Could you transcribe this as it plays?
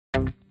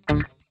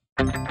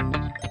Welcome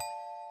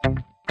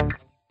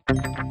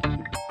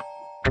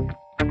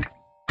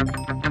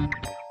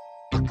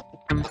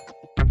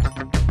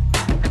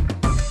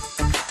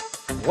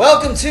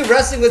to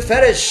Wrestling with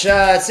Fetish,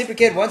 Super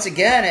Kid once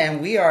again, and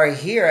we are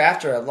here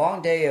after a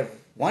long day of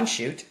one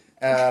shoot.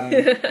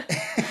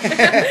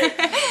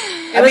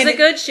 It was a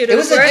good shoot. It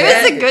was a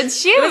good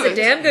shoot. It was a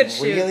damn good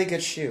shoot. Really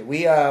good shoot.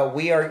 We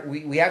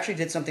actually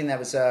did something that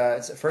was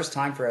it's the first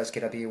time for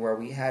SKW where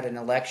we had an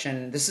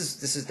election. This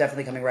is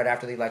definitely coming right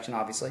after the election,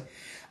 obviously.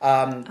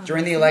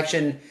 During the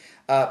election,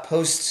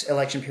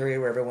 post-election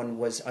period where everyone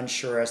was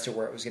unsure as to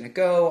where it was going to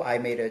go, I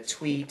made a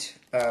tweet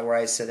where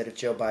I said that if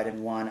Joe Biden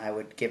won, I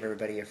would give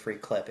everybody a free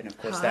clip, and of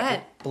course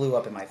that blew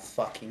up in my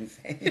fucking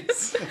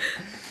face.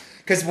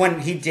 Because when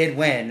he did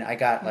win, I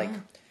got like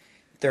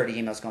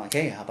 30 emails going like,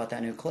 "Hey, how about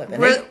that new clip?"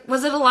 And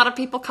was it a lot of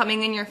people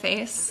coming in your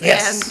face?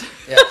 Yes.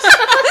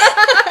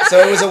 Yes. So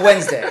it was a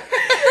Wednesday.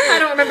 I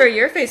don't remember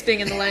your face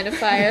being in the line of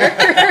fire.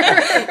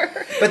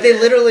 But they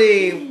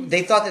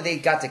thought that they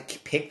got to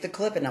pick the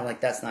clip, and I'm like,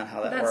 that's not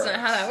how that works. That's not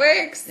how that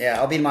works. Yeah,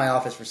 I'll be in my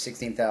office for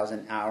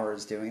 16,000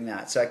 hours doing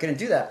that, so I couldn't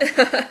do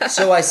that.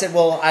 So I said,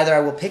 well, either I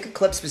will pick a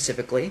clip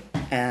specifically,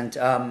 and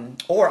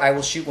or I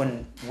will shoot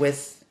one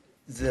with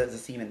the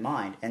theme in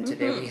mind. And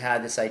today we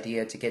had this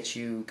idea to get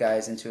you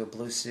guys into a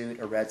blue suit,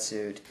 a red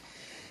suit,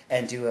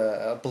 and do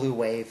a blue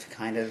wave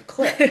kind of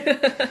clip. You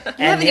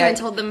haven't even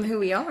told them who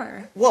we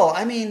are. Well,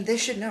 I mean, they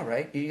should know,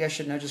 right? You guys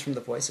should know just from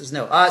the voices.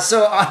 No.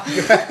 So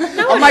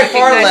on my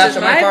far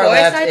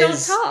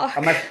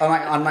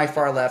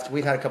left,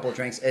 we've had a couple of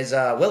drinks. Is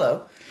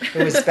Willow, who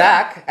is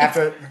back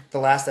after the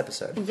last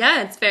episode.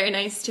 Yeah, it's very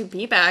nice to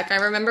be back. I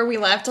remember we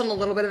left on a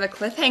little bit of a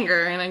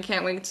cliffhanger, and I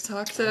can't wait to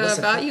talk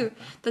about you.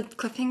 The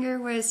cliffhanger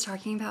was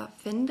talking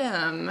about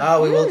Findom.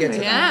 Oh, we will get to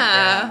that.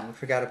 Yeah, we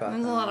forgot about that. It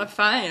was a lot of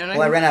fun.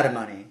 Well, I ran out of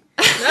money.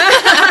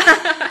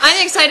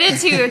 I'm excited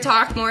to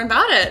talk more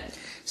about it.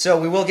 So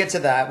we will get to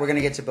that. We're going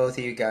to get to both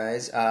of you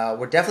guys.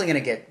 We're definitely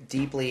going to get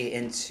deeply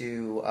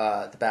into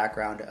the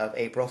background of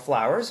April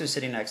Flowers, who's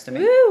sitting next to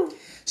me. Woo!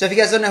 So if you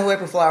guys don't know who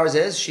April Flowers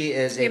is, she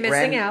is a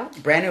brand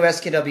new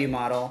SKW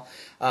model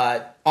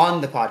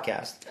on the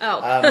podcast.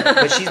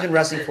 But she's been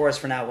wrestling for us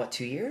for now,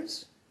 2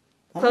 years?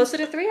 Closer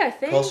to 3, I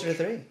think. Closer to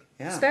 3.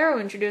 Yeah. Sparrow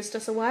introduced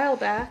us a while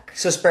back.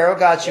 So Sparrow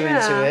got you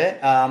into it.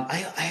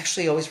 I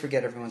actually always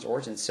forget everyone's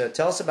origins. So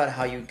tell us about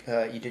how you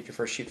did your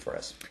first shoot for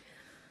us.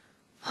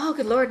 Oh,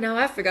 good Lord, now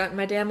I've forgotten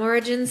my damn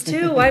origins,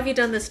 too. Why have you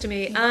done this to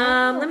me?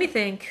 Let me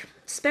think.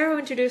 Sparrow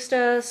introduced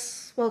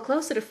us,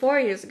 closer to 4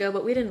 years ago,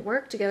 but we didn't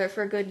work together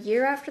for a good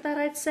year after that,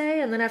 I'd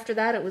say. And then after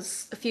that, it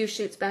was a few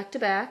shoots back to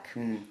back.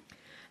 And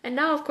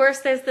now, of course,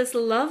 there's this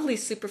lovely,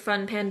 super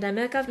fun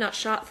pandemic. I've not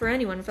shot for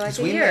anyone for a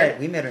year.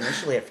 We met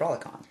initially at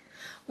Frolicon.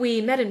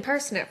 We met in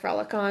person at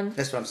Frolicon.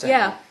 That's what I'm saying.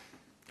 Yeah.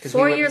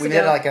 4 years ago. We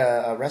met at like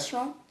a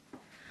restaurant?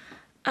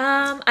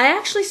 I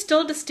actually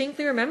still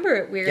distinctly remember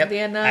it, weirdly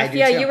enough. I do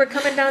too. You were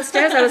coming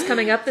downstairs, I was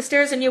coming up the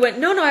stairs, and you went,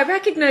 no, I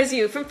recognize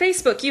you from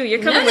Facebook. You're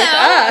coming with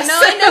us. No,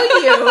 I know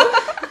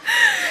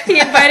you.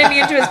 He invited me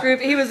into his group.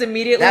 He was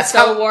immediately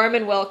warm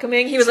and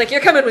welcoming. He was like,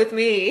 you're coming with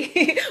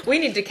me. We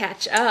need to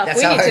catch up. We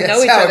need to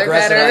know each other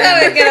better.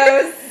 That's how it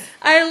goes.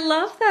 I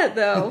love that,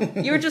 though.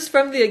 You were just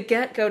from the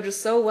get-go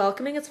just so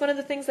welcoming. It's one of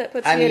the things that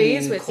puts me at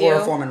ease with you.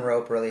 Chloroform and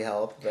rope really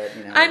help, but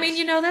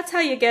that's how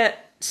you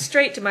get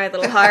straight to my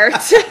little heart.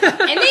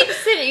 It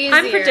makes it easier.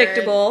 I'm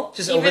predictable.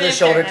 Just over the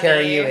shoulder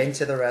carry you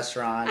into the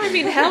restaurant.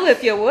 Hell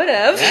if you would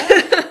have.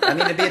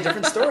 Yeah. It'd be a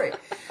different story.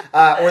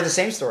 Or the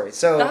same story.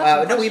 So, we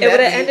met. It would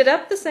have ended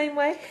up the same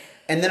way.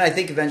 And then I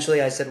think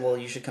eventually I said, well,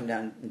 you should come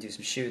down and do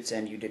some shoots,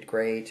 and you did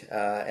great.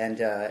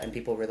 And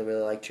people really,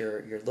 really liked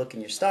your look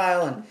and your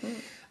style.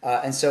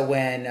 And so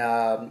when,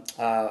 I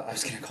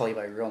was going to call you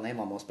by your real name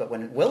almost, but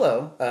when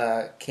Willow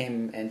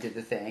came and did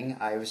the thing,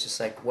 I was just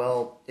like,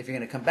 well, if you're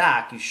going to come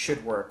back, you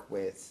should work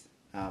with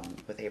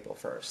April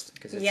first.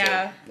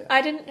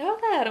 I didn't know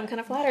that. I'm kind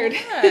of flattered.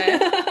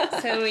 Yeah.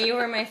 So you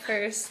were my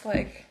first,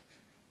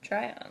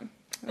 try-on.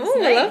 Oh,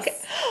 nice. Okay.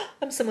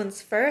 I'm someone's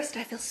first.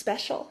 I feel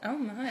special. Oh,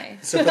 my.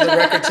 So for the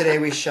record today,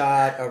 we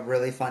shot a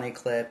really funny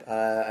clip.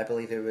 I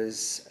believe it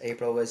was,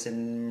 April was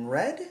in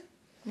red?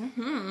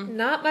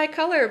 Not my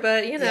color,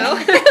 but And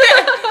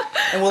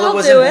Willow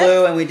was in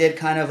blue, and we did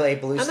kind of a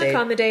blue state. I'm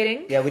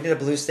accommodating. Yeah, we did a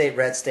blue state,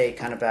 red state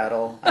kind of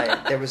battle.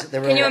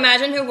 Can you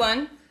imagine who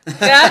won?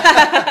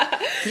 Can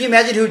you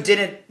imagine who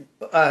didn't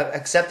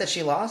accept that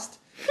she lost?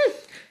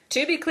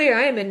 To be clear,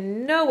 I am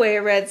in no way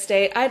a red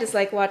state. I just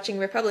like watching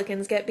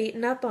Republicans get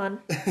beaten up on.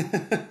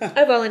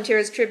 I volunteer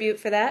as tribute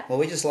for that. Well,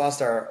 we just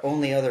lost our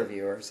only other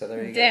viewer, so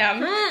there you go.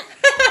 Damn.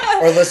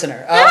 Or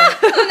listener.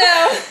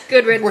 No.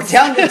 Good riddance. We're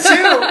down to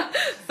 2.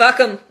 Fuck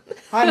them.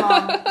 Hi,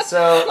 Mom.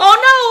 So. Oh,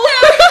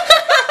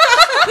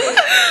 no!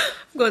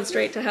 I'm going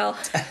straight to hell.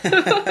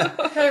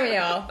 Hurry me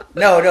all.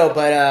 No,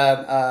 but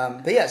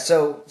yeah.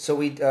 So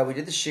we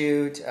did the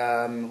shoot.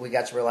 We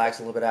got to relax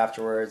a little bit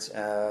afterwards,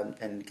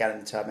 and got in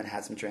the tub and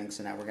had some drinks.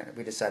 And now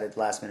we decided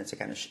last minute to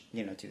kind of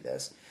do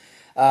this.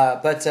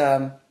 But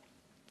dead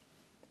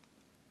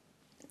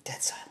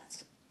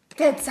silence.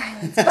 Dead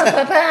silence.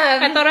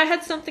 I I thought I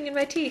had something in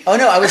my teeth. Oh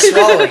no, I was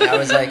swallowing. I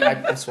was like,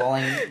 I'm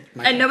swallowing.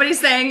 And nobody's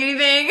saying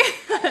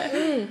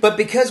anything. But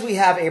because we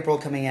have April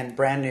coming in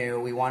brand new,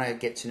 we want to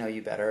get to know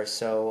you better.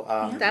 So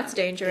That's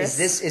dangerous.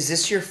 is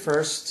this your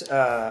first?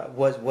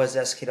 Was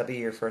SKW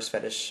your first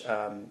fetish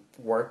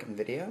work and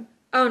video?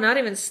 Oh, not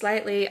even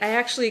slightly. I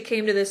actually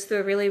came to this through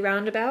a really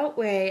roundabout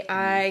way.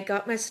 I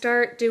got my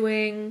start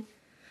doing...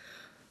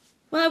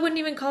 Well, I wouldn't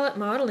even call it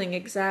modeling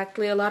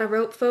exactly. A lot of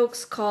rope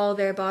folks call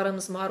their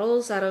bottoms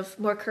models out of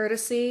more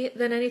courtesy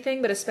than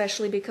anything, but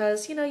especially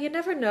because, you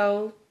never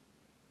know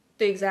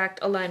the exact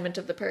alignment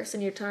of the person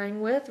you're tying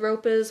with.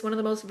 Rope is one of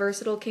the most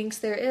versatile kinks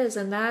there is,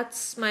 and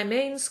that's my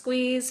main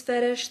squeeze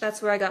fetish.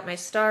 That's where I got my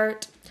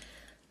start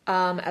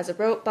as a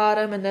rope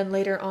bottom, and then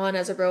later on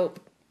as a rope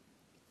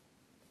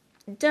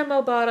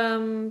demo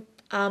bottom.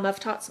 I've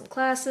taught some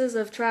classes.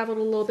 I've traveled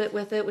a little bit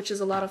with it, which is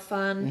a lot of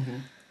fun. Mm-hmm.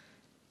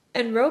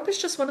 And rope is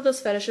just one of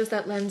those fetishes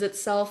that lends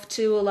itself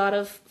to a lot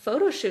of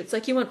photo shoots.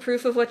 Like, you want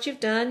proof of what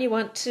you've done. You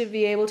want to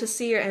be able to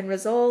see your end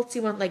results.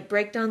 You want, like,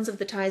 breakdowns of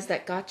the ties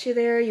that got you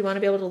there. You want to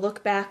be able to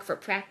look back for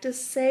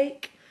practice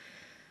sake.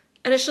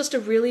 And it's just a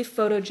really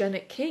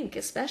photogenic kink,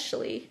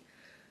 especially.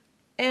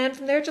 And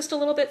from there, just a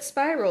little bit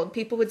spiraled.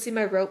 People would see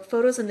my rope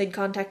photos and they'd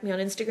contact me on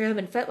Instagram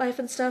and FetLife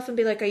and stuff and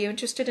be like, are you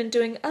interested in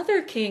doing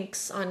other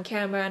kinks on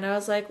camera? And I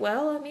was like,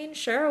 well, I mean,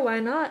 sure, why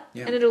not?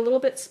 Yeah. And it a little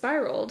bit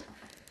spiraled.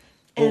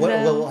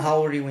 Well, how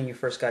old were you when you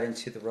first got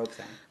into the rope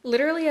thing?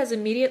 Literally as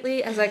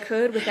immediately as I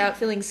could without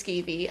feeling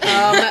skeevy.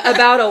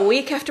 About a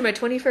week after my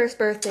 21st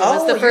birthday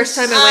was the first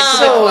time I went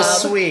to the club.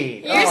 So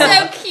sweet. You're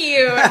so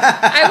cute.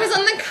 I was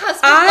on the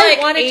cusp of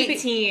like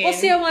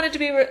 18. I wanted to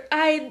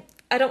be...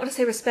 I don't want to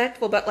say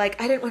respectful, but, like,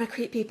 I didn't want to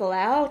creep people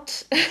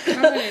out.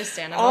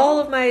 Understandable. All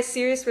of my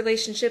serious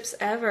relationships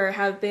ever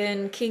have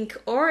been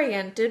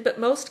kink-oriented, but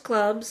most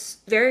clubs,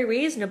 very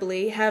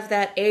reasonably, have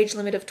that age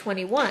limit of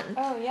 21.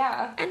 Oh,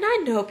 yeah. And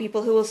I know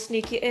people who will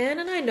sneak you in,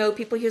 and I know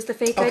people who use the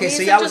fake Okay, IDs.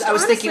 so yeah, I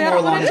was thinking more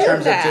along the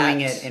terms of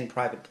doing it in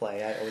private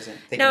play. I wasn't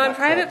thinking Now, about in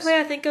private clubs. play,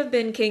 I think I've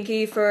been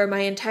kinky for my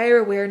entire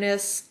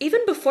awareness,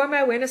 even before my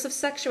awareness of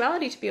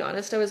sexuality, to be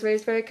honest. I was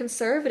raised very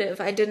conservative.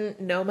 I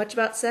didn't know much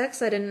about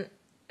sex. I didn't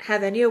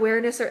have any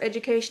awareness or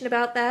education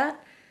about that.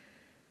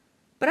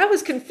 But I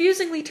was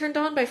confusingly turned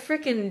on by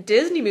frickin'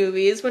 Disney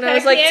movies when I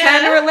was like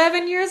 10 or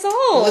 11 years old.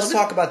 Well, let's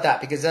talk about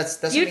that, because that's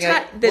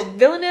the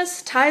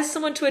villainess ties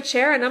someone to a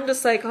chair, and I'm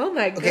just like, oh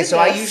my goodness. Okay, so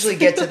I usually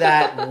get to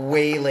that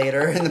way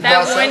later in the that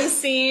process. That one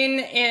scene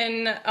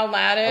in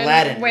Aladdin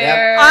yep.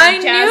 where I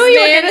knew you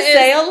were going to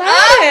say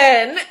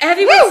Aladdin.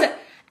 Everyone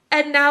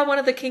And now one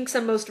of the kinks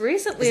I'm most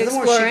recently Is it the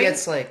one exploring.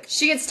 where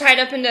she gets tied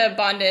up into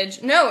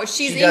bondage. No,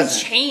 she's in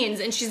chains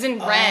and she's in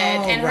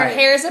red and her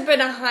hair's up in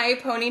a high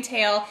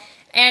ponytail.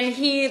 And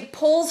he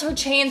pulls her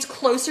chains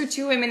closer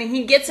to him and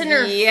he gets in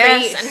her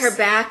face. And her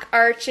back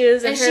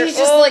arches. And she's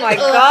just oh like, my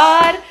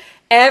God.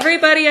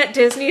 Everybody at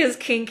Disney is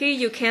kinky.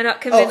 You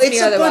cannot convince me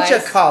otherwise. It's a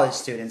bunch of college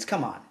students.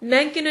 Come on.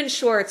 Menken and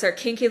Schwartz are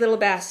kinky little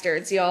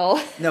bastards, y'all.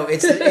 No,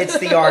 it's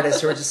the artists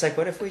who are just like,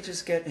 what if we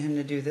just get him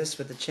to do this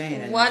with the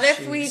chain? And what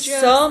if we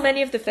just... So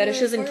many of the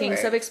fetishes and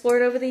kinks I've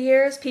explored over the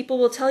years, people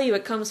will tell you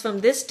it comes from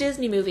this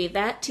Disney movie,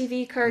 that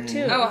TV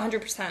cartoon. Oh,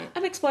 100%.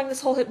 I'm exploring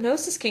this whole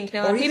hypnosis kink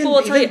now, and people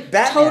will tell you,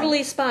 Batman.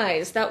 Totally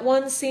Spies, that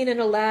one scene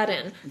in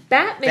Aladdin.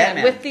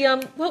 Batman. With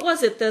the, what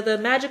was it, the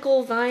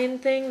magical vine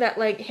thing that,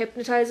 like,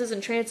 hypnotizes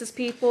and trances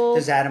people.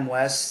 There's Adam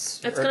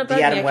West,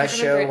 the Adam West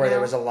show where there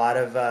was a lot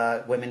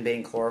of women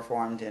being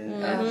chloroformed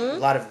and a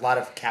lot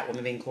of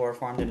Catwoman being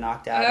chloroformed and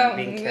knocked out and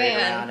being carried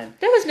around. And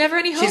there was never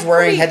any hope. She's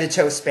wearing head to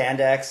toe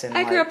spandex. And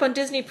I grew up on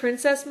Disney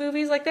princess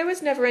movies. Like, there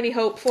was never any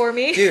hope for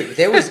me. Dude,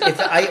 there was.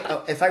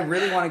 If I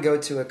really want to go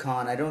to a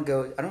con, I don't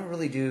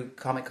really do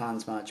Comic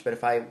Cons much. But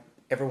if I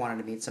ever wanted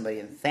to meet somebody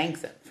and thank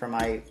them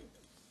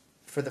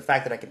for the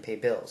fact that I could pay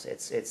bills,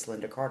 it's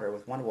Linda Carter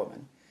with Wonder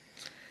Woman.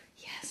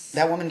 Yes.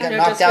 That woman got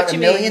knocked out a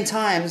million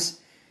times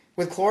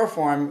with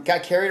chloroform,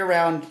 got carried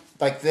around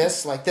like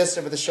this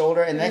over the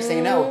shoulder, and the next thing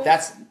you know,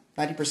 that's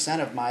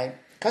 90% of my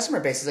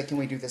customer base is like, can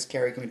we do this,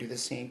 Carrie? Can we do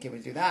this scene? Can we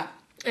do that?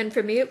 And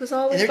for me, it was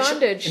always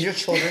bondage. And they're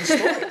children's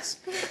stories.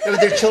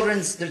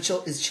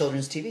 It's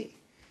children's TV.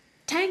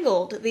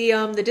 Tangled,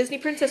 the Disney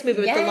princess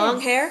movie with the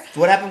long hair.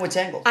 What happened with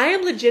Tangled? I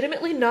am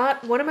legitimately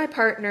not, one of my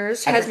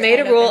partners has made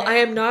a rule, I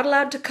am not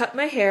allowed to cut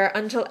my hair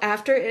until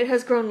after it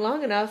has grown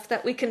long enough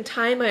that we can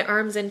tie my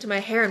arms into my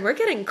hair, and we're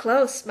getting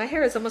close. My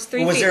hair is almost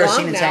 3 feet long now. Was there a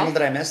scene in Tangled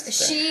that I missed?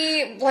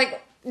 She,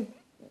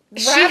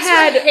 she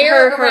had her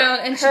hair around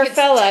and her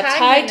fella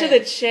tied to the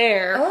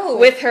chair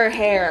with her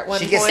hair at one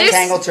point. She gets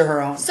tangled to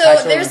her own.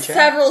 So there's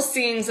several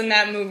scenes in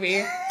that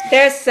movie.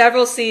 There's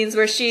several scenes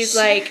where she's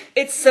like,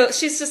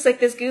 she's just like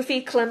this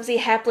goofy, clumsy,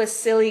 hapless,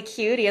 silly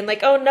cutie, and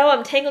like, oh no,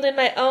 I'm tangled in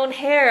my own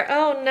hair.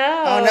 Oh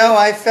no. Oh no,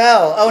 I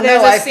fell. Oh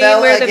no, I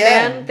fell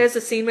again. There's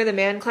a scene where the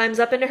man climbs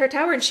up into her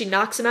tower and she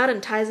knocks him out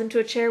and ties him to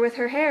a chair with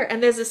her hair.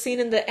 And there's a scene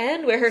in the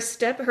end where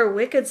her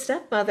wicked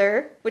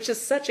stepmother, which is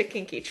such a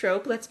kinky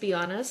trope, let's be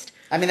honest.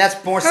 I mean,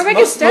 that's more. Her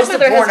wicked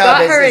stepmother has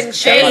got her in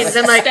chains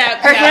and like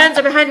her hands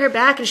are behind her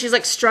back and she's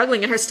like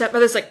struggling and her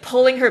stepmother's like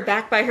pulling her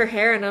back by her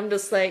hair and I'm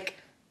just like,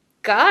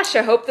 gosh,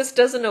 I hope this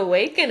doesn't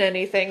awaken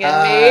anything in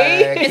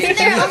me. Isn't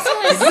there also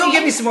a scene? You can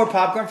give me some more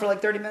popcorn for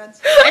like 30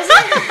 minutes?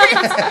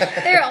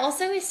 Isn't there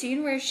also a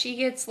scene where she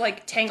gets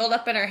like tangled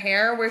up in her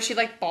hair, where she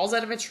like falls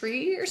out of a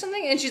tree or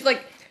something, and she's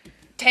like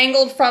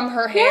tangled from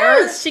her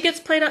hair? Yes, she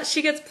gets played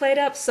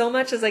up so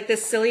much as like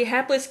this silly,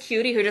 hapless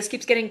cutie who just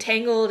keeps getting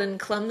tangled and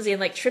clumsy and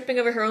like tripping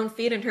over her own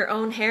feet and her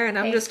own hair, and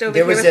I'm just over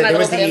here with my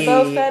little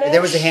bimbo fetish.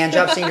 There was a hand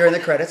job scene during the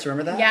credits.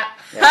 Remember that? Yeah.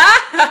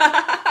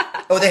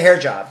 Oh, the hair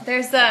job.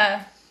 There's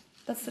a.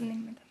 That's the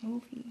name of the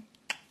movie.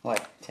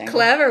 What? Tangled?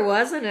 Clever,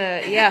 wasn't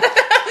it? Yeah.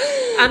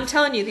 I'm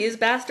telling you, these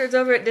bastards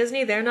over at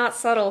Disney, they're not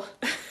subtle.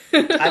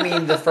 I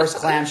mean, the first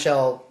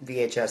clamshell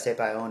VHS tape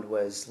I owned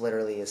was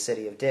literally A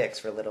City of Dicks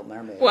for Little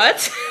Mermaid.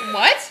 What?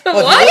 What?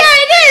 Well, what? Yeah,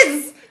 it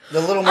is!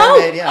 The Little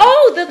Mermaid, yeah.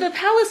 Oh, the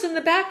palace in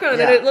the background,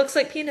 and it looks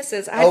like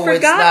penises. I'd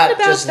forgotten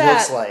about just that.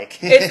 Looks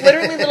like. It's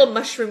literally little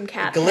mushroom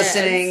cat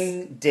glistening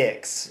heads.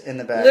 dicks in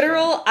the background.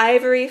 Literal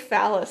ivory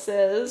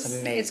phalluses.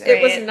 It's amazing.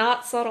 It was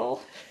not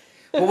subtle.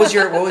 What was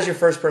your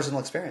first personal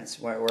experience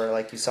where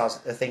like you saw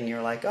a thing and you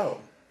were like,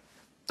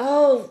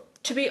 oh,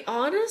 to be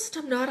honest,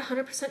 I'm not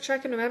 100% sure I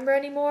can remember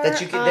anymore. That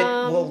you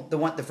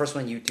could the first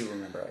one you do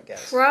remember, I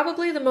guess.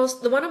 Probably the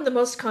one I'm the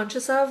most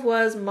conscious of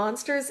was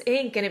Monsters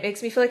Inc. and it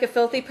makes me feel like a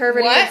filthy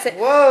pervert. What?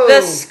 Whoa.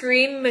 The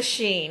scream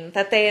machine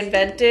that they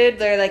invented.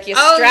 They're like you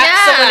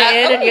strap someone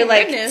in and you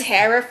like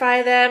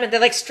terrify them and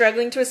they're like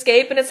struggling to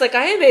escape and it's like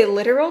I am a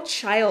literal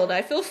child.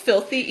 I feel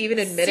filthy even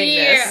admitting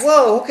this.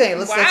 Whoa, okay,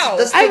 let's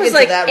I was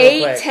like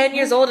 8-10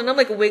 years old and I'm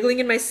like wiggling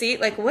in my seat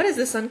like what is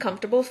this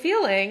uncomfortable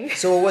feeling?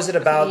 So what was it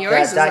about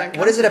that?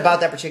 What is it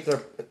about that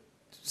particular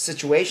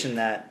situation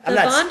that the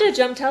bondage?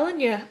 I'm telling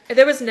you,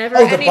 there was never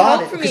any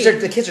hope for me.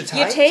 Because the kids are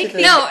tied.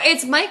 No,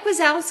 it's Mike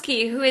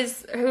Wazowski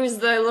who's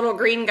the little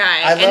green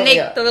guy,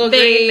 the little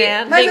green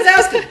man. Mike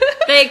Wazowski.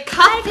 They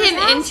cup him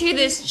into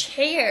this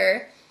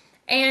chair,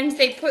 and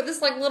they put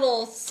this like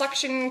little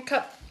suction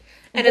cup,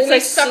 and it's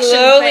like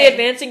slowly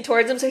advancing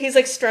towards him. So he's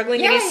like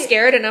struggling and he's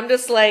scared, and I'm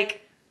just like.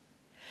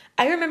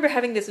 I remember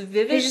having this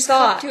vivid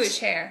thought. To a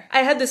chair.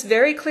 I had this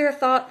very clear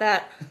thought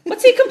that,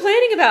 what's he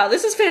complaining about?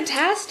 This is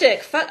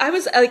fantastic. I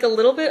was like a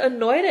little bit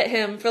annoyed at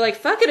him for like,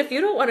 fuck it, if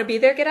you don't want to be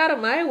there, get out of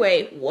my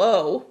way.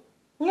 Whoa.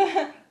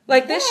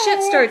 Like this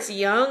shit starts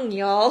young,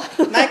 y'all.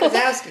 Mike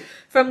Wazowski.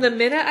 From the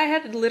minute I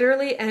had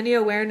literally any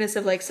awareness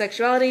of like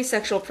sexuality,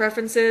 sexual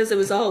preferences, it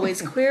was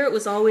always queer, it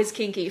was always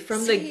kinky.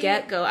 From the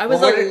get-go. I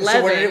was 11.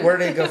 So where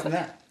did it go from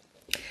there?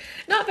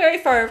 Not very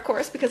far, of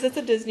course, because it's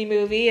a Disney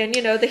movie, and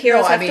the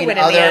heroes have to win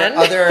in the end.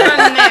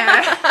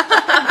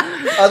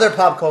 Other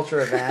pop culture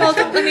events. Well,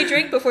 don't let me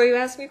drink before you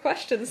ask me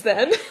questions.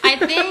 Then I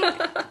think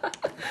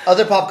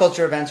other pop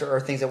culture events or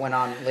things that went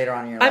on later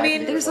on in your life. I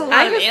mean, there's a lot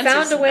I of have answers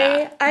found a to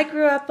way. that. I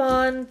grew up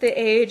on the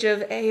age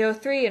of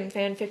AO3 and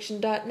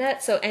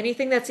fanfiction.net, so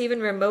anything that's even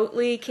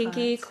remotely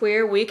kinky,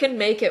 queer, we can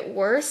make it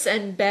worse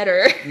and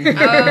better. Oh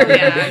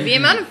yeah, the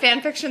amount of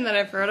fanfiction that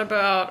I've read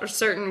about a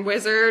certain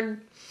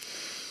wizard.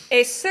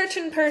 A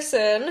certain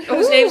person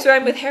whose names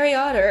rhyme with Harry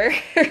Otter.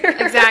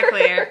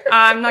 Exactly.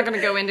 I'm not going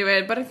to go into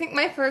it, but I think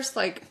my first,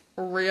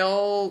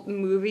 real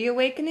movie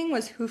awakening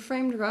was Who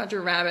Framed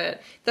Roger Rabbit.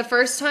 The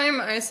first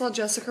time I saw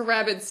Jessica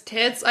Rabbit's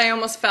tits, I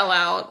almost fell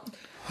out.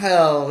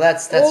 Well,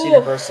 that's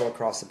universal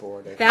across the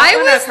board. I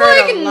was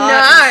heard like a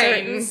lot in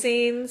certain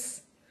scenes.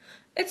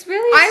 It's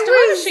really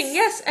astonishing,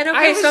 yes. And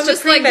okay, so I'm a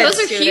pre-med those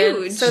are student,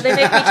 huge. So they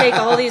make me take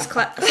all these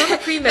classes. So I'm a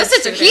pre-med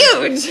student.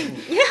 Those are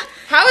huge. Yeah.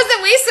 How is the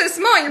waist so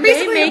small? You're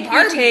basically They make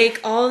me take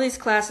all these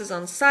classes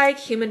on psych,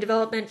 human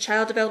development,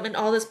 child development,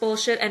 all this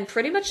bullshit, and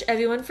pretty much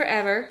everyone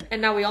forever.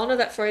 And now we all know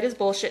that Freud is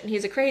bullshit and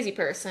he's a crazy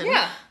person.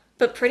 Yeah.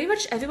 But pretty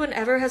much everyone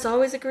ever has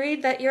always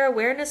agreed that your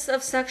awareness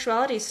of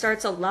sexuality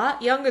starts a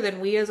lot younger than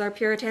we as our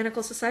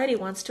puritanical society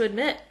wants to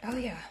admit. Oh,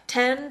 yeah.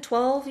 10,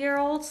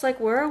 12-year-olds,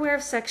 we're aware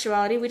of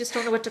sexuality, we just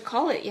don't know what to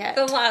call it yet.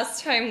 The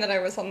last time that I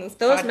was on this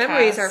Those podcast,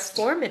 memories are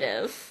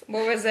formative.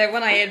 What was it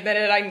when I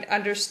admitted I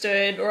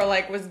understood or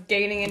was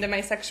gaining into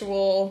my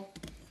sexual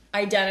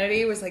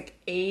identity was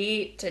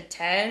 8 to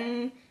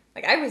 10.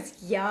 I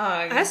was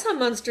young. I saw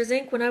Monsters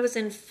Inc. when I was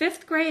in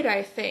 5th grade,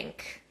 I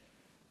think.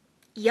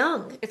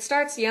 Young. It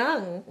starts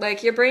young.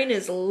 Your brain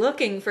is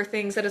looking for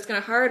things that it's going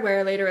to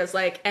hardware later as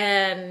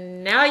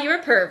and now you're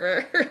a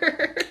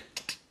pervert.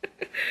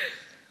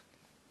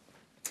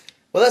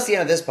 Well, that's the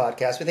end of this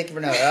podcast. We thank you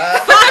for knowing.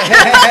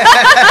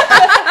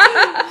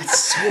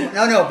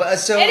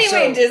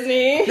 Anyway,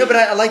 Disney. No, but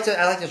I like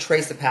to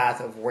trace the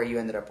path of where you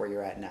ended up where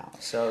you're at now.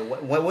 So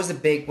what's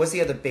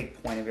the other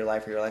big point of your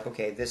life where you're like,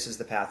 okay, this is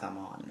the path I'm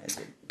on? Is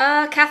it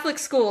Catholic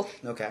school.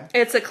 okay?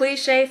 It's a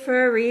cliche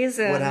for a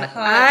reason. What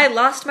happened? I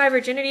lost my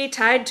virginity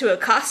tied to a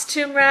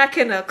costume rack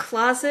in a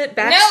closet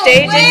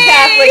backstage in way!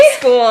 Catholic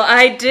school.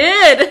 I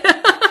did.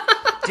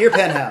 Dear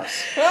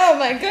Penthouse. Oh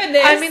my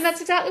goodness. I mean,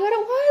 that's exactly what it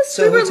was.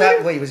 So We were who tied?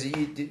 literally- Wait, was it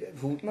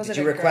you? Was Did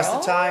it you a request girl?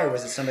 the tie, or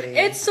was it somebody?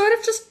 It sort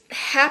of just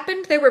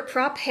happened. They were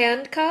prop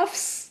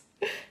handcuffs.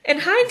 In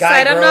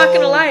hindsight, I'm not girl,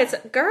 going to lie. It's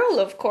a girl,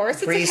 of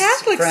course. priest, It's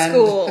a Catholic friend.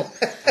 school.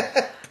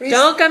 Priest.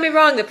 Don't get me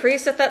wrong. The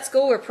priests at that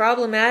school were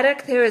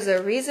problematic. There is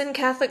a reason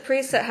Catholic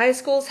priests at high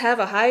schools have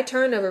a high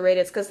turnover rate.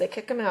 It's because they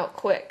kick them out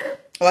quick.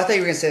 Oh, I thought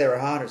you were gonna say they were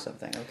hot or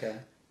something. Okay.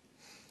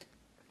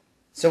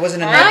 So it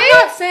wasn't a I'm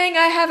not saying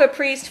I have a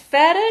priest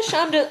fetish.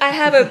 I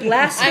have a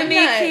blasphemy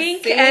I'm not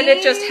kink, saying- and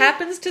it just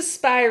happens to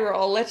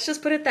spiral. Let's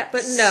just put it that.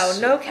 But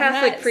no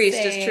Catholic not priest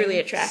is saying- truly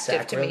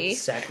attractive to me.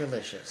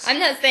 Sacrilegious. I'm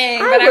not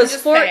saying, I but I'm was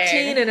just 14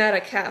 saying. and at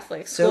a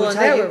Catholic So school, who and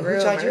tied there you, were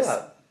who tied you rumors.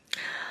 up?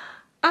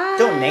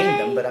 Don't name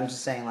them, but I'm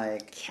just saying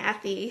like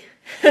Kathy.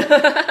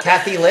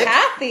 Kathy Lick.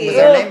 Kathy. Was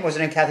her name? Was her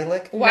name Kathy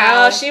Lick?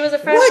 Wow. No, she was a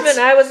freshman. What?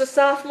 I was a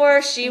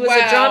sophomore. She was a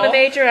Wow. drama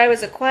major. I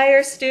was a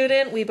choir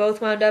student. We both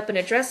wound up in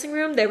a dressing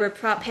room. There were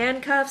prop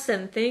handcuffs,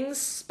 and things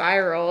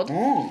spiraled.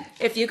 Mm.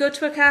 If you go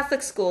to a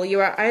Catholic school, you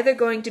are either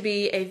going to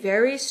be a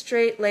very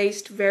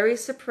straight-laced, very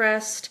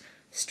suppressed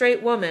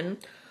straight woman,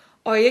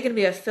 or you're going to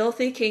be a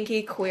filthy,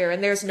 kinky queer,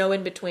 and there's no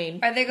in between.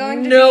 Are they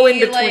going to No be in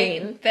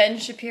between. like Ben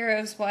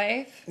Shapiro's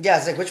wife? Yeah,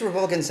 it's like which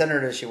Republican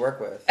senator does she work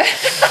with?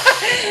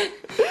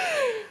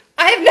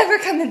 I've never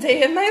come a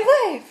day in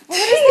my life. What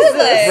is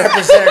this?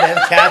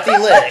 Representative Kathy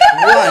Lick.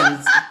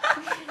 One.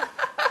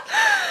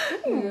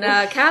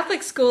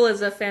 Catholic school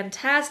is a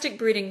fantastic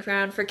breeding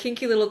ground for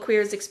kinky little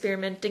queers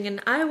experimenting,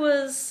 and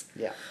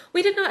Yeah.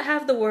 we did not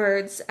have the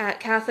words at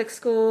Catholic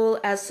school,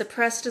 as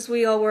suppressed as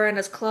we all were, and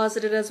as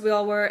closeted as we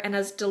all were, and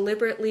as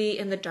deliberately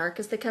in the dark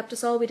as they kept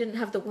us all. We didn't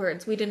have the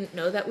words. We didn't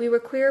know that we were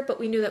queer, but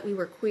we knew that we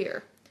were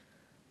queer.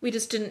 We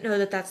just didn't know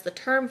that that's the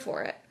term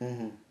for it.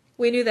 Mm-hmm.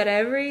 We knew that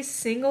every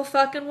single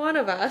fucking one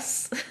of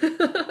us,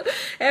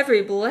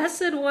 every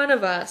blessed one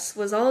of us,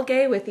 was all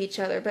gay with each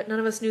other, but none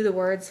of us knew the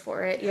words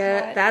for it. Yeah,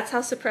 God. that's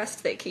how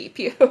suppressed they keep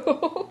you.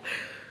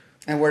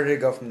 And where did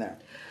it go from there?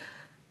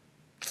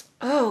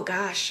 Oh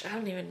gosh, I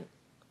don't even.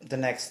 The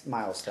next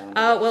milestone.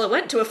 Well, it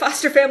went to a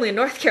foster family in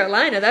North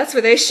Carolina. That's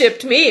where they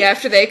shipped me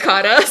after they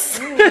caught us.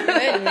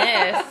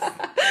 Goodness.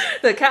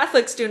 The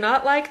Catholics do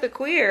not like the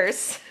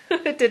queers.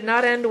 It did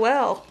not end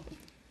well.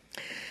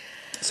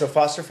 So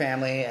foster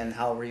family, and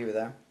how were you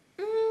there?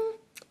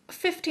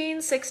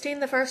 15,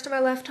 16, the first time I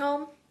left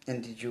home.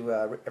 And did you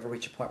ever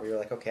reach a point where you're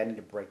like, okay, I need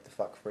to break the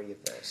fuck free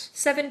of this?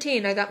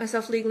 17, I got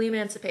myself legally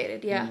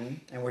emancipated, yeah. Mhm.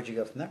 And where'd you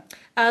go from there?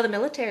 The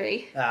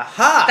military.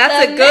 Aha!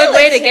 That's The a good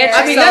way to get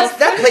military. I mean, yourself.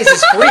 that place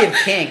is free of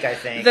kink, I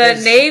think. The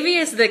There's- Navy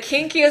is the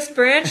kinkiest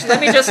branch.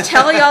 Let me just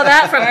tell y'all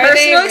that from Are they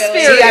personal really?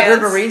 experience. See, I've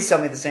heard Marines tell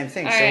me the same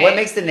thing. All So right. what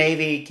makes the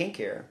Navy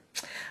kinkier?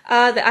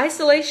 The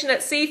isolation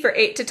at sea for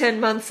 8 to 10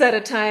 months at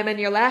a time and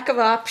your lack of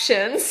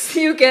options.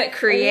 You get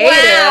creative.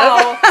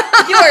 Wow.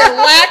 Your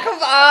lack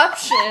of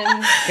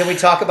options. Can we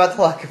talk about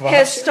the lack of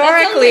options?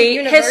 Historically,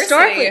 That sounds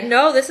like university.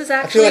 no, this is I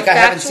actually feel like I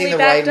haven't seen factually the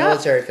right backed up.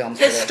 military films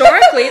for this.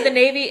 Historically, the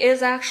Navy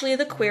is actually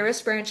the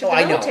queerest branch of Oh, the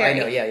I know,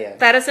 military. yeah.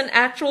 That is an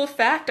actual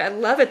fact. I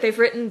love it. They've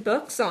written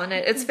books on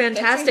it. It's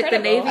fantastic. The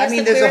incredible. Navy I is mean,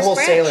 the there's a queerest whole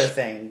branch. sailor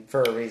thing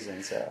for a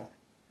reason, so.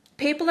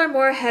 People are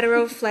more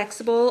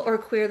hetero-flexible or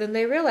queer than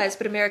they realize,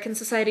 but American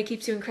society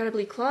keeps you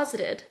incredibly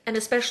closeted. And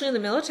especially in the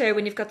military,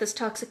 when you've got this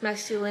toxic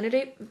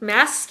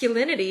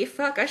masculinity,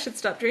 fuck, I should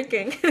stop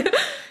drinking.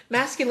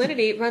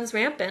 Masculinity runs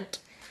rampant.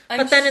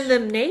 But then in the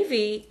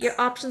Navy, your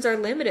options are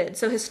limited.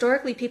 So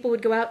historically, people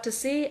would go out to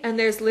sea, and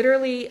there's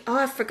literally,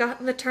 I've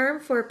forgotten the term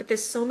for it, but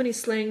there's so many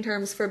slang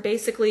terms for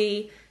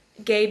basically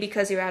gay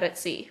because you're out at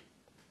sea.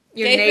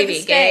 You're Gay for the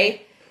Navy, stay.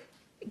 gay.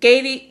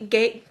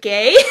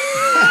 Gay?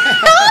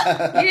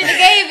 You're the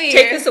gay beer.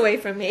 Take this away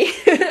from me.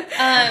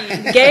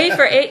 Gay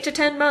for 8 to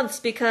 10 months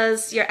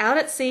because you're out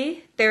at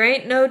sea. There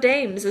ain't no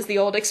dames is the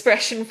old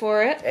expression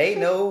for it. Hey,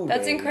 no.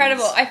 That's days.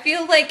 incredible. I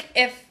feel like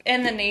if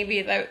in the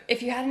Navy, that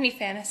if you had any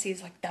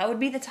fantasies, like that would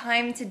be the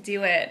time to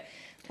do it.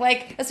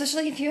 Like,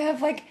 especially if you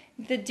have like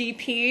the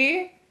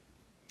DP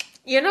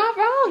You're not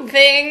wrong.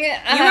 thing.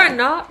 You are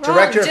not wrong.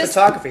 Director of Just-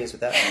 photography is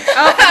what that means.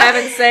 Oh, for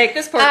heaven's sake,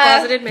 this poor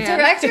closeted man.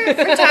 Director of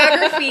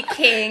photography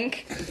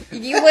kink.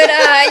 You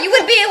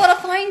would be able to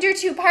find your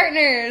two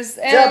partners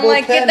and Double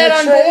like get that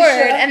on penetration.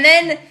 board. And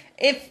then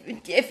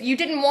if you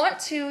didn't want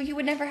to, you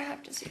would never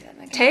have to see them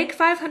again. Take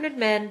 500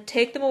 men,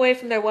 take them away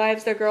from their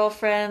wives, their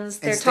girlfriends,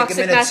 their stick 'em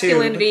toxic in a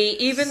masculinity,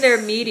 even their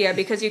media,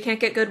 because you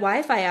can't get good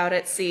Wi-Fi out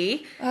at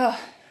sea. Oh,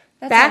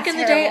 that Back sounds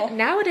in the terrible. day,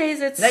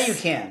 nowadays it's... Now you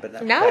can, but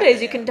not Nowadays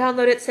back you then. can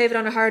download it, save it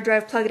on a hard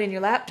drive, plug it in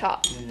your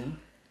laptop. Mm-hmm.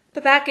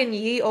 But back in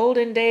ye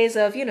olden days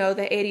of, the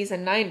 80s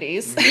and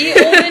 90s, The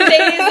olden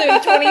days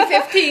of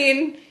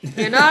 2015.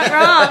 you're not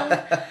wrong.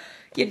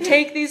 You'd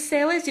take these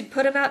sailors, you'd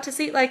put them out to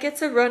sea. Like,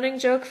 it's a running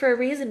joke for a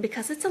reason,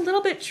 because it's a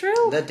little bit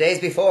true. The days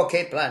before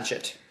Kate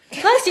Blanchett.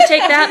 Plus, you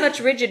take that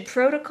much rigid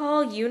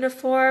protocol,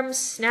 uniforms,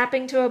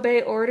 snapping to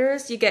obey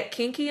orders, you get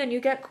kinky and you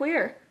get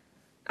queer.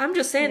 I'm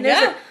just saying,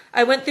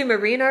 I went through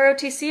Marine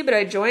ROTC, but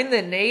I joined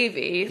the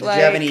Navy. Did you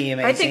have any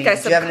amazing,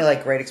 did you have any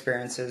like great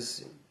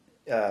experiences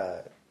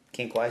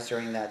kink-wise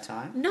during that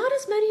time? Not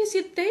as many as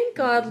you'd think,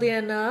 oddly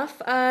enough.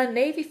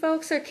 Navy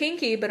folks are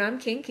kinky, but I'm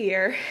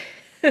kinkier.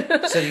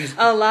 So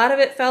a lot of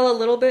it fell a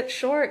little bit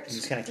short.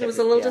 It was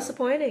a little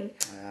disappointing.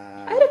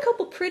 I had a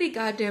couple pretty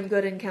goddamn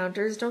good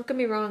encounters, don't get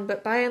me wrong,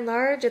 but by and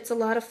large, it's a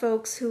lot of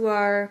folks who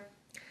are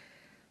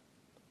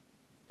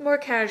more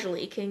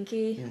casually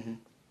kinky. Mm-hmm.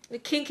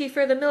 Kinky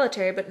for the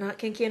military, but not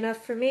kinky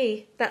enough for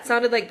me. That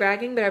sounded like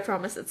bragging, but I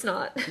promise it's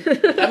not.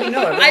 I mean,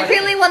 no, I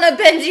really want to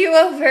bend you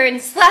over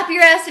and slap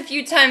your ass a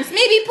few times.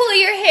 Maybe pull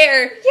your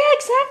hair. Yeah,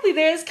 exactly.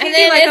 There's kinky, And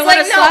then like, it's I like,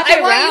 want to no, slap I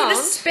you want around. you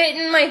to spit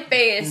in my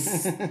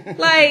face.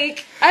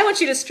 Like, I want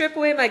you to strip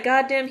away my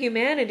goddamn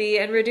humanity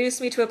and reduce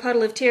me to a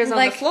puddle of tears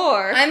on the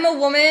floor. I'm a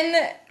woman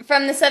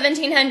from the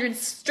 1700s.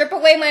 Strip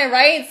away my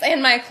rights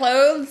and my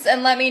clothes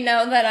and let me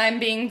know that I'm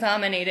being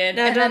dominated.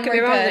 Now, and don't then get me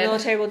we're wrong, the good.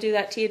 military will do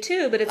that to you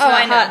too, but it's Oh,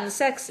 not I know. hot and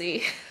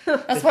sexy.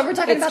 That's why we're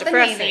talking It's about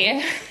depressing. the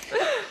Navy.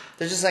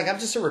 They're just like, I'm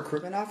just a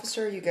recruitment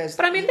officer. You guys.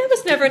 But I mean, there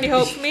was never any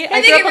hope for me.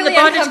 I They grew get up on the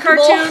really bondage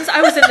uncomfortable. cartoons.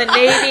 I was in the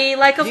Navy.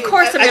 Like, of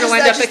course I'm going to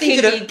wind up a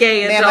kinky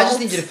gay ma'am, adult. I just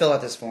need you to fill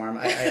out this form.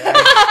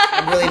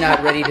 I'm really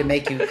not ready to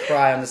make you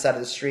cry on the side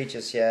of the street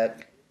just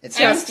yet. It's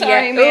I'm just,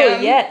 sorry, yet. ma'am.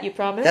 Oh, yet, you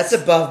promise? that's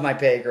above my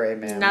pay grade,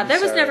 ma'am. Now, I'm there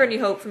was sorry. never any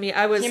hope for me.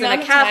 I was The in a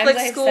amount of Catholic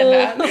times I've school.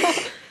 said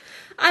that.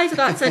 I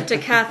got sent to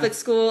Catholic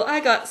school. I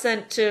got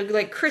sent to,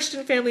 like,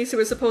 Christian families who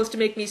were supposed to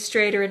make me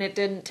straighter, and it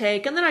didn't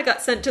take. And then I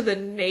got sent to the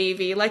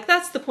Navy. Like,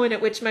 that's the point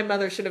at which my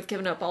mother should have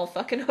given up all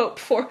fucking hope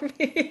for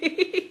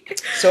me.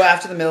 So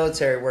after the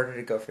military, where did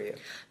it go for you?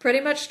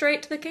 Pretty much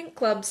straight to the kink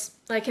clubs.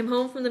 I came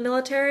home from the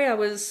military. I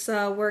was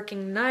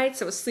working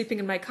nights. I was sleeping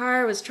in my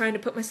car. I was trying to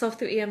put myself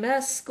through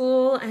EMS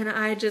school, and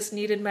I just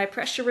needed my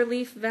pressure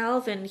relief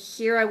valve. And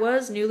here I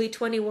was, newly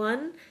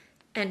 21,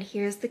 and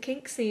here's the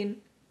kink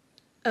scene.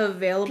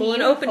 Available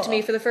and open to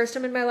me for the first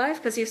time in my life,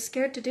 because you're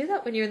scared to do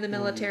that when you're in the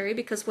military,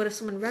 because what if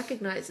someone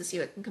recognizes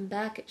you? It can come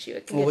back at you.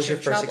 It can What get was you your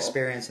in first trouble.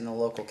 experience in the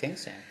local kink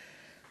scene?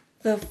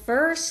 The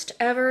first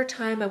ever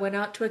time I went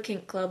out to a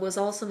kink club was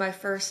also my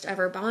first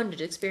ever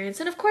bondage experience.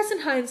 And of course, in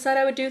hindsight,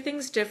 I would do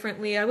things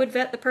differently. I would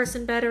vet the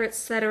person better,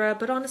 etc.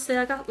 But honestly,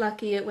 I got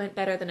lucky. It went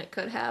better than it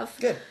could have.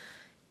 Good.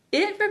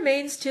 It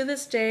remains to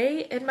this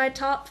day in my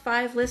top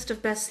 5 list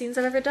of best scenes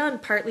I've ever done.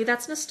 Partly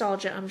that's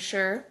nostalgia, I'm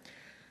sure.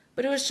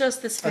 But it was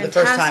just this the first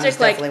time is fantastic,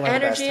 like, definitely one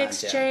of the best energy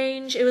times, yeah.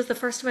 exchange. It was the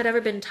first time I'd ever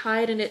been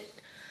tied, and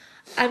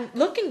I'm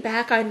looking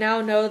back, I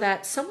now know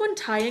that someone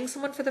tying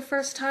someone for the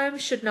first time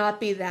should not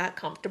be that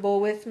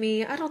comfortable with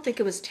me. I don't think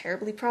it was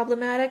terribly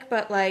problematic,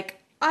 but, like,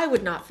 I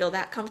would not feel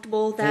that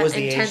comfortable What that was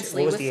the age?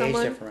 intensely What was with the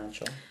someone. age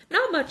differential?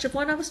 Not much of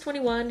one. I was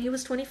 21. He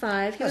was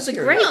 25. He was a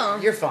you're, great.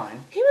 You're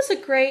fine. He was a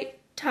great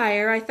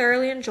tire. I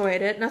thoroughly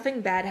enjoyed it.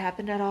 Nothing bad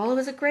happened at all. It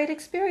was a great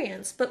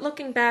experience. But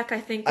looking back, I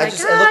think I like,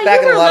 look back you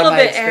at were a a lot of little my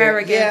bit experience.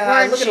 arrogant. Yeah, I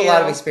weren't look at a you?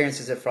 lot of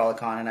experiences at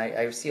Frolicon, and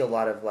I see a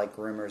lot of like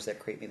rumors that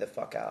creep me the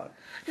fuck out.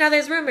 Now,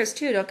 there's rumors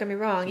too. Don't get me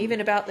wrong, even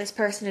about this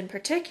person in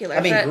particular. I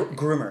mean, but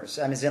groomers.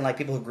 I mean, as in like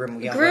people who groom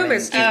young groomers. women.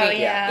 Excuse Oh,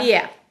 me. yeah.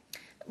 Yeah.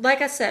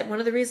 Like I said, one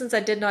of the reasons I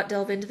did not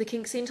delve into the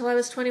kink scene until I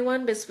was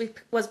 21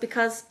 was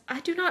because I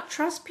do not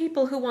trust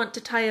people who want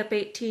to tie up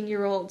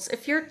 18-year-olds.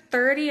 If you're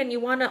 30 and you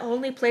want to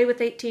only play with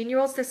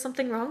 18-year-olds, there's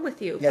something wrong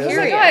with you. Yeah, there's Oh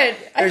my like- period.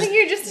 god, I There's- think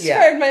you just yeah.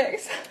 described my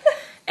ex.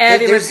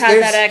 Everyone's had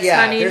There's- that ex,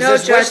 yeah, honey. there's- No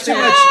there's way too judgment.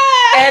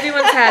 much-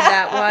 Everyone's had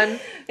that one.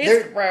 It's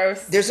There-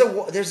 gross.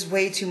 There's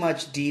way too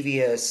much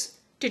devious.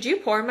 Did you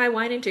pour my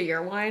wine into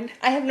your wine?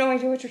 I have no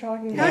idea what you're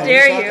talking How about. what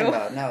dare are talking you.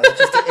 about? No,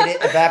 it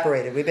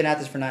evaporated. We've been at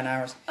this for 9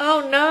 hours.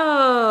 Oh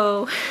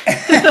no.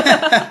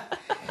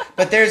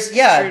 But there's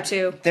True,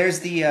 too. There's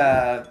the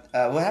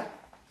what happened?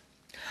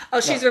 Oh,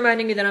 she's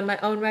reminding me that I'm my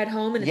own ride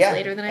home and it's Yeah,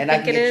 later than I and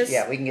think can it get you- is.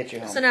 Yeah, we can get you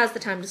home. So now's the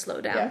time to slow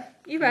down. Yeah.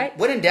 You're right.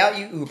 When in doubt,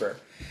 you Uber.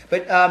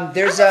 But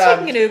there's I'm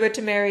taking an Uber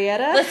to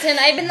Marietta. Listen,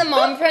 I've been the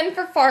mom friend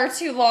for far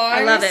too long.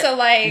 I love it. So,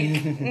 like,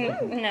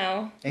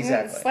 no.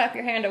 Exactly. Slap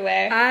your hand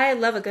away. I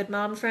love a good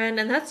mom friend,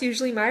 and that's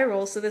usually my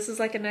role, so this is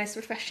like a nice,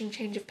 refreshing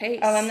change of pace.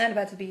 Oh, I'm not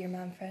about to be your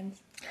mom friend.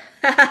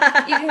 You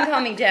can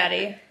call me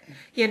daddy.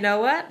 You know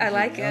what? I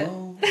like it.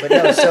 No. But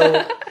no,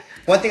 so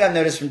one thing I've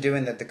noticed from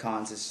doing the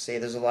cons is, say,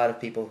 there's a lot of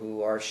people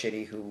who are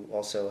shitty who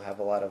also have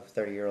a lot of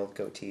 30-year-old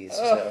goatees.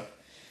 So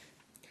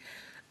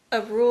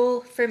A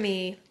rule for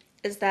me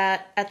is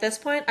that at this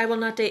point, I will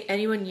not date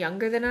anyone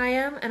younger than I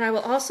am, and I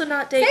will also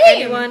not date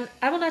Same. anyone.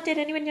 I will not date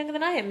anyone younger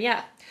than I am.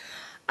 Yeah,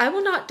 I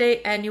will not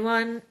date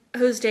anyone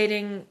who's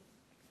dating.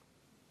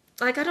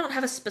 Like, I don't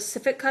have a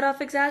specific cutoff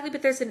exactly,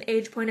 but there's an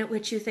age point at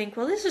which you think,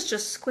 well, this is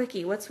just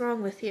squicky. What's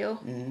wrong with you?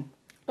 Mm-hmm.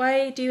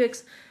 Why do you,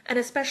 and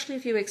especially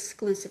if you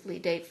exclusively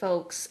date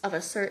folks of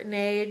a certain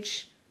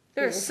age,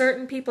 there are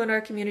certain people in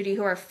our community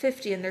who are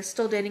 50 and they're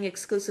still dating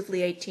exclusively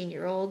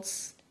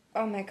 18-year-olds.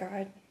 Oh my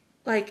god.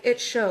 Like, it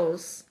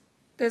shows.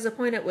 there's a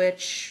point at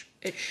which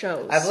it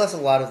shows. I've left a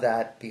lot of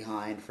that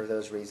behind for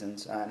those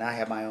reasons, and I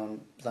have my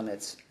own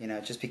limits.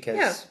 Just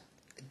because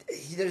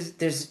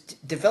there's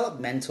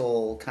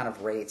developmental kind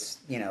of rates.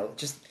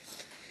 Just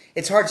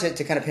it's hard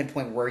to kind of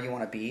pinpoint where you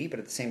want to be, but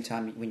at the same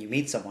time, when you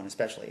meet someone,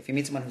 especially if you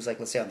meet someone who's like,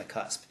 let's say, on the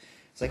cusp,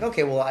 it's like,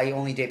 okay, well, I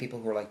only date people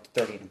who are like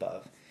 30 and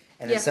above.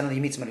 And then suddenly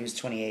you meet someone who's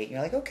 28, and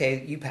you're like,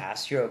 okay, you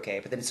passed, you're okay.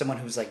 But then someone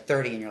who's like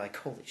 30, and you're like,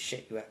 holy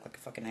shit, you act like a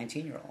fucking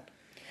 19-year-old.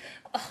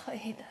 Oh, I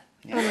hate that.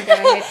 Yeah. Oh my god,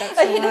 I hate that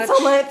so I hate much. it so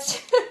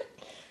much.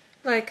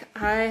 Like,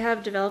 I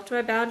have developed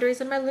my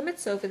boundaries and my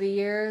limits over the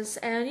years,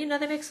 and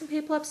they make some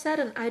people upset,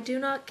 and I do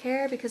not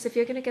care, because if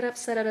you're going to get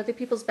upset at other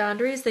people's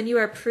boundaries, then you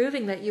are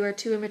proving that you are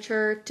too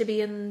immature to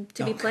be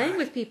playing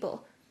with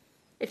people.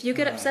 If you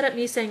get upset at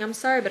me saying, I'm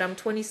sorry, but I'm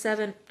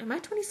 27, am I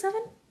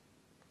 27?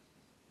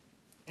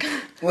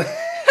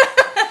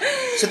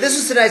 So this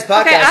was tonight's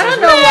podcast. Okay,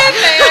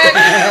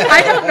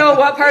 I don't know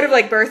what part of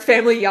like birth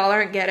family y'all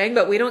aren't getting,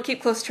 but we don't keep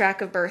close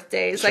track of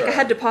birthdays. Like I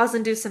had to pause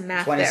and do some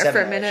math there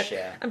for a minute.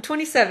 Yeah. I'm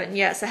 27.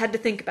 Yes, I had to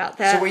think about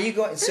that. So were you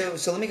going? So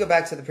let me go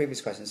back to the previous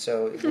question.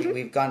 So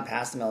we've gone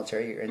past the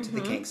military. You're into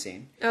the kink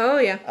scene. Oh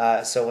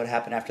yeah. So what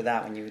happened after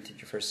that when you did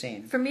your first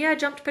scene? For me, I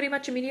jumped pretty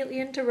much immediately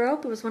into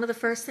rope. It was one of the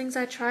first things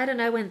I tried,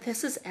 and I went,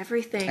 "This is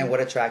everything." And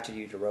what attracted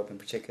you to rope in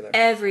particular?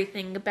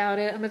 Everything about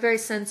it. I'm a very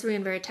sensory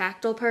and very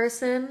tactile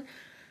person.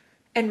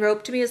 And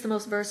rope to me is the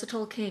most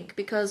versatile kink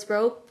because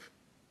rope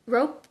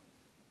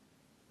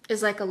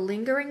is like a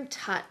lingering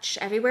touch.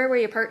 Everywhere where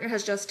your partner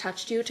has just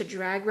touched you to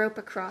drag rope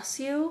across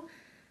you,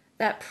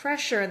 that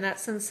pressure and that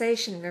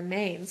sensation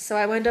remains. So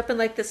I wind up in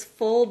like this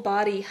full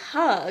body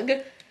hug.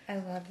 I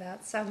love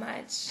that so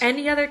much.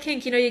 Any other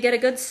kink, you get a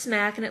good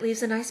smack and it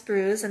leaves a nice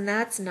bruise and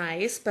that's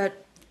nice,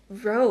 but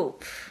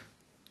rope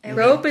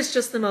is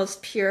just the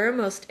most pure,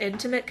 most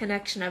intimate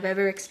connection I've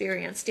ever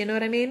experienced. Do you know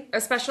what I mean?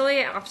 Especially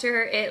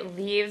after it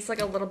leaves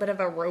like a little bit of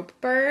a rope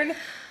burn.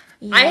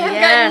 I have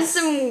gotten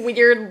some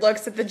weird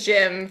looks at the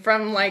gym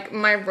from like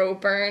my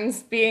rope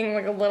burns being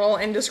like a little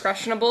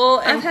indiscretionable.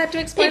 And I've had to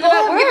explain people that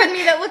at have work. given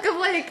me that look of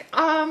like,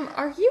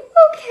 are you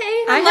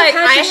okay? And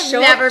I have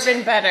never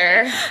been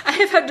better. I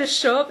have had to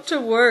show up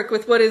to work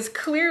with what is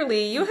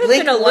clearly you have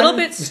Blink been a little one-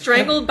 bit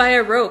strangled by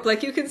a rope.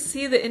 Like you can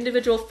see the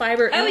individual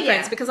fiber imprints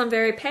yeah. because I'm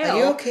very pale. Are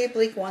you okay?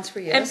 Blink once for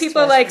yes. And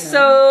people are twice like, for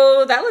no.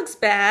 so that looks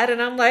bad,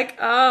 and I'm like,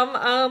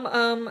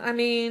 I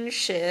mean,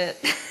 shit.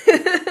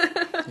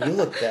 You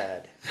look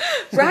bad.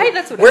 Right?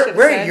 That's what I Where should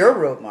where have are said. your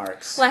rope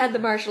marks? Well, I had the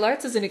martial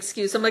arts as an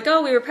excuse. I'm like,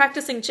 oh, we were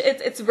practicing.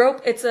 It's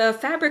rope. It's a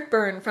fabric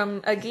burn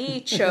from a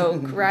gi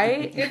choke,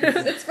 right?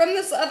 It's from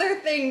this other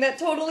thing that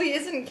totally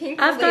isn't kink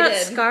I've related. got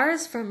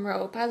scars from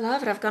rope. I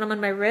love it. I've got them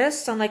on my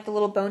wrists, on like the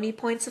little bony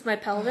points of my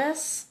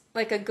pelvis,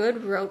 like a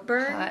good rope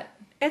burn. Hot.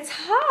 It's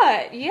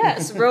hot.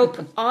 Yes,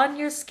 rope on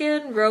your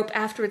skin, rope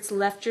after it's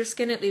left your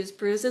skin. It leaves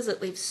bruises.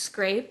 It leaves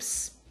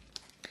scrapes.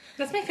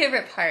 That's my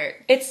favorite part.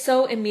 It's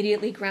so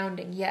immediately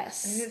grounding,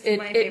 yes. It is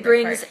my It favorite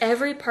brings part.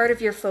 every part of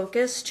your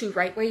focus to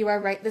right where you are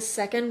right this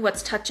second,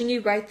 what's touching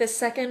you right this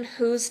second,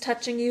 who's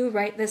touching you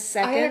right this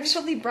second. I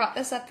actually brought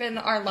this up in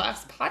our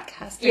last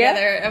podcast Yeah.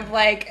 together of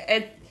like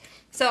it.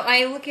 So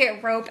I look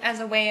at rope as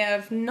a way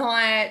of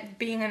not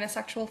being in a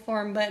sexual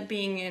form, but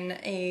being in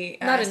a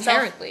Not self-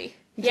 inherently.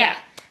 Yeah.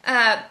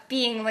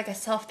 Being like a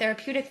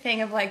self-therapeutic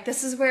thing of like,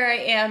 this is where I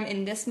am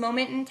in this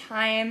moment in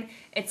time.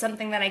 It's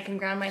something that I can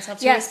ground myself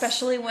to, Yes.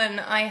 especially when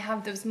I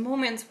have those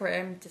moments where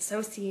I'm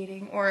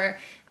dissociating or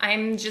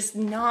I'm just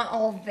not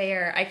all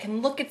there. I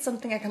can look at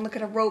something, I can look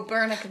at a rope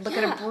burn, I can look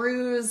at a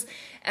bruise,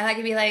 and I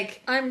can be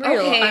like, I'm real.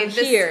 okay, I'm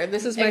here.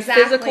 This is my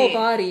Exactly. physical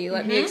body.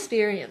 Let me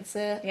experience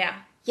it. Yeah.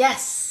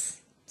 Yes.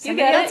 You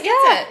Somebody get else it?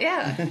 gets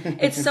Yeah. it.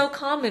 Yeah. It's so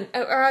common.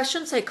 Or I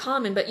shouldn't say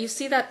common, but you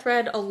see that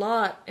thread a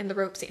lot in the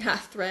rope scene.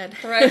 Thread.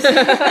 Right.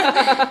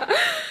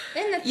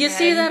 In the You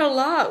see thread. that a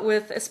lot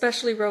with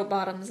especially rope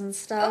bottoms and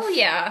stuff. Oh,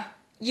 yeah.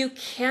 You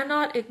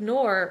cannot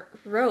ignore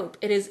rope.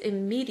 It is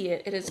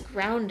immediate. It is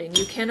grounding.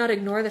 You cannot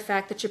ignore the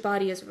fact that your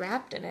body is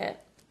wrapped in it.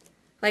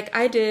 Like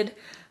I did.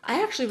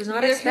 I actually was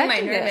not Neither can my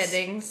expecting nerve this.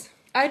 endings.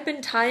 I'd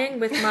been tying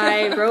with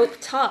my rope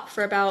top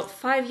for about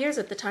 5 years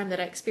at the time that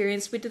I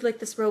experienced. We did like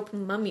this rope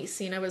mummy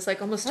scene. I was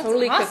like almost That's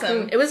totally awesome.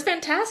 cocooned. It was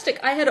fantastic.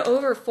 I had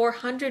over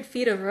 400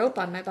 feet of rope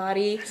on my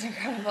body. It's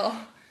incredible.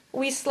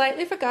 We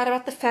slightly forgot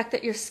about the fact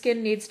that your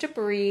skin needs to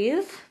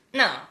breathe.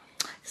 No.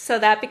 So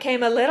that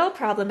became a little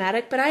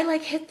problematic, but I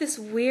like hit this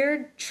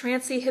weird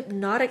trancy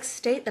hypnotic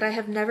state that I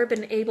have never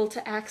been able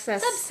to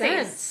access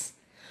Subspace. since.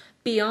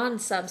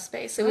 Beyond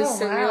subspace. It was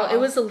Oh, surreal. wow. It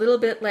was a little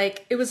bit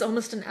like, it was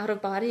almost an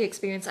out-of-body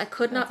experience. I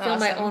could not That's feel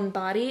my awesome. own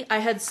body. I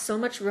had so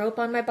much rope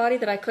on my body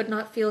that I could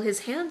not feel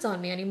his hands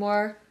on me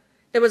anymore.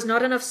 There was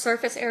not enough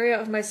surface area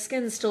of my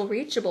skin still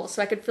reachable,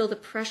 so I could feel the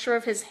pressure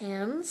of his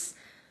hands,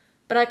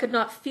 but I could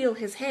not feel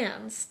his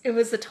hands. It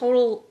was a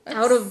total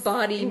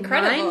out-of-body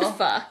incredible. mind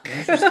fuck.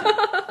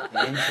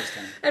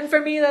 Interesting. And for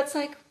me, that's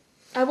like,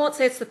 I won't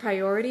say it's the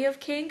priority of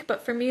kink,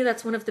 but for me,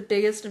 that's one of the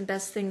biggest and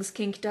best things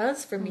kink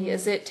does for me,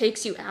 is it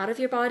takes you out of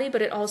your body,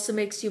 but it also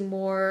makes you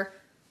more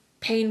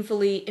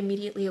painfully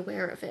immediately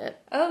aware of it.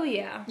 Oh,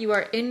 yeah. You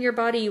are in your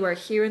body, you are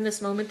here in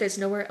this moment, there's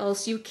nowhere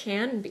else you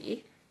can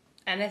be.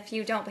 And if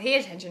you don't pay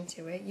attention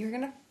to it, you're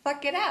gonna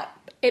fuck it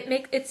up.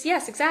 It's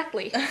yes,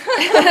 exactly.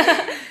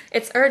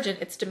 It's urgent,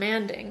 it's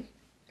demanding.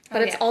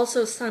 But it's yeah.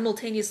 also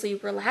simultaneously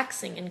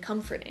relaxing and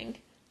comforting.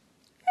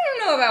 I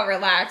don't know about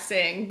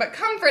relaxing, but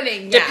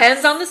comforting, yes.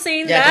 Depends on the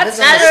scene, Yeah, that's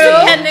depends on the true.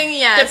 scene. Depending,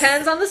 yes.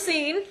 Depends on the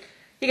scene.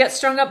 You get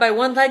strung up by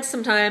one leg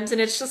sometimes, and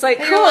it's just like,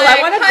 You're cool, like,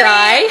 I want to "Honey,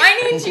 die.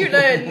 I need you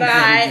to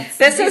not.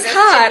 This do is to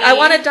hot. I me."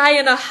 want to die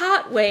in a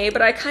hot way,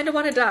 but I kind of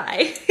want to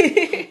die.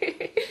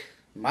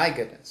 My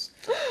goodness.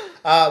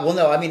 Well,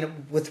 no, I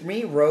mean, with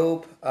me,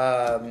 rope,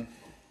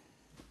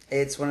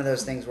 it's one of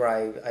those things where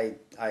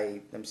I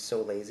am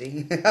so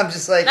lazy. I'm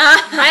just like, I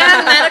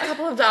have met a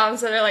couple of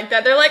doms that are like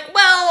that. They're like,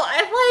 well,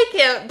 I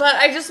like it, but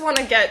I just want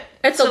to get.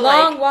 It's to a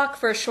long like, walk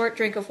for a short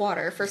drink of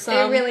water for some.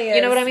 It really is.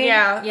 You know what I mean?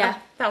 Yeah. Yeah.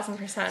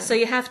 1,000%. So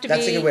you have to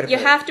That's a be good way to you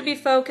put it. have to be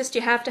focused,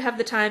 you have to have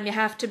the time, you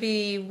have to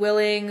be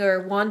willing or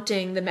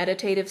wanting the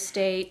meditative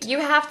state. you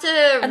have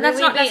to And that's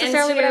really not be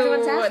necessarily what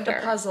everyone's into the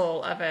after.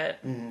 puzzle of it.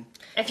 Mm-hmm.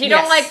 If you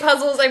Yes. don't like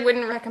puzzles, I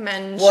wouldn't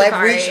recommend well,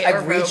 Shibari I've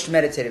or reached rope.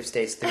 meditative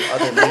states through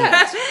other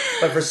means.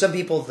 But for some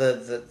people,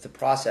 the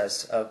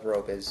process of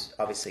rope is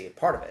obviously a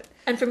part of it.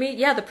 And for me,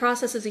 yeah, the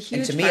process is a huge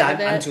And to me, part of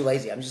it. I'm too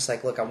lazy. I'm just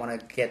like, look, I want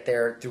to get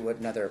there through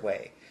another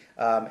way.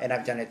 And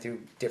I've done it through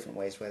different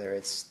ways, whether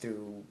it's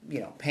through,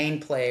 pain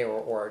play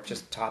or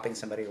just topping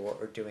somebody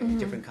or doing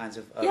different kinds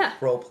of Yeah.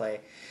 role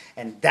play.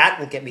 And that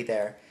will get me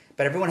there.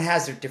 But everyone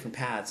has their different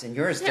paths, and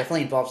yours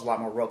definitely involves a lot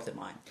more rope than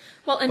mine.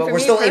 Well, and But for we're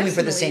me still aiming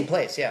for the personally- same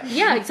place, yeah.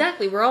 Yeah,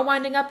 exactly. We're all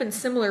winding up in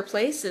similar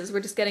places. We're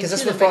just getting Because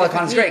to that's them what by Frolic different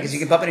Con's great, means. because you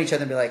can bump into each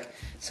other and be like,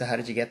 so how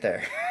did you get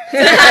there?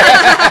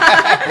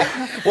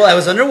 Well, I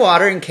was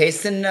underwater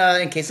encased in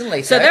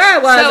latex. So there I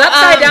was, So,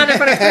 upside down in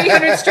front of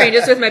 300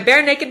 strangers with my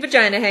bare naked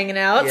vagina hanging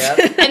out. Yep.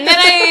 And then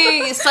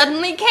I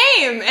suddenly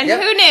came, and Yep.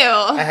 who knew?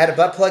 I had a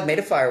butt plug made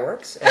of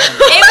fireworks. And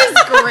It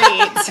was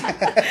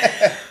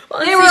great. Well,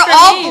 They see, were for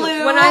all me,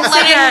 blue. When I say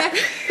letting-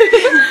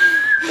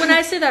 that, when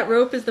I say that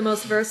rope is the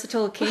most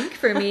versatile kink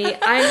for me,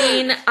 I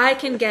mean I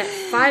can get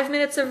 5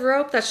 minutes of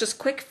rope that's just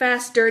quick,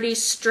 fast, dirty,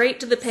 straight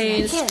to the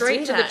pain, I can't straight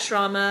do to the that.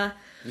 trauma.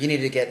 you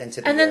need to get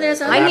into the And then there's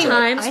other elaborate-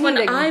 times I when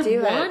need to I do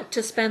it. want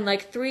to spend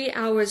like 3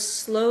 hours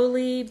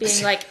slowly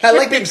being like I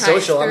like being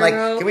hypnotized social. I'm like,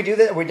 through rope. can we do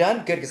that? Are we done?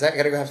 Good, because I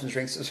gotta go have some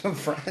drinks with some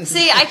friends.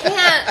 See, I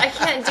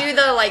can't do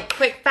the like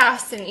quick,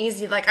 fast, and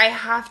easy. Like I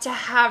have to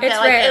have It's that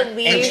like rare. at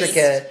least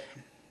Intricate.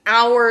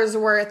 hours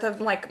worth of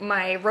like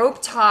my rope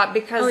top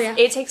because Oh, yeah.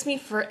 it takes me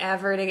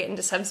forever to get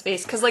into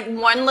subspace because like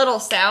one little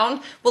sound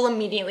will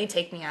immediately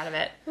take me out of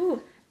it.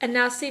 Ooh. And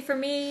now, see, for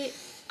me,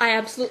 I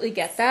absolutely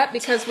get that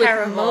because with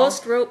Terrible.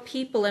 most rope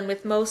people and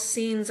with most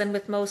scenes and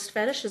with most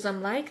fetishes,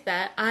 I'm like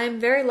that. I'm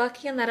very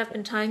lucky in that I've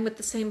been tying with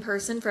the same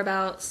person for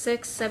about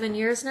 6-7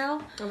 years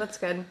now. Oh, that's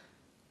good.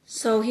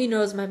 So he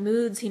knows my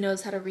moods. He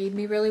knows how to read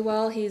me really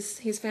well. He's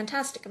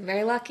fantastic. I'm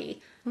very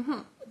lucky. Mm-hmm.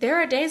 There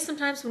are days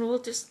sometimes when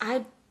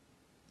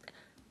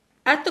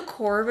at the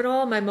core of it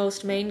all, my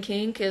most main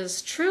kink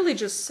is truly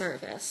just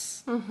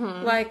service.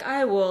 Mm-hmm. Like,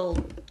 I will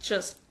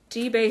just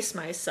debase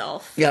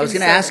myself. Yeah, I was in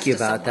going to ask service you to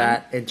about someone.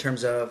 that in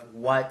terms of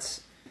what.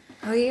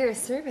 Oh, you're a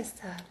service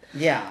sub.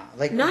 Yeah,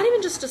 like Not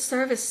even just a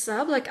service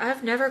sub. Like,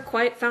 I've never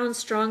quite found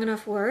strong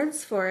enough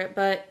words for it,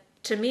 but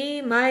to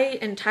me, my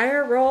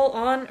entire role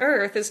on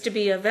Earth is to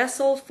be a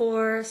vessel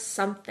for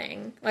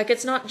something. Like,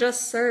 it's not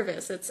just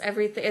service. It's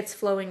everything. It's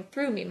flowing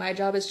through me. My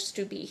job is just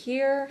to be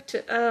here.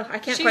 I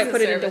can't She's quite a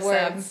put it into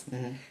service sub.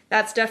 words.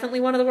 That's definitely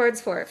one of the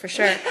words for it, for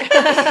sure.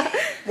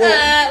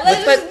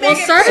 Let's but- just well, make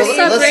it service pretty.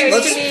 sub brings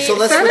let's to me- so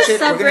let's service switch it.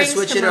 sub We're going to brings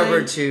switch to it over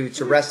mind-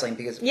 to wrestling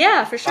because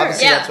Yeah, for sure.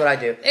 obviously Yeah. that's what I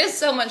do. There's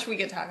so much we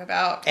could talk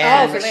about.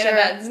 And- Oh, for Related sure.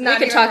 that's We not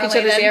could even talk each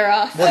other's related. ear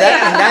off. Well,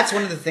 and that's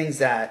one of the things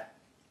that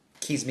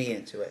keys me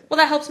into it. Well,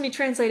 that helps me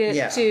translate it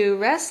Yeah. to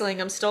wrestling.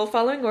 I'm still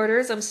following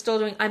orders. I'm still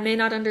doing. I may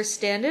not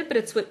understand it, but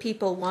it's what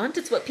people want.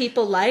 It's what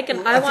people like,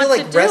 and I want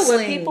to do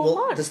what people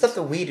want. the stuff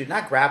that we do,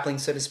 not grappling,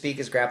 so to speak,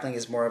 is grappling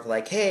is more of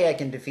like, hey, I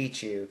can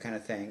defeat you kind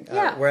of thing.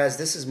 Yeah. Whereas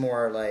this is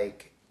more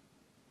like,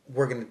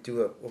 we're going to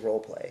do a role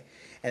play,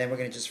 and then we're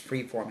going to just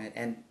freeform it.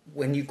 And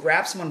when you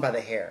grab someone by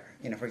the hair,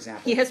 for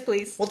example. Yes,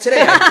 please. Well,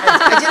 today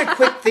I did a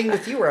quick thing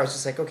with you where I was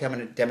just like, okay, I'm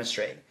going to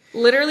demonstrate.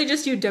 Literally,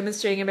 just you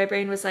demonstrating, and my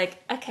brain was like,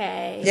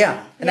 okay.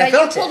 Yeah, and Yeah, I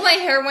felt you pulled it. my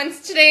hair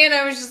once today, and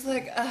I was just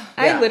like, ugh.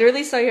 I Yeah.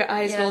 literally saw your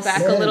eyes roll Yes.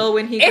 back Yeah. a little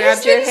when he It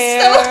has grabbed your been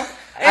hair.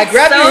 I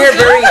grabbed your so hair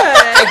very. good.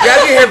 I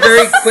grabbed your hair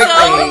very quickly.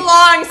 So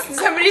long since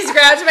somebody's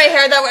grabbed my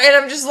hair that way, and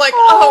I'm just like,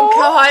 oh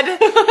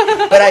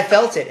god. But I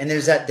felt it, and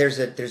there's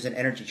an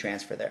energy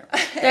transfer there,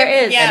 There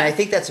is. Yeah. and I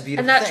think that's a beautiful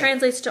And that thing.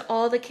 translates to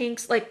all the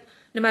kinks, like,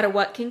 no matter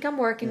what kink I'm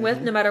working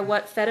with, no matter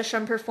what fetish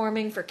I'm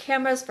performing for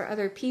cameras, for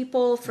other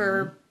people,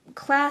 for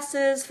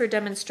classes, for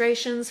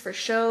demonstrations, for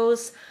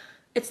shows.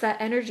 It's that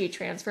energy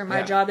transfer. My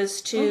Yeah. job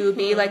is to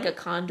be like a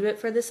conduit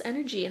for this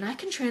energy, and I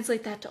can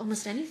translate that to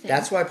almost anything.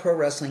 That's why pro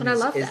wrestling And I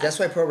love is that. that's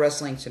why pro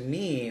wrestling to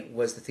me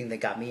was the thing that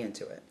got me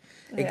into it.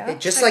 Yeah.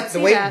 Just I like can the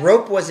see way that.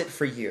 rope was it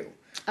for you.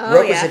 Oh,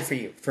 rope yeah. was it for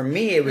you. For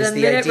me, it was The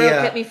the minute idea.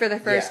 rope hit me for the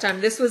first Yeah.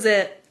 time, this was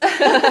it.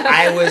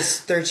 I was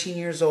 13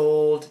 years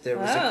old. There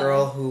was a Wow.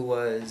 girl who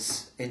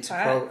was into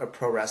Wow.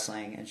 pro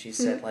wrestling, and she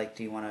said, like,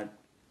 do you want to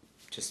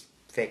just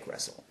fake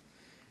wrestle?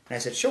 And I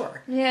said,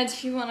 sure. Yeah,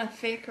 do you want to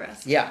fake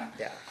wrestle? Yeah.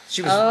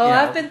 She was. Oh, you know,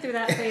 I've been through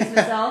that phase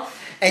myself.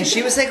 And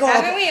she was like, "Oh,"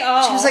 Haven't we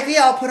all? she was like,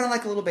 "Yeah, I'll put on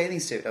like a little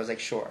bathing suit." I was like,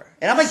 "Sure."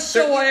 And I'm like,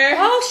 Sure.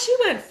 Oh, she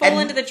went full And-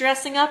 into the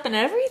dressing up and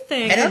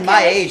everything. And at Okay.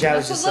 my age, I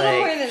was That's just a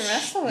little like, more than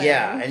wrestling.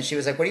 yeah. And she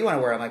was like, "What do you want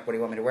to wear?" I'm like, "What do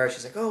you want me to wear?"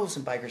 She's like, "Oh,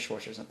 some biker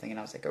shorts or something." And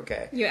I was like,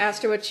 "Okay." You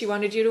asked her what she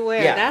wanted you to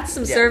wear. Yeah, That's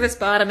some yeah. service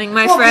bottoming,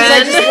 my Well, 'cause I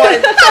friend. just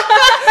wanted.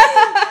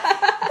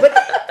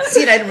 But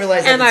see, and I didn't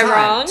realize. At Am the I time.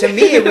 wrong? To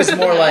me, it was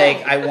more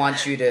like I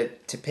want you to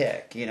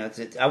pick. You know,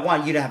 I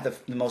want you to have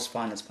the most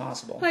fun as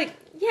possible. Like,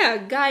 yeah,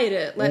 guide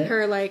it. Let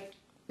her, like,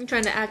 I'm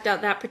trying to act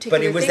out that particular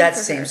But it was thing that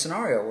for same her.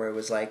 scenario where it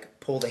was like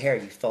pull the hair,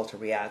 you felt a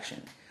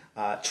reaction,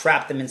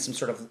 trap them in some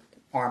sort of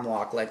arm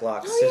lock, leg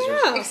lock, scissors.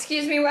 yeah.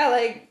 Excuse me while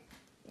I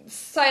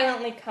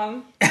silently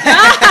come.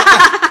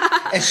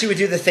 And she would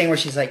do the thing where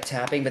she's like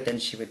tapping, but then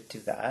she would do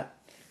that.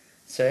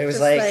 So it was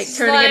Just, like, like,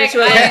 turning it like,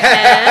 into a I-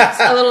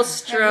 head, a little I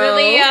stroke.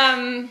 really,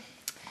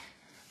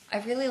 I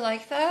really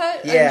like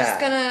that. Yeah. I'm just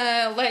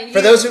gonna let you.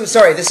 for those who,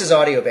 sorry, this is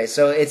audio based,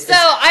 so it's I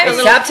have it's a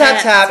little tap tap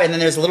pet. tap, and then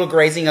there's a little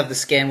grazing of the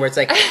skin where it's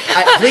like,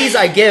 please,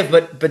 I give,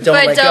 but don't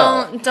but let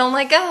go. don't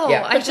let go.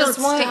 Yeah. I But just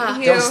don't want stop.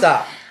 you. Don't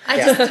stop. I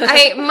Yeah.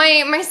 just,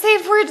 my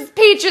safe word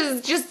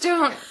pages just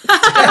don't.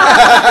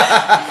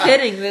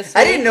 hitting this.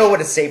 I didn't know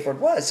what a safe word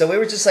was, so we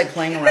were just like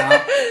playing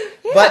around.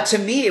 But to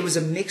me, it was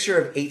a mixture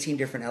of 18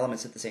 different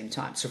elements at the same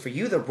time. So for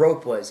you, the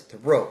rope was the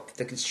rope,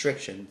 the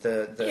constriction,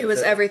 the It was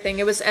the, everything.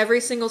 It was every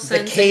single the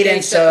sense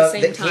cadence engaged at of the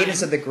the same time.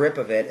 cadence of the grip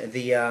of it,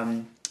 the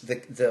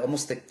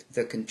almost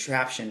the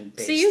contraption.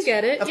 Based. See, you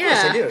get it, Of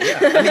yeah. course I do. Yeah.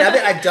 I mean,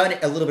 I've done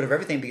a little bit of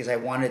everything because I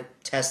want to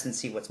test and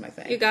see what's my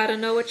thing. You gotta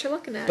know what you're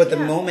looking at. But the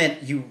yeah.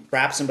 moment you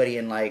wrap somebody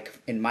in, like,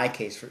 in my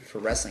case for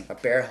wrestling, a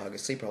bear hug, a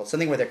sleeper hold,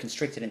 something where they're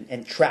constricted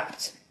and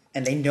trapped,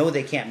 and they know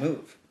they can't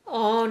move.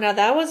 Oh, now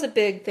that was a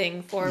big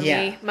thing for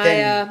Yeah, me. My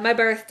then- my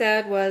birth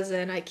dad was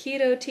an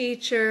Aikido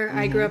teacher.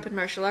 I Mm-hmm. grew up in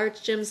martial arts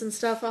gyms and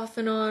stuff off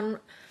and on.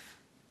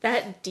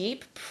 That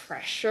deep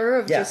pressure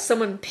of Yeah. just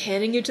someone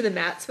pinning you to the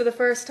mats for the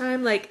first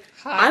time. Like,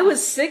 Hot. I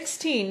was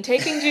 16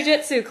 taking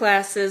jujitsu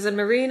classes and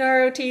marine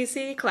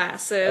ROTC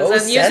classes. Oh,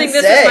 I'm using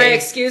this as my sensei.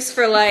 excuse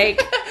for, like,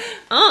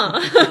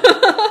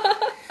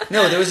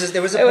 No, there was a it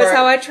was part-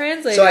 how I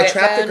translated So I it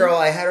trapped the then. girl.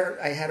 I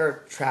had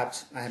her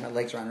trapped. I had my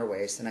legs around her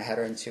waist, and I had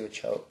her into a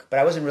choke. But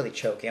I wasn't really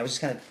choking. I was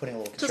just kind of putting a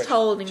little constriction.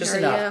 holding just her,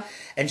 enough. yeah.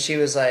 And she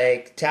was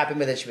like tapping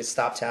with it. She would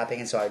stop tapping,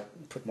 and so I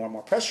put more and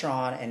more pressure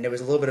on. And there was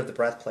a little bit of the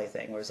breath play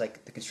thing, where it was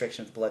like the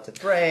constriction of the blood to the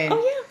brain. Oh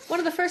yeah, one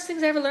of the first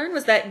things I ever learned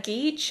was that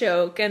gi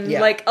choke, and Yeah.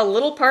 like a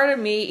little part of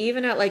me,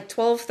 even at like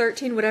 12,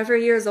 13, whatever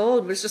years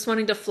old, was just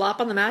wanting to flop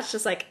on the mat,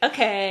 just like,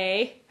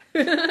 okay.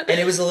 And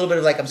it was a little bit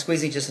of like I'm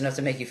squeezing just enough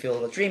to make you feel a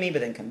little dreamy,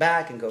 but then come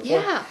back and go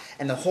Yeah. forward.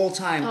 And the whole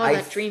time Oh, I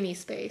that dreamy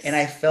space. and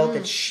I felt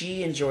that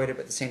she enjoyed it,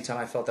 but at the same time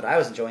I felt that I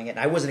was enjoying it, and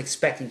I wasn't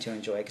expecting to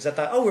enjoy it because I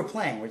thought, oh, we're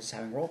playing, we're just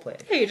having role play.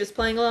 Yeah, you're just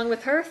playing along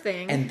with her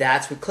thing. And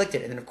that's what clicked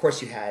it. And then of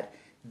course you had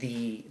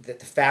the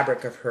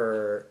fabric of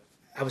her.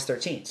 I was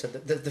 13, so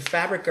the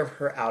fabric of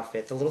her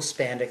outfit, the little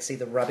spandexy,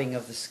 the rubbing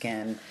of the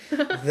skin,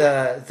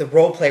 the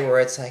role play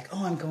where it's like,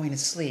 oh, I'm going to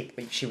sleep,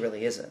 but she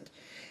really isn't,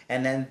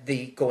 and then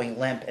the going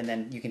limp, and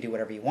then you can do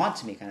whatever you want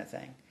to me kind of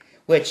thing,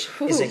 which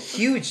is a Ooh.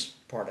 huge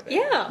part of it.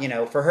 Yeah. You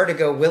know, for her to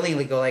go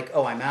willingly go like,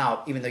 oh, I'm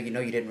out, even though you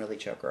know you didn't really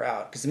choke her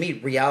out, because to me,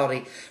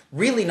 reality,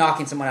 really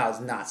knocking someone out is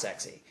not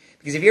sexy.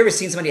 Because have you ever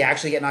seen somebody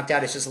actually get knocked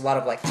out? It's just a lot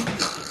of like, and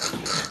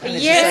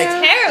it's Yeah. just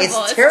like, Terrible.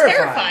 It's terrifying.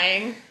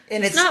 terrifying.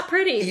 And it's not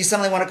pretty. You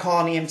suddenly want to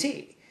call an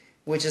EMT,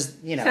 which is,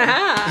 you know.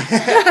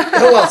 Haha.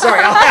 Oh, well,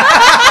 sorry.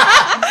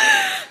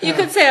 You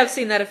could say I've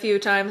seen that a few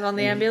times on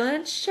the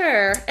ambulance.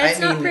 Sure. It's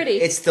not pretty.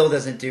 It still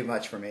doesn't do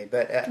much for me.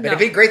 But No. it'd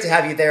be great to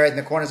have you there in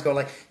the corners going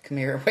like, come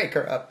here, wake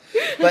her up.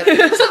 But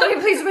Somebody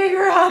please wake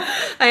her up.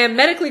 I am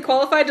medically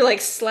qualified to like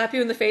slap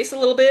you in the face a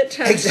little bit,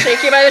 try to Exactly.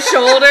 shake you by the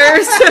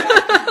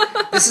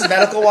shoulders. this is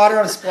medical water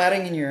I'm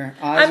splatting in your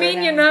eyes I mean,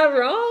 right you're now. not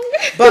wrong.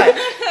 But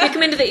You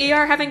come into the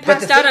ER having But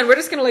passed the out, thing- and we're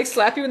just gonna like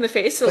slap you in the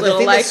face a But the little.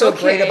 thing Like, that's so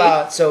okay. great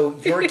about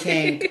your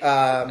kink,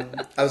 I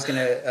was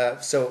gonna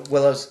so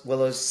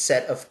Willow's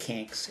set of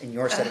kinks and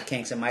your set of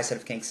kinks and my set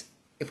of kinks.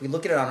 If we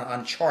look at it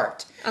on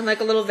chart, on like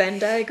a little Venn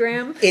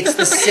diagram. it's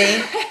the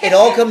same. It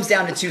all comes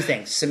down to two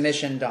things: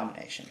 submission,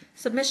 domination.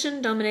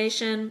 Submission,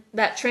 domination,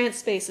 that trance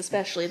space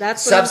especially.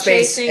 That's what I'm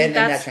Subspace chasing. and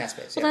That's, that trance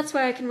space, Well, yeah. that's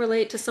why I can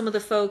relate to some of the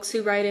folks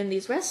who write in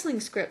these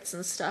wrestling scripts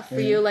and stuff for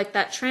you, like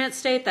that trance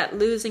state, that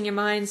losing your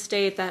mind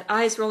state, that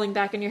eyes rolling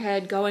back in your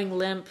head, going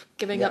limp,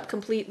 giving Yeah. up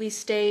completely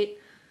state.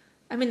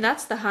 I mean,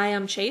 that's the high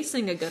I'm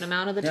chasing a good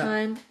amount of the Yeah.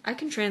 time. I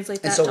can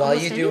translate that And so to while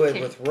almost you do any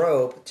it kink. with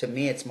rope, to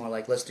me it's more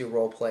like let's do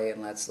role play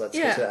and let's Yeah.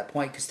 get to that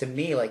point. Because to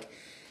me, like,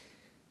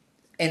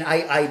 and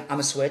I'm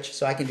a switch,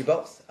 so I can do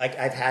both. Like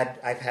I've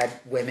had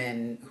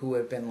women who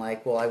have been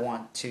like, well, I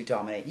want to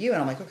dominate you,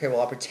 and I'm like, okay, well,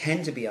 I'll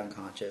pretend to be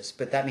unconscious,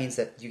 but that means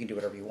that you can do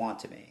whatever you want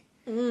to me.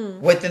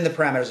 within the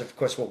parameters of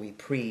course, what we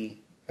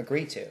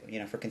agree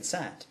to, for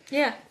consent.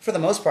 Yeah. For the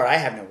most part, I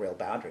have no real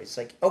boundaries.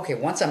 Like, okay,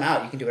 once I'm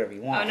out, you can do whatever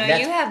you want. Oh no, And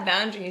that's- you have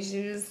boundaries.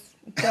 You just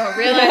don't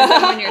realize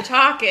them when you're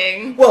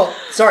talking. Well,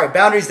 sorry,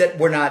 boundaries that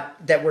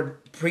were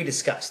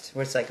pre-discussed.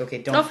 Where it's like, okay,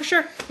 don't. Oh, for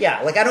sure.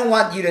 Yeah, like I don't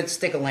want you to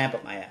stick a lamp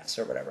up my ass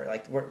or whatever.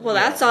 Like, Well,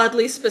 that's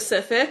oddly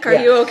specific. Are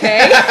Yeah. you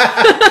okay?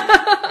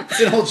 It's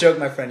an old joke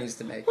my friend used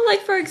to make. Well,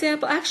 like, for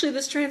example, actually,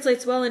 this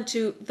translates well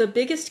into the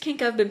biggest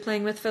kink I've been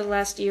playing with for the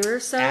last year or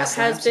so Ass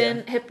has lamps, been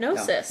yeah.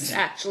 hypnosis, No.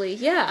 actually.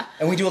 Yeah.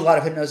 And we do a lot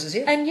of hypnosis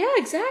here. And yeah,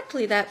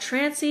 exactly. That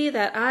trancy,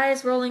 that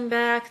eyes rolling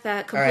back,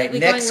 that All right, completely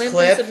next going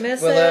limp clip, and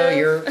submissive. Willow,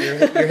 you're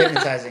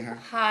hypnotizing her.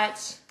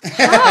 Hot.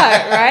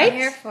 Hot, right? I'm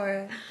here for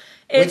it.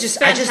 It's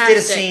I just did a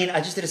fantastic. scene.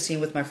 I just did a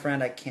scene with my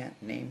friend. I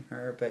can't name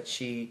her,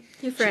 but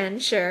Your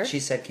friend, sure. She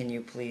said, "Can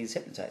you please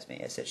hypnotize me?"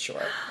 I said, "Sure."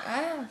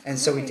 Ah, And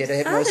so we did a I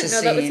hypnosis didn't know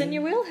scene. that was in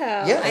your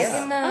wheelhouse. Yeah, I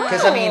yeah. can,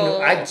 Because I mean,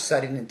 Oh. I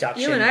studied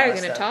induction. You and I all are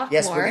that gonna stuff. talk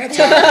Yes, more. we're gonna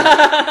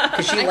talk.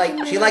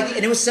 Because she liked,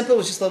 and it was simple. It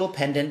was just a little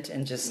pendant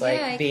and just like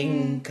Yeah, I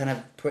being kind of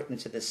put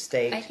into this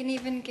state. I can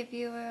even give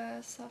you a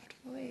soft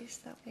voice.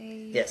 That way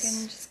you Yes.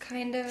 can just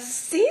kind of.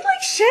 See,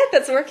 like, shit,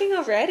 that's working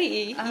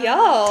already.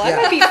 Y'all, I Yeah.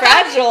 might be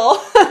fragile.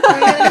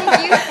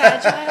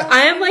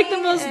 I am like the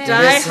most Listen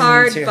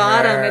die-hard to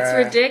bottom. her.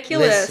 It's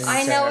ridiculous. Listen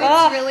I to know her.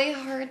 Oh. it's really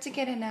hard to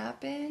get a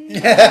nap in.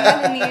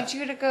 I'm gonna need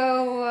you to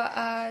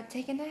go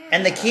take a nap.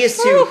 And the key is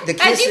to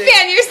As you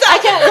fan yourself.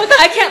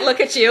 I can't look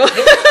at you.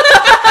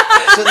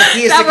 So the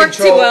key is That to worked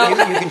too control.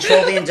 well. You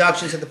control the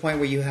induction to the point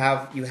where you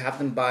have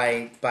them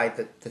by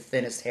the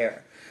thinnest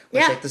hair.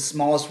 Which Yeah. like the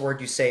smallest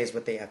word you say is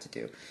what they have to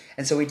do.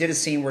 And so we did a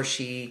scene where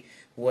she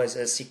was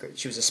a secret.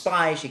 She was a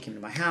spy. She came to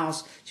my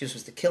house. She was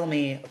supposed to kill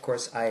me. Of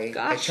course, I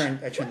Gosh.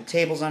 turned the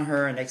tables on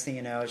her. And next thing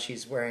you know,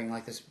 she's wearing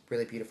like this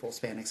really beautiful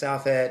spandex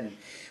outfit. And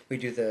we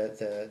do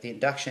the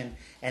induction.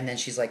 And then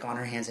she's like on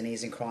her hands and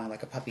knees and crawling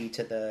like a puppy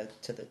to the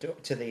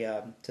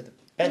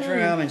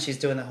bedroom. And she's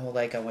doing the whole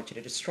like I want you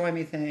to destroy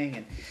me thing.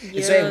 And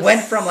so it Yes.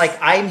 went from like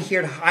I'm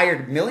here to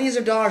hired millions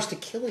of dollars to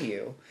kill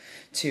you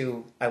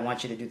to I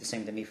want you to do the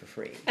same to me for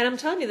free. And I'm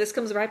telling you, this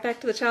comes right back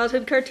to the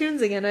childhood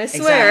cartoons again, I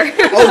swear.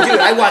 Exactly. Oh,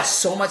 dude, I watched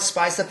so much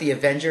spy stuff. The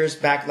Avengers,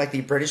 back like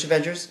the British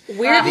Avengers.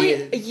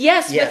 Weirdly,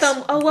 yes, yes.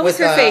 with what was With,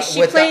 her face?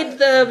 She with, played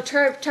the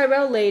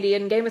Tyrell lady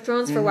in Game of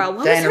Thrones for a while.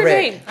 What Diana was her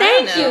Rigg. name? I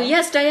don't Thank you. know.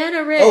 Yes,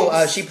 Diana Rigg.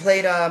 Oh, she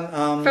played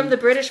from the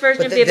British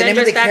version but of the the name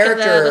of Avengers the back in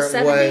the character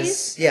 70s.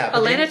 was- yeah,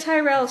 but the Alana name-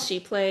 Tyrell she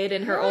played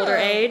in her older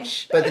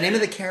age. But the name of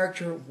the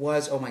character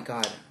was oh my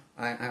god,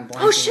 I'm blanking.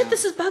 Oh shit, now.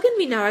 this is bugging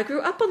me now. I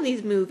grew up on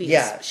these movies,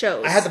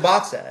 shows. I had the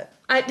box set.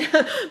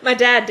 My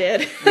dad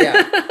did.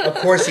 Yeah, of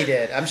course he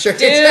did. I'm sure. he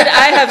Dude, did.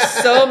 I have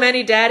so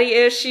many daddy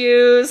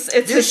issues.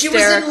 It's Dude, she was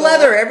hysterical. in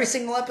leather every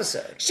single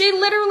episode. She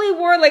literally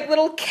wore like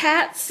little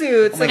cat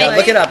suits. Oh my and, god, like,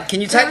 look it up.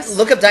 Can you type? Gross.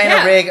 Look up Diana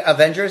Yeah. Rigg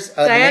Avengers.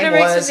 The Diana name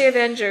Rigg from was- the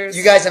Avengers.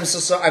 You guys, I'm so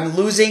sorry. I'm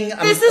losing.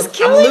 This is I'm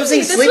killing losing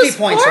me. This sleepy was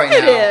points right now.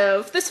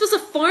 formative. This was a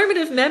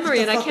formative memory,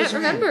 What the and I fuck can't was her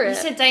name? remember You it.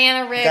 said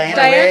Diana Rigg.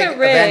 Diana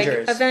Rigg,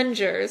 Rigg,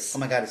 Avengers. Oh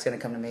my god, it's gonna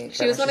come to me.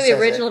 She was one of the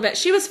original events.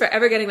 She was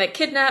forever getting like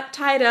kidnapped,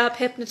 tied up,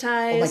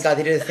 hypnotized. Oh my god,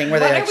 they did a thing where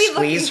What they are like we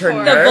squeezed looking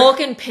her for? The nerve.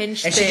 Vulcan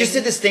pinch And thing. she just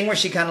did this thing where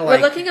she kind of We're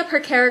like looking up her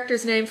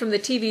character's name from the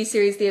TV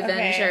series The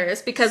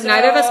Avengers because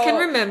neither of us can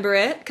remember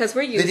it because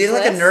we're they useless. did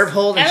like a nerve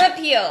hold. And Emma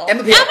Peel.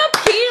 Emma Peel. Emma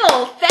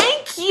Peel,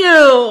 thank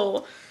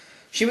you.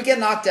 She would get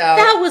knocked out.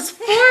 That was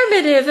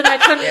formative, and I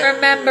couldn't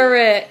remember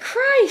it.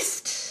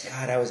 Christ.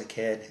 God, I was a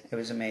kid. It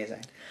was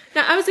amazing.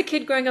 Now I was a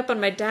kid growing up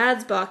on my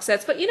dad's box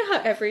sets, but you know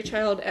how every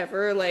child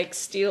ever like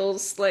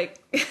steals like.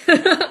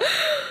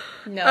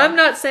 No. I'm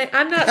not saying.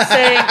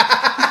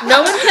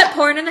 No one kept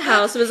porn in the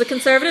house. It was a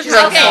conservative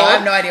household. No, I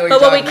have no idea what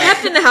But you're what we talking about.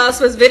 kept in the house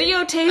was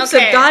videotapes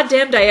Okay. of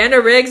goddamn Diana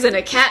Riggs in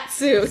a cat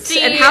suit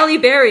See- and Halle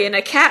Berry in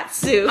a cat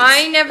suit.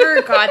 I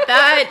never got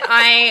that.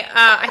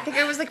 I think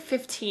I was like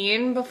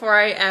 15 before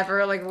I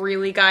ever like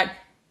really got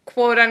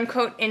quote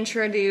unquote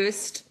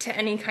introduced to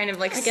any kind of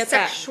like get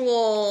that.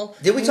 sexual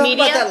Did we talk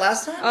media. about that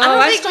last time? Oh, don't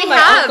I think stole we my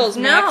have. uncle's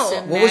No. Max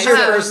and What was your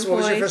Max at first? one What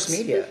was your point. first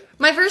media?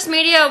 My first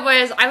media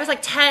was I was like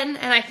 10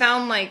 and I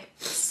found like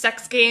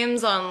sex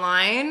games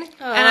online and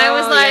I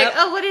was Oh, like, yep.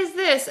 oh, what is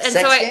this? And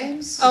Sex so I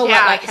games? Oh, Yeah,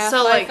 what, like so,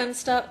 Half-Life like- and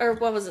stuff? Or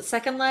what was it,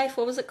 Second Life?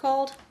 What was it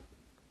called?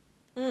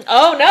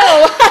 Oh,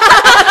 no!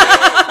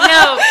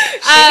 no,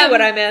 She knew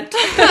what I meant.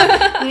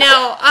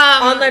 no,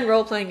 Online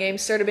role-playing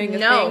games started being a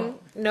no. thing.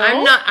 No?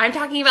 I'm not. I'm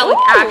talking about like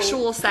Oh.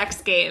 actual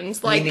sex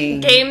games, like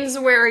Meaning- games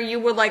where you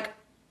would like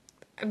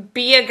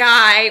be a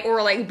guy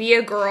or like be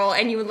a girl,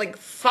 and you would like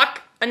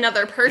fuck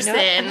another You person. know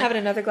what? I'm having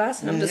another glass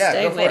and I'm just Yeah, go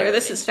staying for later. it.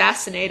 This is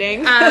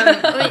fascinating.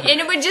 And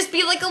it would just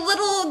be like a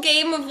little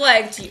game of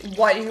like,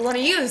 what do you want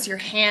to use? Your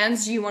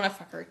hands? Do you want to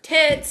fuck her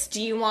tits?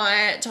 Do you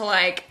want to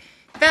like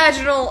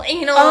vaginal,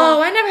 anal?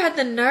 Oh, I never had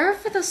the nerve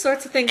for those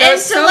sorts of things. I And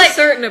was so, so like-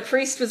 certain a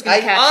priest was going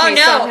to catch oh me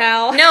no,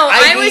 somehow. no!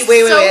 I was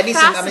wait. so I need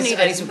fascinated.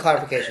 I need some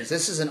clarifications.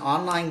 This is an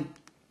online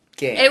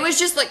game. It was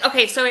just like,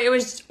 okay, so it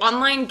was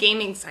online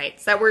gaming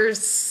sites that were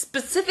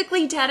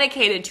specifically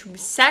dedicated to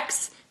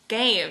sex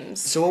games.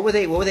 So what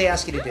would they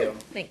ask you to do?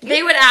 Thank you.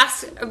 They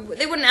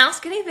wouldn't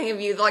ask anything of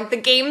you. Like, the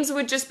games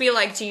would just be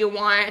like, do you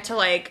want to,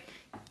 like,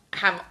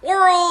 have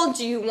oral?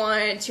 Do you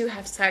want to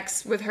have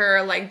sex with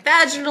her, like,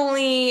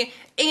 vaginally,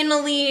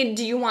 anally?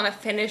 Do you want to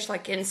finish,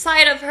 like,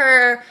 inside of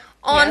her?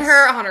 On Yes.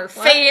 her, on her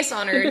face,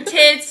 on her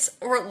tits,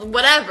 or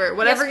whatever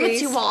Yes,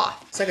 gets you please.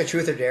 off. It's like a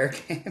truth or dare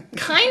game.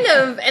 Kind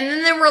of. And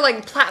then there were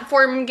like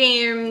platform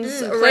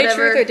games or Play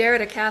whatever. truth or dare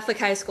at a Catholic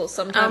high school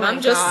sometime. Oh my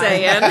I'm just God.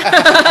 saying.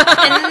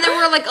 And then there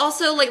were like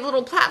also like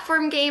little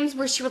platform games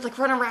where she would like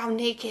run around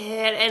naked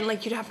and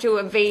like you'd have to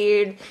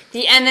evade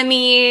the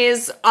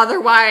enemies.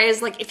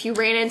 Otherwise, like if you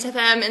ran into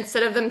them,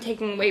 instead of them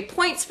taking away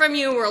points from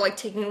you or like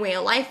taking away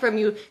a life from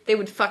you, they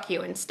would fuck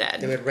you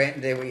instead. They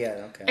would,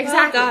 yeah, okay.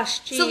 Exactly. Oh, gosh,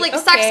 gee, so like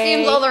sex okay.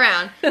 games all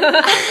around.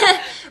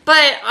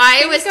 But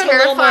I was Got a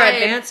little more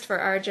terrified. advanced for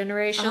our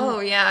generation. Oh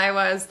yeah, I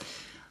was.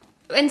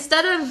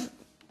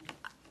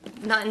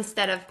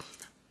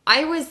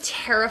 I was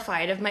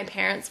terrified of my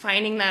parents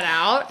finding that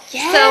out.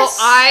 Yes. So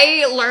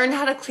I learned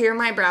how to clear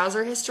my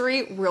browser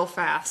history real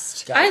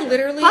fast. Gotcha. I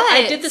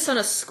But- did this on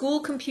a school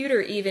computer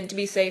even to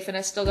be safe, and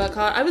I still got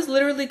caught. I was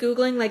literally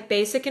Googling like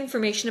basic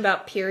information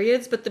about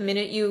periods, but the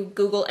minute you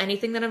Google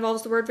anything that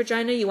involves the word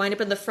vagina, you wind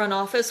up in the front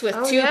office with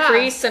Oh, two yeah.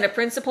 priests and a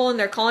principal, and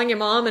they're calling your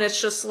mom, and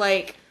it's just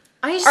like,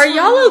 I just are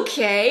y'all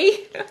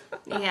okay?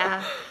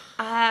 Yeah.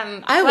 I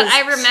but was I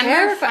remember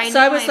terrified. finding So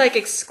I was my- like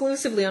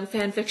exclusively on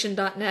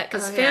fanfiction.net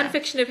because Oh, yeah.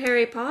 fanfiction of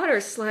Harry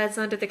Potter slides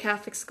onto the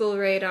Catholic school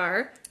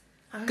radar.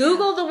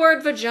 Google the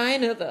word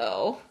vagina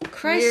though.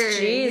 Christ Weird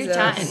Jesus.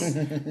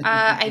 times.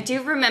 I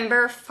do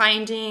remember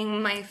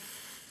finding my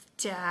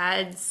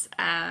dad's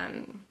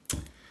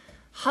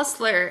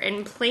Hustler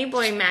and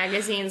Playboy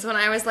magazines when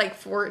I was like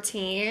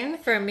 14.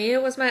 For me,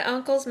 it was my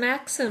uncle's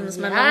Maxims.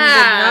 My mom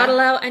Yeah. did not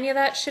allow any of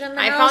that shit in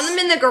the I house. found them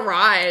in the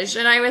garage,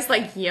 and I was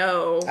like,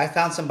 "Yo, I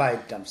found some by a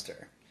dumpster.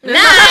 nice!"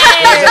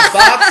 There's a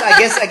box.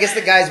 I guess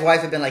the guy's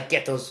wife had been like,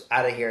 "Get those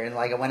out of here," and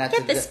like I went out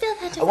to this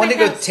filth out of I wanted to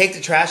my go house. take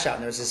the trash out,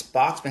 and there was this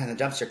box behind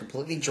the dumpster,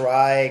 completely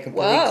dry,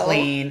 completely Whoa.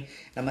 clean. And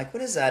I'm like,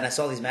 "What is that?" And I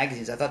saw these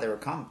magazines. I thought they were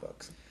comic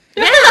books.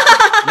 Yeah.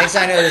 Next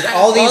thing I know, there's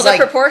all these the like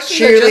proportions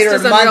are just cheerleader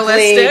as monthly,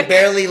 unrealistic.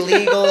 barely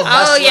legal,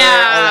 hustler, yeah.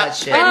 all that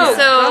shit. And Oh, so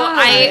God.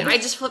 I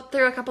just flipped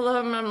through a couple of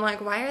them and I'm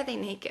like, why are they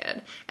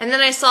naked? And then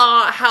I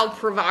saw how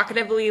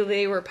provocatively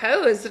they were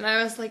posed and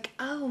I was like,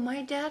 oh,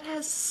 my dad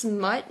has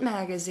smut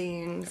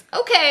magazines.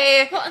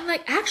 Okay. Well, and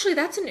like, actually,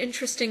 that's an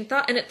interesting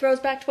thought, and it throws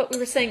back to what we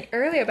were saying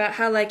earlier about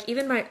how, like,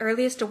 even my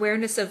earliest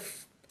awareness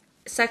of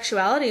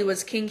sexuality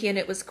was kinky and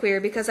it was queer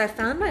because I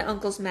found my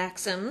uncle's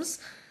Maxims,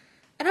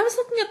 and I was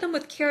looking at them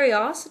with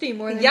curiosity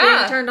more than Yeah.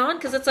 being turned on,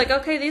 because it's like,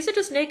 okay, these are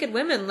just naked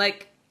women.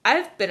 Like,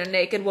 I've been a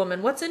naked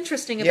woman. What's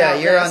interesting Yeah,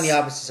 about you're this? on the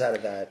opposite side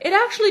of that. It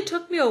actually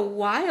took me a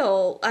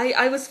while.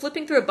 I was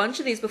flipping through a bunch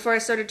of these before I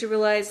started to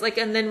realize, like,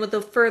 and then with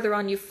the further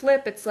on you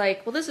flip, it's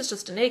like, well, this is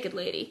just a naked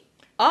lady.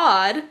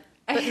 Odd,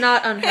 but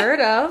not unheard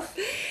of.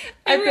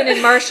 I've been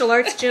in martial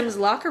arts gyms,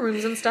 locker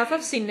rooms and stuff.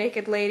 I've seen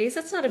naked ladies.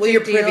 That's not a Well, big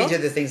you're deal. privy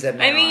to the things that. I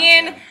men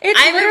mean, aren't, It's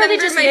I literally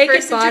remember just my naked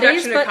first bodies,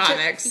 introduction to but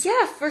comics.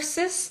 yeah,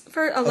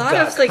 for a lot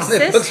God, of like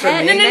comic cis books for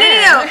het me?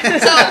 No.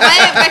 So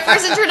my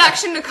first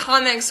introduction to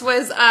comics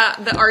was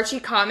the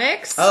Archie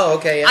comics. Oh,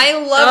 okay. Yeah. I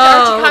loved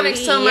Oh, Archie comics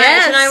so much,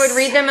 yes. and I would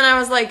read them, and I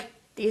was like,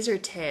 "These are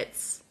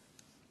tits."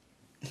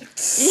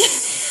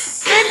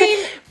 I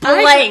mean,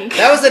 Blank.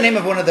 That was the name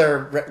of one of their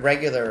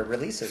regular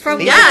releases. From-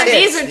 These Yeah, are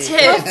tits. these are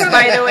tits,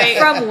 by the way.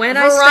 from when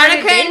I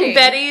started Veronica dating. and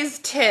Betty's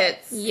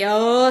tits.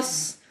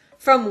 Yes.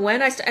 From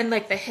when and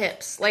like the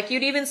hips. Like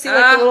you'd even see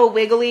like the little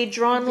wiggly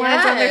drawn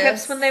lines on their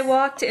hips Yes. when they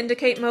walk to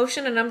indicate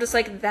motion, and I'm just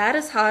like, that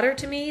is hotter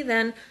to me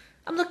than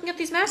I'm looking at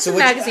these Maxim So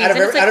which, magazines, out of,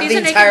 and it's like, out of these the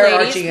are entire naked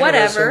Archie ladies, universe,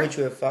 whatever. who would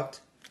you have fucked?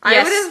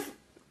 Yes. I would have.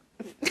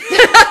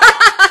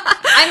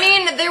 I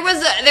mean,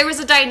 there was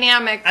a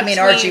dynamic. I mean,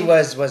 between-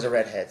 Archie was a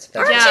redhead. So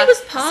that's Archie Yeah.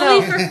 was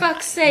poly, So- for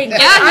fuck's sake.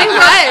 Yeah, he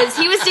was.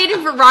 He was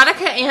dating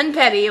Veronica and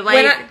Betty. Like,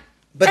 When I-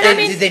 But And I then,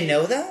 mean- did they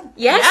know that?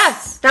 Yes.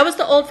 Yes. That was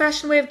the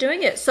old-fashioned way of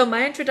doing it. So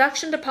my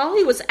introduction to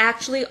poly was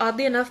actually,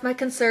 oddly enough, my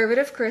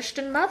conservative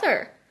Christian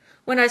mother.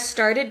 When I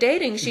started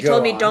dating, she Go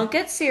told me, on. don't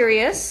get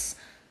serious.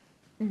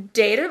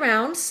 Date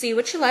around, see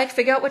what you like,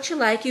 figure out what you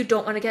like. You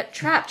don't want to get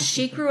trapped.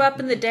 She grew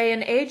up in the day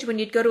and age when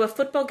you'd go to a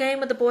football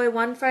game with a boy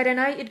one Friday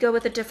night, you'd go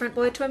with a different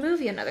boy to a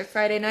movie another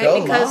Friday night Go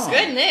because on.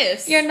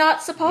 goodness. you're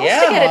not supposed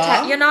Yeah, to get Mom.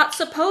 attached. You're not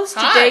supposed to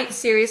Hot. date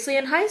seriously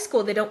in high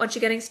school. They don't want you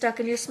getting stuck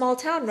in your small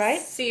town,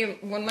 right? See,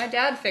 when my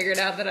dad figured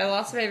out that I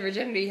lost my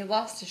virginity, he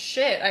lost his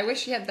shit. I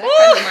wish he had that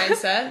kind of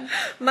mindset.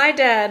 My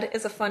dad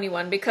is a funny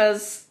one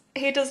because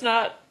he does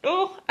not.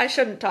 Oh, I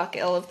shouldn't talk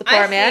ill of the poor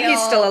I man. He's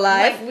feel still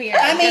alive. like we are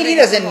I mean, he getting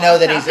doesn't off know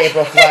that he's topic.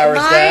 April Flowers'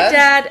 My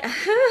dad. dad,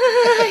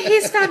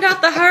 he's found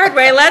out the hard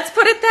way. Let's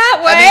put it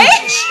that way. I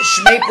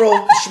mean,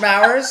 Schmapril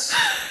Schmowers.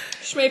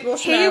 Schmaple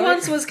He schmaple.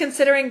 once was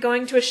considering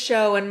going to a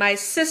show, and my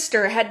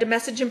sister had to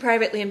message him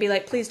privately and be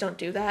like, "Please don't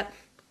do that."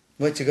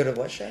 Wait, to go to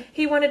what show?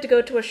 He wanted to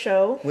go to a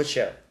show, Which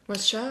show? What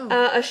show?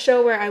 a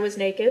show where I was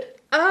naked.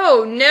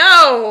 Oh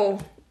no!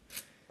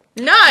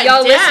 Not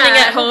Y'all Dad.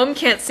 listening at home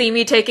can't see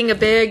me taking a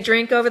big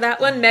drink over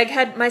that one.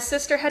 My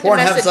sister had to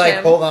Pornhub's message like,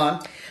 him. hold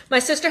on. My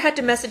sister had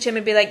to message him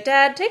and be like,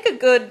 Dad, take a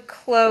good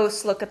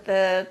close look at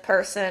the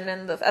person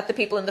and at the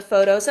people in the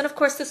photos. And of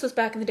course, this was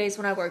back in the days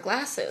when I wore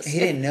glasses. He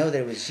didn't know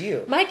that it was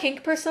you. My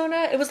kink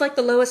persona, it was like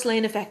the Lois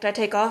Lane effect. I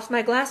take off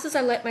my glasses,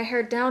 I let my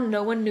hair down,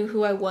 no one knew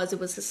who I was. It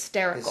was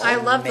hysterical. I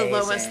love the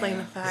Amazing. Lois Lane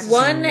effect.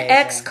 One amazing.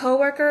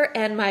 ex-coworker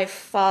and my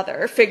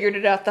father figured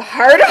it out the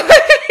hard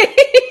way.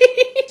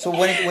 So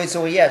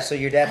so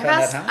your dad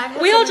found out how?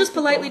 We all just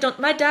politely don't.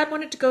 My dad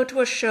wanted to go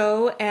to a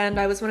show, and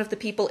I was one of the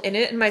people in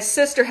it. And my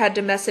sister had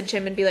to message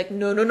him and be like,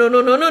 "No, no, no,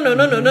 no, no, no, no,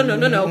 no, no, no, no,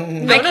 no,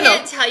 no, I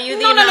can't tell you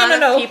the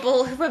amount of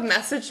people who have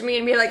messaged me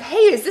and be like, "Hey,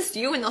 is this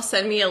you?" And they'll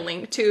send me a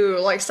link to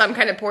like some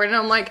kind of porn, and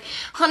I'm like,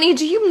 "Honey,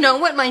 do you know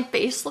what my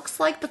face looks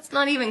like? That's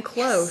not even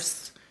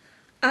close."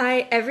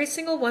 Every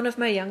single one of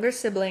my younger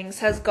siblings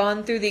has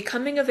gone through the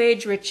coming of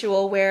age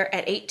ritual where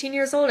at 18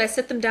 years old, I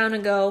sit them down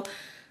and go,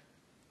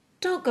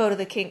 don't go to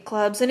the kink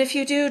clubs, and if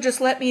you do,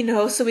 just let me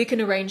know so we can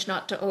arrange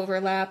not to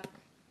overlap.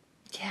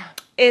 Yeah.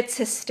 It's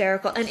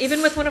hysterical. And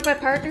even with one of my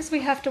partners, we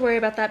have to worry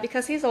about that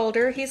because he's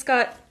older, he's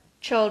got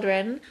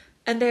children,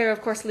 and they're,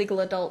 of course, legal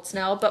adults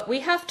now, but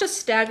we have to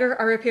stagger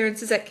our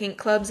appearances at kink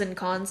clubs and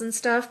cons and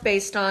stuff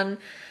based on,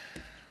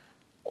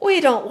 we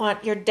don't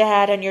want your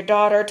dad and your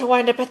daughter to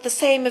wind up at the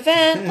same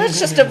event. Let's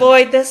just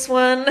avoid this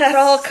one at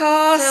all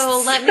costs.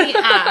 So let me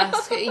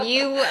ask,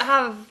 you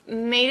have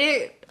made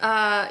it,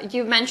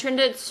 you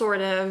mentioned it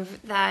sort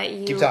of, that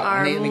you Keep talking.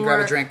 are Let me more,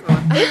 grab a drink.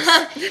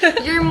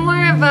 you're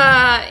more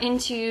of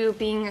into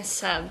being a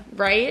sub,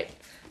 right?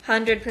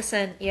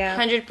 100%, yeah.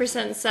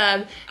 100%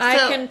 sub. I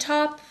So- can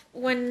top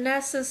when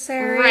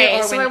necessary. Right,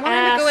 or so when I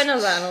wanted to go asked.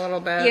 into that a little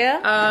bit.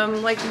 Yeah?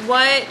 Like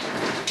what,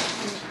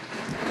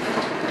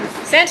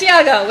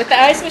 Santiago with the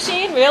ice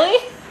machine, really?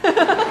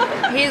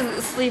 he's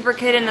the sleeper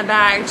kid in the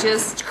back,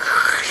 just,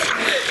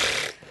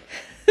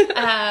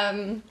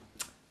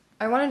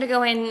 I wanted to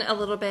go in a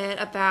little bit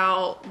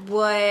about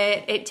what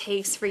it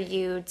takes for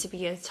you to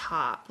be a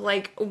top.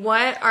 Like,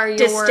 what are your...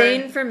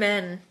 Disdain for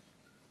men.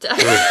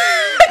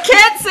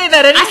 Can't say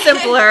that any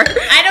simpler.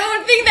 I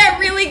don't think that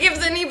really gives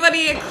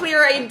anybody a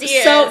clear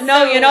idea. So,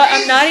 no, you know,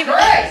 I'm not even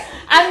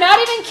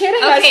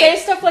kidding. I Okay,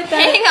 say stuff like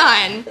that. hang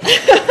on.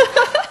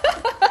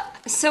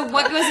 So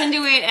what goes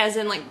into it as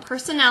in, like,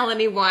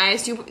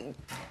 personality-wise? You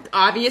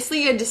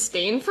obviously a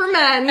disdain for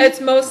men. It's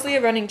mostly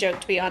a running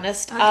joke, to be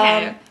honest.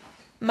 Okay.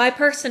 My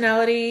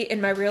personality in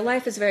my real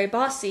life is very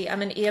bossy.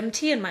 I'm an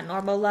EMT in my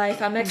normal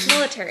life. I'm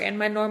ex-military in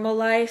my normal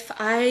life.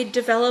 I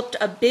developed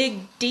a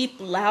big, deep,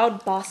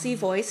 loud, bossy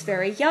voice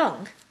very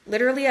young.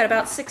 Literally at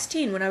about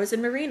 16 when I was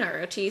in Marine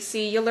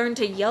ROTC, you learn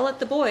to yell at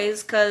the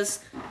boys because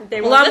I'm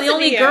the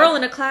only girl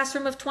in a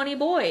classroom of 20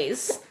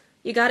 boys.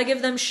 You gotta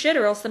give them shit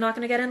or else they're not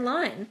gonna get in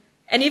line.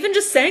 And even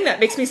just saying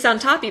that makes me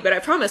sound toppy, but I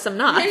promise I'm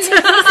not.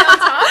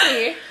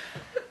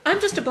 I'm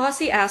just a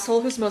bossy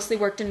asshole who's mostly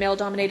worked in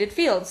male-dominated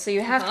fields, so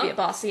you have to be a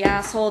bossy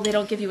asshole. They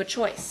don't give you a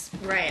choice.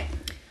 Right.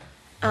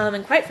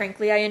 And quite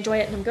frankly, I enjoy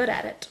it and I'm good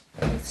at it.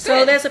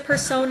 So there's a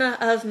persona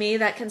of me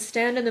that can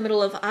stand in the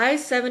middle of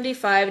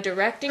I-75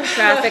 directing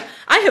traffic.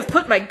 I have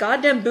put my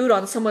goddamn boot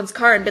on someone's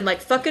car and been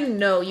like, fucking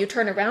no, you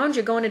turn around,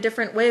 you're going a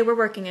different way, we're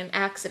working an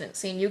accident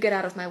scene, you get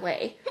out of my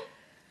way.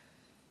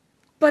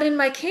 But in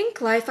my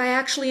kink life, I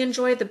actually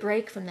enjoy the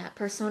break from that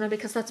persona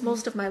because that's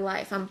most of my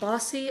life. I'm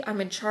bossy, I'm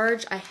in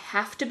charge, I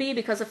have to be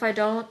because if I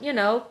don't, you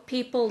know,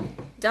 people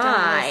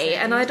die.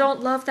 And I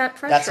don't love that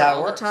pressure That's how it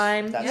all works. the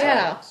time. That's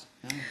how it works.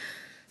 Yeah.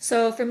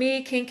 So for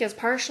me, kink is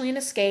partially an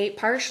escape,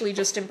 partially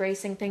just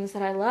embracing things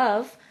that I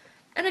love.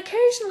 And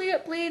occasionally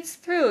it bleeds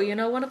through. You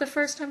know, one of the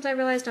first times I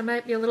realized I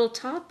might be a little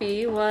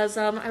toppy was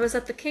I was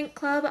at the kink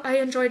club. I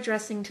enjoy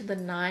dressing to the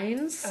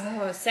nines.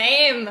 Oh,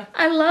 same.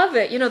 I love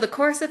it. You know, the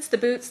corsets, the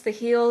boots, the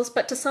heels,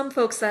 but to some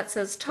folks that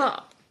says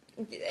top.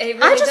 It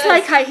really I just does.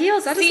 like high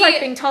heels. I just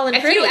like being tall and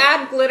if pretty. you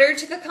add glitter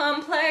to the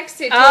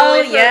complex, it Oh,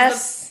 totally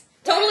yes.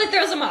 totally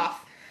throws them off.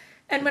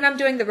 And when I'm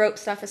doing the rope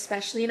stuff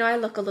especially, you know, I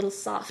look a little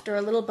softer,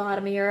 a little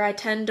bottomier. I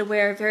tend to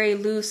wear very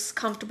loose,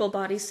 comfortable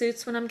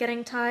bodysuits when I'm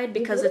getting tied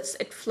because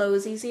it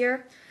flows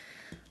easier.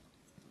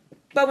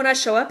 But when I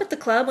show up at the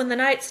club, when the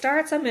night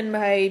starts, I'm in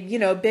my, you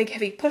know, big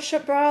heavy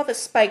push-up bra, the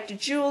spiked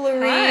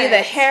jewelry, Nice.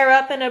 the hair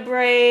up in a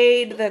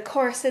braid, the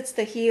corsets,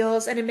 the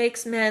heels, and it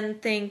makes men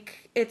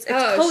think it's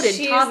coded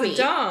she's toppy. the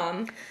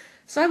dom.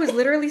 So I was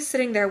literally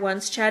sitting there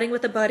once chatting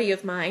with a buddy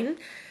of mine,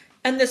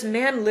 and this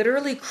man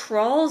literally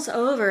crawls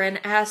over and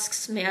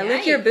asks me, I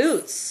lick your Yikes.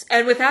 boots.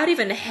 And without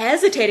even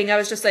hesitating, I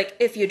was just like,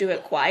 if you do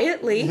it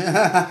quietly.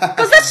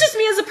 Because that's just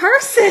me as a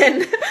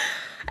person.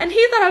 And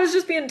he thought I was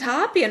just being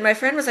toppy. And my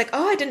friend was like,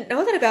 oh, I didn't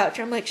know that about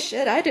you. I'm like,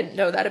 shit, I didn't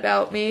know that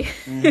about me.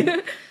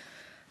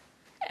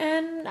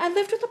 And I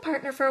lived with a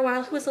partner for a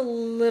while who was a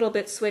little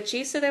bit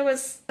switchy, so there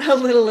was a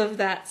little of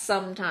that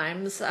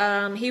sometimes.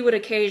 He would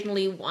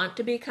occasionally want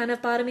to be kind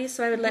of bottomy,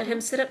 so I would let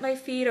him sit at my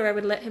feet, or I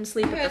would let him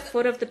sleep at the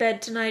foot of the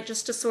bed tonight,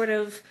 just to sort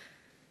of,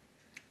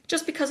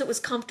 just because it was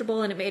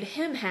comfortable and it made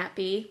him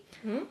happy.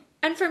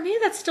 And for me,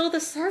 that's still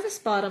the service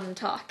bottom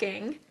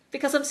talking.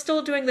 because I'm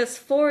still doing this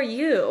for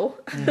you.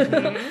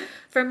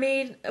 For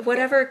me,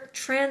 whatever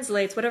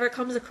translates, whatever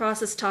comes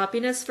across as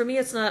toppiness, for me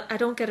it's not, I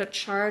don't get a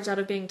charge out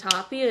of being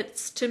toppy.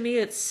 To me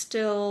it's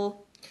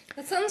still...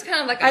 That sounds kind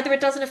of like either it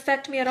doesn't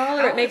affect me at all,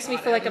 or it makes me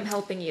feel like I'm bottom.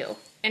 helping you.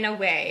 In a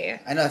way.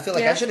 I know. I feel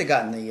like Yeah. I should have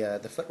gotten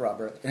the foot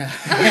robber.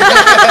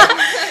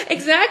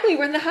 Exactly.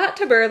 We're in the hot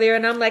tub earlier,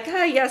 and I'm like,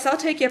 yes, I'll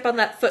take you up on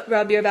that foot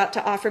rub you're about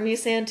to offer me,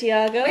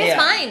 Santiago. It's Yeah.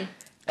 fine.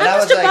 And I I'm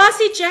was just a like-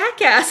 bossy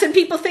jackass, and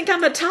people think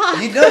I'm a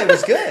top. You know, it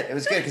was good. It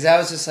was good because I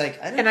was just like,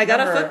 And I got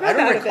a foot rub I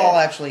don't out of recall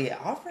it. actually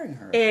offering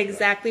her. a foot rub.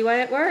 Exactly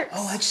why it works.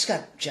 Oh, I just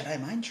got Jedi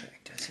mind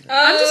tricked. I see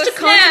that. I'm just a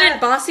snap.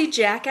 confident, bossy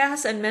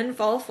jackass, and men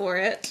fall for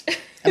it.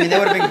 I mean, that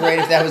would have been great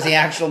if that was the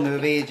actual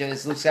movie.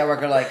 Just Luke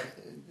Skywalker, like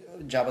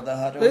Jabba the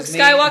Hutt. Luke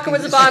Skywalker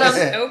was the bottom.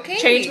 Okay.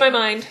 Changed my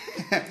mind.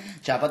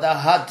 Jabba the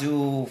Hutt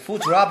do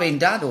foot rubbing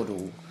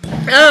dado.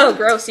 Oh,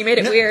 gross. You made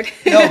it weird.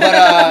 No,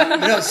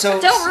 but so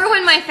Don't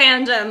ruin my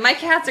fandom. My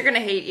cats are gonna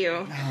hate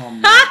you. Oh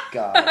my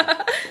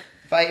god.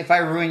 If I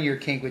ruin your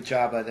kink with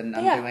Jabba, then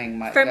I'm doing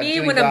my. For I'm me,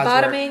 doing when I'm God's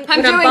bottoming, work. I'm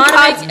when I'm doing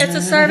bottoming, God's- it's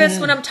a service.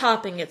 When I'm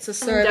topping, it's a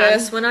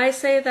service. done. When I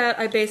say that,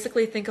 I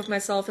basically think of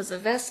myself as a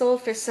vessel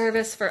for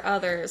service for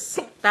others.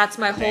 That's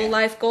my whole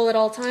life goal at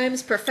all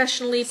times,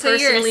 professionally, So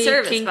you're a personally,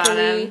 service kinkily.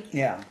 bottom.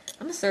 Yeah.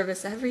 I'm a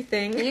service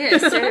everything. You're a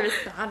service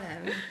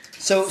bottom.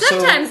 So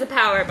Sometimes a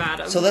power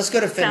bottom. So let's go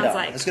to Findom. Sounds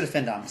like. Let's go to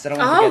Findom because I don't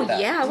want to Oh forget that.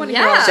 yeah, I want to Yeah.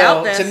 hear all So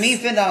about this. to me,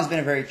 Findom has been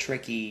a very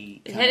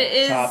tricky kind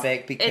of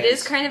topic because it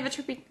is kind of a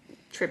tricky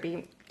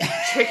topic.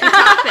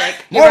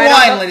 more right on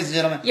wine, the- ladies and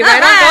gentlemen. You're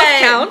right on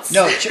Alright. both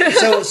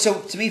counts. No, so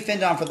to me,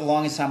 Findom for the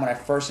longest time when I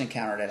first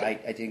encountered it,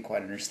 I didn't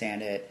quite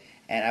understand it,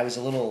 and I was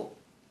a little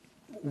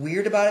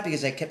weird about it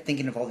because I kept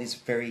thinking of all these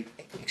very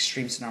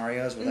extreme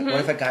scenarios. Where, like, what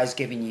if a guy's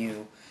giving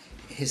you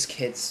his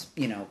kids,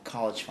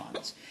 college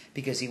funds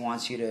because he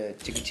wants you to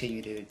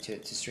continue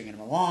to string him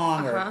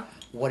along, or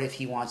what if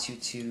he wants you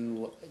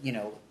to,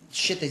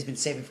 shit that he's been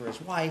saving for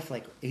his wife,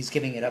 like he's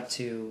giving it up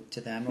to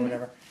them or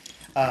whatever.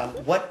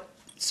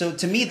 So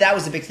to me, that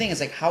was the big thing. It's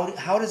like,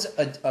 how does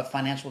a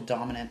financial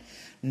dominant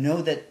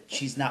know that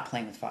she's not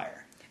playing with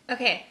fire?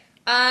 Okay.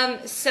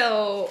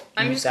 So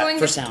I'm just That going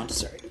for to sound.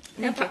 Sorry.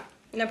 No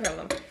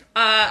problem.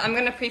 I'm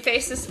gonna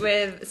preface this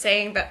with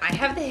saying that I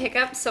have the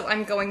hiccups, so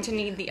I'm going to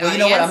need the Well, audience. you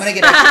know what?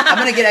 I'm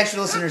gonna get extra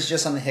listeners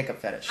just on the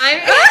hiccup fetish.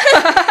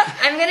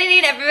 I'm gonna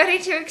need everybody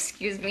to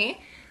excuse me.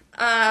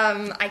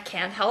 I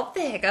can't help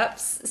the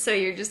hiccups, so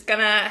you're just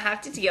gonna have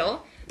to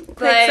deal. Quick,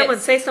 But someone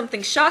say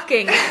something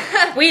shocking.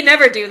 We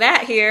never do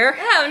that here.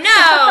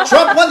 oh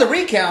Trump won the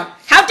recount.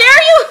 How dare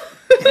you?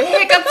 no, the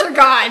hiccups are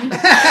gone.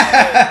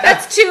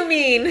 That's too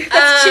mean.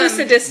 That's too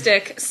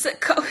sadistic.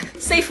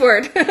 Safe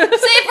word. Safe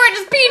word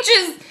is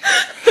peaches.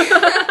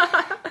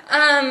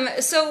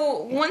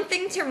 So one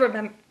thing to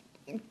remember.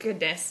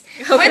 Goodness.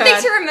 Oh, One thing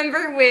God. to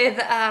remember with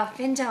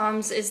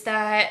Findoms is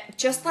that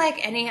just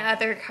like any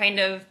other kind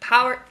of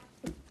power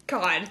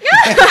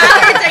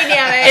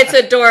dynamic. It's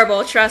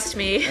adorable, trust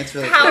me. That's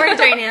really Power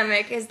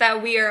dynamic is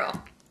that we are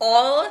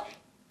all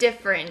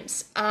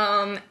different.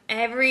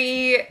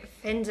 Every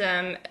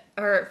Findom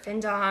or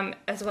Findom,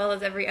 as well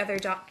as every other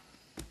dom,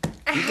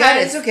 You got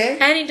it. It's okay.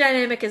 Any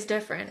dynamic is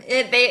different.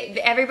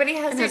 Everybody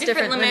has their has different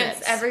different limits.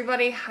 limits.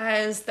 Everybody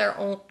has their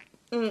own.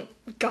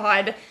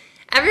 God.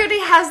 Everybody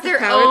has their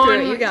Power own.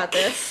 through it. You got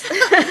this.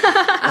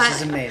 This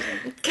is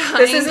amazing.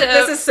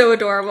 This is so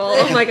adorable.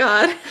 Oh my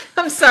god.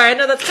 I'm sorry. I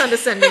know that's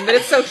condescending, but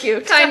it's so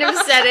cute. kind of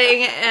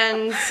setting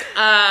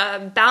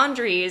and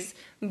boundaries.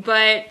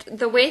 But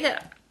the way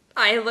that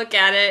I look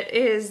at it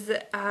is,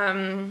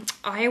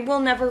 I will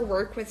never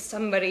work with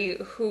somebody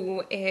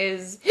who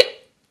is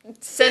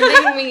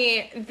sending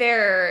me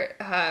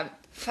their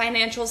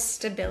financial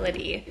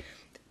stability.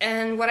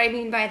 And what I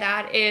mean by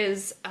that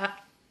is,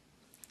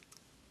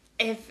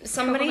 if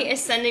somebody is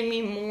sending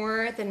me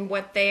more than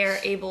what they are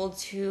able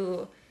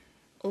to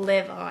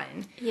live on.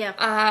 Yeah.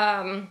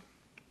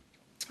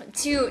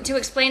 To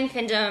explain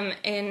Findom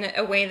in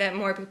a way that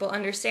more people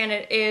understand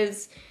it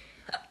is,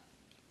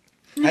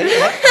 But how do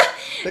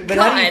you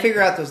God.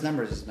 figure out those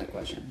numbers? Is my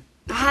question.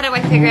 how do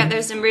I figure out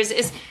those numbers?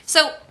 Is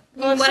so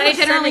Well, what I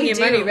generally you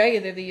do. money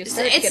regularly, you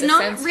start to It's get a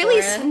not sense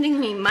really for it. sending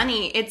me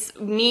money. It's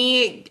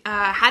me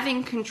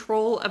having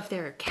control of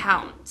their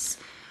accounts.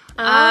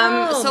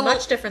 Oh, so-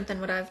 much different than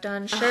what I've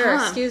done. Sure,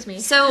 Huh. excuse me.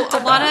 So a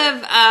lot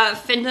of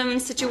Findom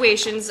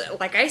situations,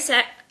 like I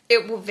said,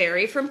 it will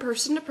vary from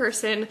person to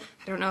person.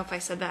 I don't know if I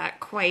said that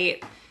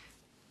quite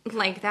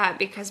like that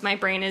because my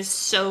brain is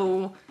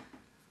so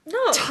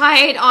No.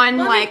 tied on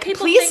Well, I mean, like,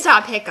 people please think-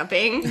 stop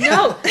hiccuping.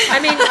 No, I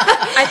mean,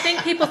 I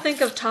think people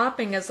think of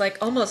topping as like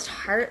almost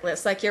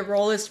heartless. Like your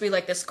role is to be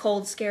like this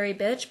cold, scary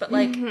bitch, but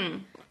like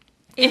even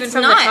It's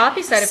from not. the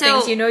toppy side of So-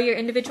 things, you know your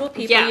individual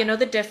people, Yeah. you know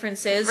the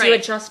differences, Right. you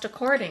adjust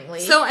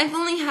accordingly. So I've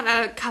only had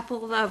a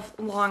couple of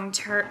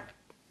long-term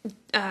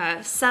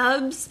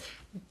subs,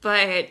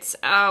 but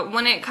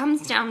when it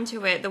comes down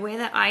to it, the way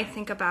that I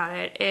think about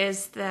it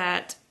is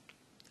that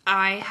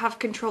I have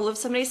control of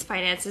somebody's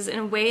finances in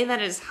a way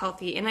that is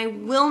healthy, and I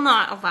will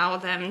not allow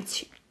them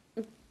to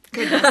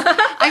Goodness.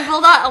 I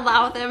will not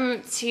allow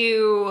them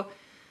to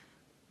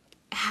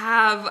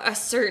have a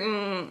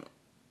certain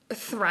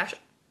thresh.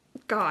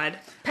 God.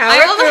 Power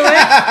through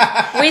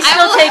it. We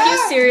still take you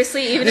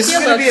seriously, even This if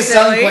is you going to look be a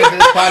selling silly. point for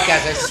this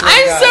podcast. I swear to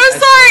I'm God. so I swear to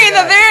sorry God.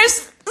 that there's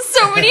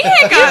so many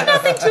hiccups.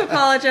 Nothing to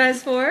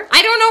apologize for.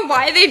 I don't know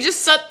why they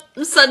just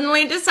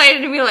suddenly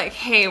decided to be like,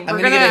 hey, we're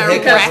gonna gonna get a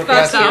hiccup wrap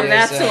request this for up. you,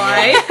 That's so,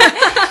 why.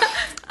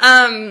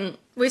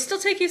 We still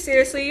take you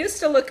seriously. You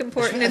still look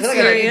important I and feel like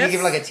I need to serious.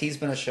 give like a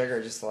teaspoon of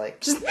sugar, just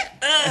like.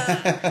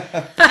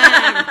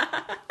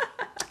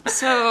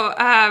 So,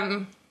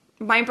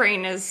 my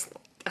brain is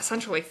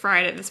essentially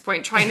fried at this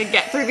point trying to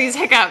get through these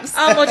hiccups.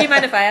 Well, do you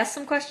mind if I ask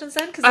some questions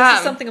then? Because this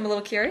is something I'm a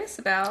little curious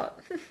about.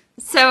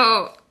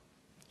 So,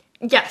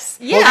 yes.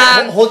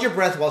 Hold your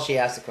breath while she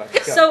asks the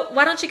question. Go. So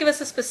why don't you give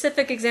us a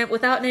specific example,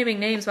 without naming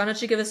names, why don't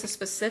you give us a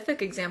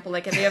specific example?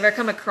 Like, have you ever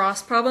come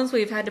across problems where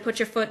you've had to put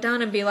your foot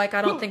down and be like,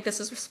 I don't think this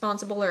is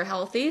responsible or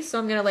healthy, so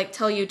I'm going to like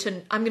tell you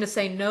to, I'm going to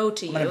say no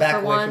to you I'm going to back for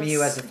away once. from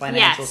you as a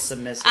financial Yes.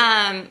 submissive.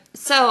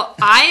 So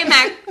I am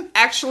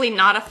actually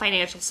not a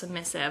financial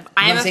submissive.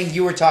 I'm saying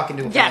you were talking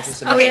to a financial Yes.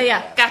 submissive. Okay,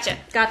 yeah. Gotcha.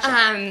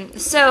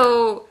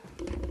 So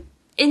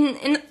in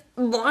the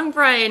long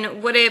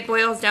run, what it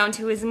boils down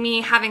to is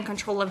me having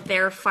control of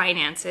their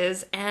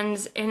finances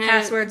and in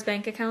Passwords,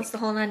 bank accounts, the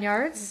whole 9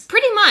 yards?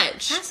 pretty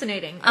much.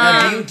 Fascinating.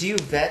 Now, do you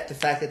vet the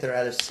fact that they're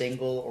either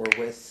single or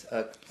with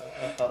a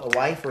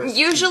wife or a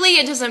Usually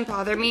it doesn't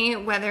bother me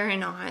whether or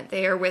not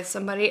they are with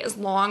somebody as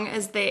long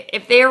as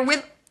if they are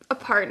with a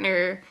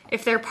partner,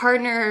 if their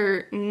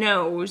partner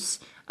knows,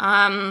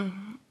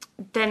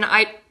 then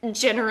I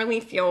generally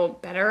feel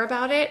better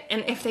about it.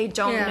 And if they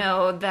don't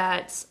know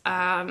that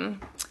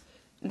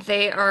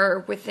they are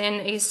within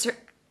a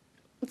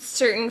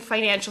certain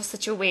financial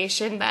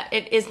situation, that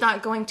it is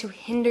not going to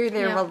hinder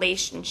their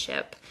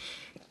relationship.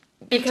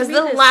 Because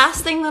the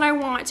last thing that I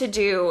want to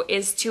do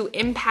is to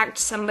impact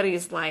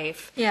somebody's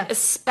life,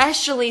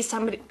 especially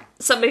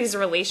somebody's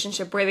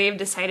relationship where they've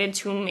decided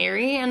to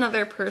marry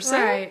another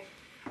person. Right.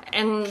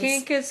 And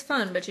Kink is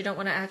fun, but you don't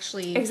want to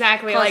actually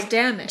exactly cause like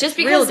damage. Just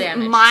real because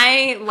damage.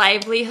 my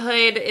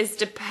livelihood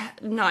is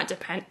not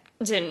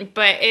dependent,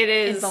 but it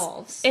is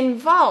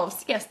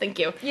involves. Yes, thank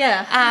you.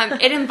 Yeah.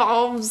 It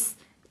involves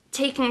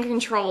taking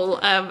control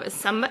of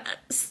some.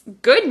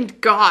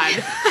 Good God.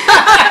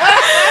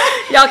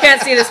 Y'all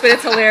can't see this, but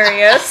it's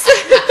hilarious.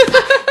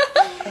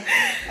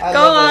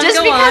 Go on. Just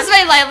go because on.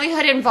 my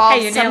livelihood involves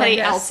Hey, you're nailing somebody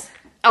this.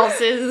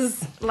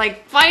 else's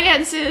like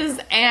finances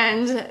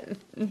and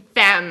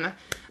them,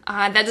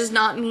 that does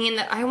not mean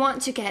that I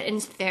want to get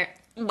into their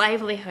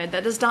livelihood.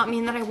 That does not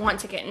mean that I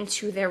want to get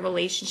into their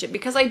relationship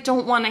because I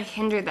don't want to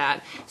hinder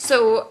that.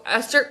 So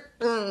a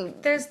certain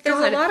There's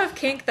a lot of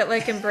kink that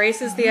like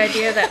embraces the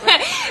idea that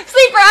like,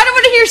 Sleeper, I don't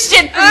want to hear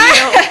shit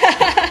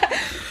from you.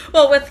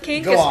 well, with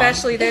kink Go on.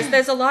 especially,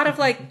 there's a lot of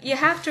like you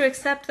have to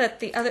accept that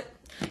the other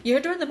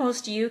you're doing the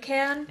most you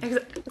can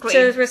Exactly.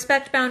 to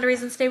respect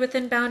boundaries and stay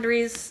within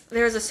boundaries.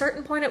 There's a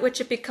certain point at which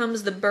it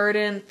becomes the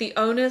burden, the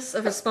onus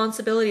of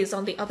responsibilities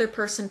on the other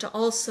person to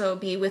also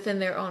be within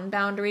their own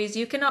boundaries.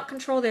 You cannot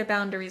control their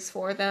boundaries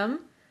for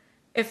them.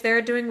 If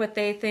they're doing what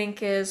they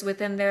think is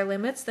within their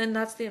limits, then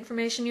that's the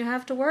information you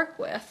have to work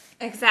with.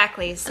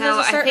 Exactly. So And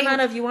there's a I certain think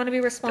amount of you want to be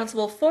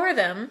responsible for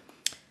them,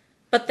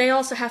 but they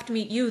also have to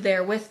meet you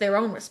there with their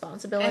own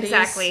responsibilities.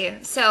 exactly.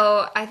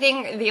 So I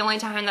think the only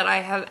time that I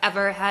have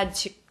ever had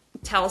to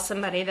tell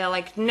somebody that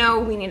like, no,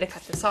 we need to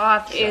cut this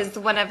off is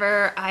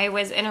whenever I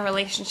was in a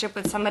relationship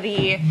with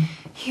somebody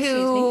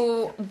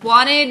who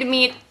wanted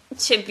me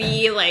to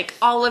be like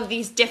all of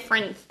these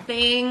different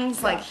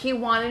things. Like he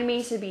wanted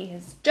me to be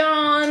his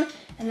dom,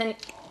 and then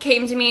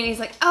came to me and he's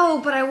like, oh,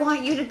 but I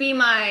want you to be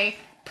my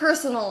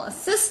personal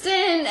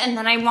assistant, and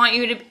then I want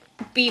you to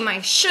be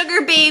my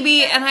sugar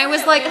baby. And I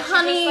was like,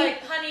 honey,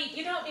 honey,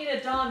 you don't need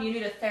a dom, you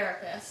need a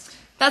therapist.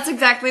 that's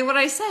exactly what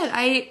I said.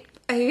 I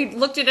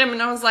looked at him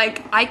and I was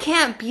like, I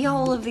can't be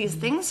all of these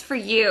things for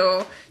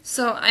you,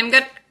 so I'm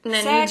gonna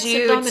Sex need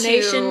you and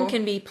domination to.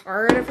 can be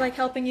part of like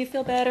helping you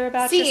feel better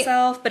about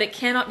yourself, but it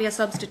cannot be a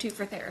substitute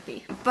for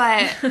therapy.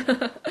 But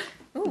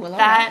Ooh, well,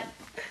 that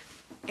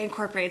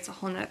incorporates a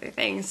whole nother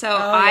thing. So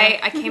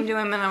I came to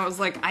him and I was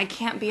like, I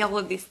can't be all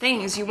of these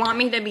things. You want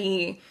me to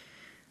be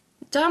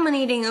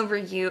dominating over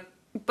you,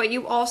 but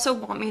you also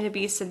want me to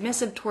be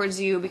submissive towards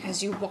you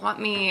because you want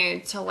me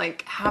to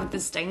like have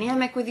this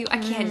dynamic with you. I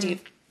can't do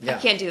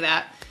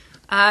that.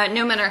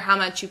 No matter how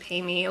much you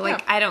pay me,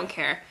 like I don't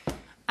care.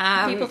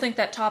 people think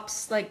that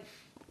tops like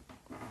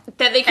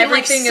That they can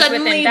everything like is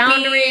within suddenly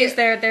boundaries. be.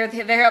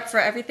 They're up for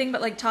everything,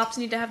 but like tops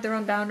need to have their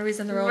own boundaries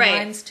and their own Right.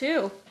 lines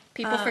too.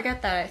 People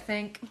forget that, I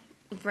think.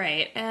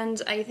 Right, and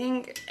I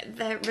think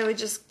that really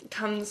just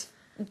comes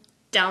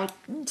down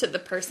to the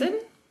person.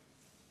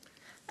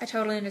 I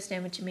totally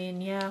understand what you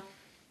mean. Yeah.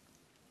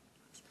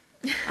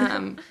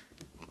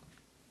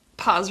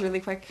 Pause really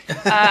quick.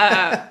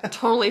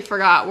 Totally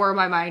forgot where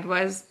my mind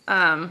was.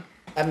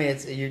 I mean,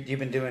 you've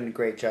been doing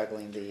great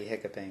juggling the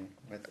hiccuping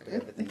with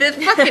everything. The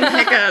fucking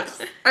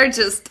hiccups are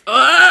just.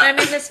 I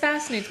mean, this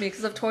fascinates me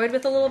because I've toyed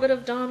with a little bit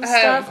of Dom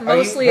stuff,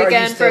 mostly Are you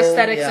again for still-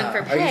 aesthetics yeah.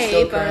 and for Are you pay.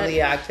 still But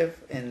currently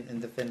active in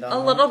the FinDom? A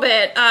little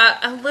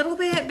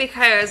bit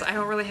because I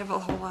don't really have a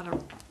whole lot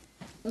of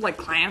like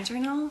clients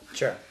right now.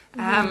 Sure.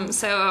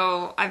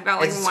 So I've got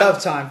like It's a one.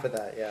 tough time for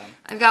that.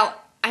 Yeah.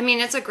 I mean,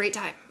 it's a great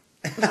time.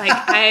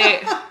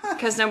 Like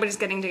because nobody's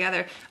getting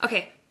together.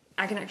 Okay,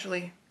 I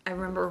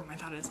remember where my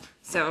thought is.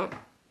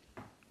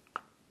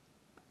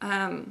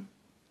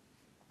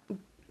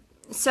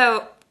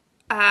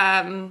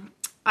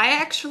 I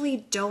actually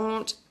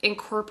don't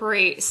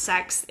incorporate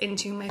sex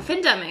into my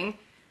findumming.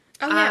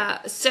 Oh,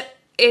 yeah. So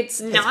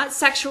it's not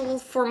sexual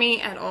for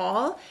me at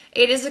all.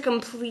 It is a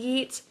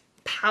complete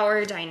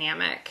power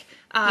dynamic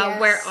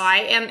Yes. where I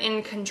am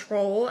in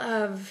control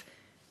of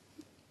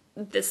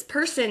this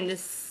person,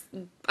 this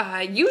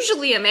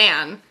usually a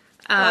man.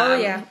 Oh,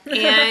 yeah.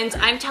 And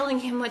I'm telling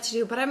him what to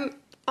do, but I'm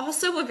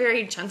also a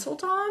very gentle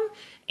Dom,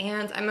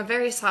 and I'm a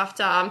very soft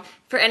Dom.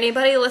 For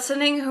anybody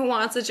listening who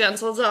wants a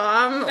gentle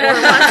Dom or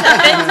wants a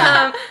fit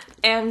Dom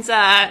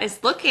and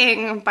is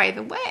looking, by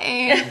the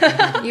way,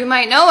 you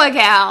might know a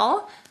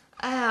gal.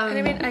 And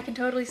I mean, I can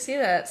totally see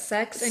that.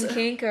 Sex and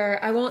kink are,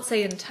 I won't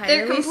say entirely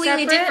They're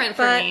completely separate, different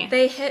for but me.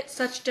 they hit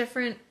such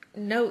different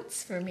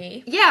notes for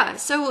me. Yeah,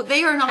 so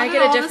they are not I at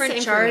get all a the different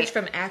same charge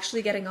for me. from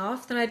actually getting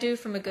off than I do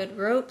from a good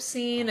rope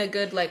scene, a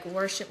good, like,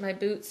 worship my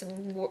boots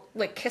and,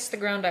 like, kiss the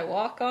ground I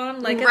walk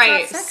on. Like, it's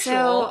Right, not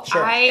sexual. so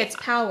Sure. It's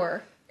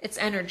power. It's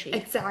energy.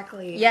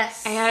 Exactly.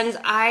 Yes. And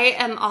I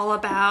am all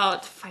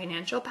about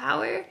financial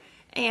power,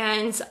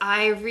 and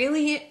I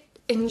really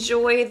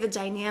enjoy the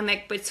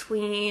dynamic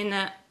between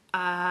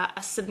a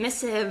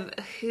submissive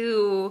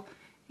who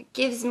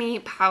gives me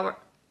power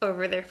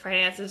over their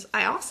finances.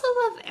 I also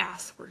love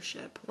ass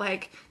worship.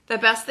 Like, the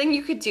best thing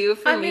you could do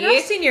for I mean, me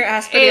I've seen your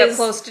ass pretty up is-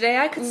 close today.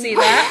 I could see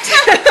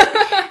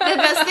that. the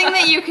best thing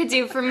that you could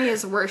do for me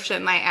is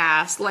worship my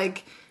ass.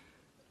 Like,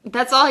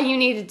 that's all you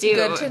need to do.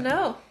 Good to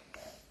know.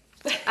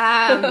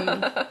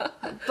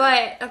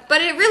 But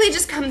it really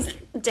just comes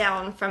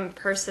down from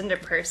person to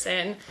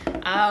person.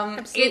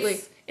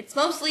 Absolutely. It's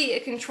mostly a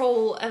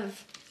control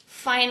of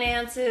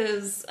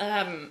finances,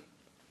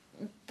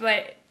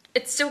 but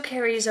it still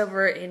carries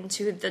over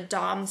into the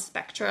Dom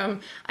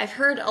spectrum. I've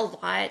heard a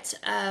lot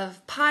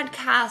of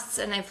podcasts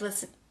and I've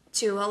listened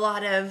to a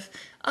lot of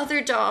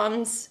other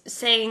Doms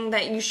saying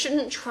that you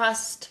shouldn't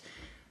trust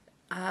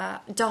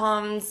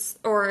Doms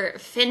or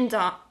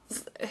FinDoms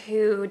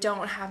who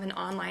don't have an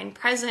online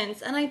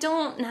presence, and I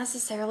don't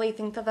necessarily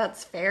think that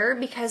that's fair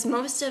because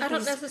most of I don't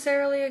these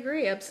necessarily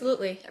agree.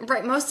 Absolutely.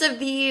 most of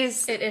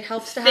these It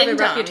helps to have a FinDoms.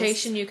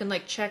 reputation you can,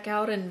 like, check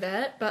out and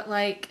vet, but,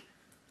 like,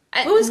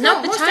 Uh, who's no,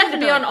 got the most time to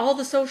be definitely. on all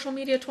the social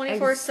media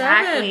 24/7?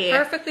 Exactly.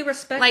 Perfectly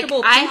respectable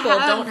Like, I people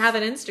have- don't have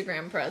an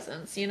Instagram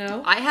presence, you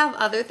know? I have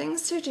other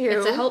things to do.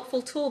 It's a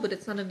helpful tool, but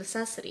it's not a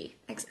necessity.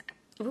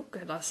 Oh,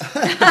 goodness.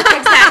 Exactly.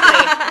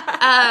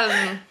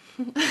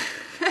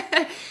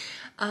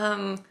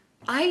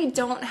 I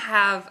don't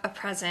have a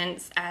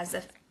presence as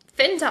a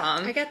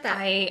FinDom. I get that.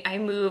 I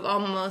move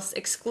almost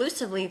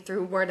exclusively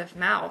through word of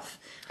mouth.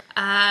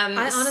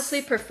 I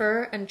honestly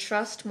prefer and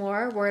trust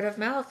more word of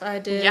mouth. I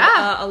did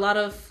Yeah. a lot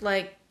of,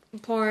 like,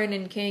 porn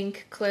and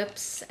kink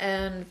clips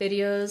and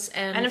videos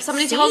and if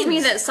somebody tells me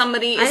scenes. that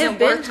somebody I have isn't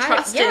been worth hired-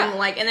 trusting, yeah.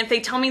 like, and if they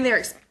tell me their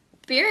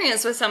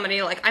experience with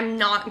somebody, like, I'm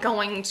not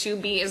going to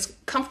be as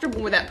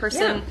comfortable with that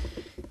person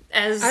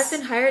as I've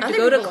been hired to other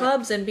go to people are.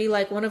 clubs and be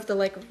like one of the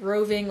like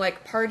roving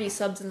like party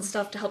subs and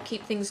stuff to help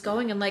keep things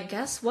going. And like,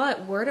 guess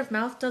what? Word of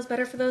mouth does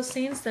better for those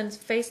scenes than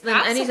any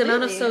amount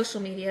of Absolutely. social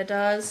media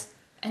does.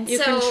 And You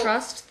so, can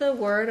trust the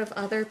word of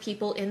other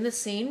people in the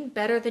scene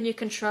better than you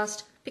can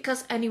trust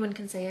because anyone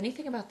can say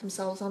anything about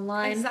themselves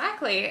online.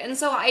 exactly. And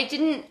so I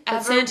didn't But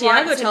ever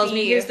Santiago want to tells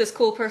me be- here's this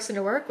cool person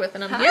to work with,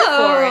 and I'm here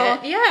Oh.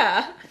 for it.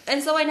 Yeah.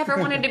 And so I never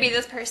wanted to be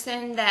this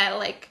person that,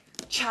 like,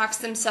 chalks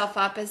themselves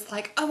up as,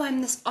 like, oh,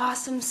 I'm this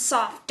awesome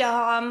soft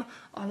dom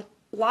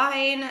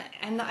online,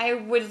 and I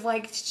would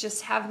like to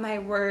just have my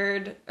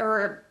word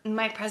or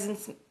my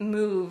presence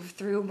move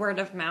through word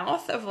of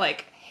mouth of,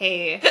 like,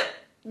 hey,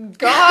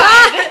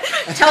 God,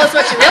 Tell us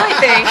what you really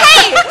think.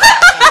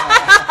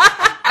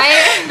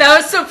 That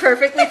was so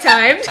perfectly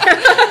timed.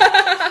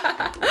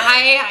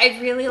 I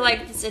really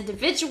like this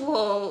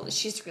individual.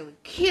 She's really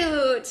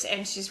cute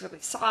and she's really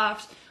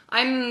soft.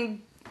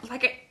 I'm,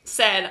 like I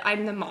said,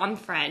 I'm the mom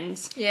friend.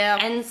 Yeah.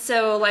 And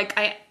so, like,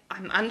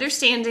 I'm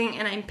understanding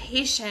and I'm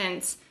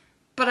patient,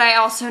 but I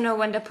also know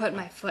when to put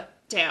my foot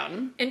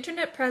down.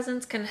 Internet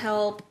presence can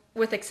help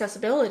with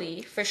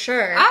accessibility, for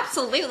sure.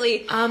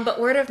 Absolutely. But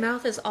word of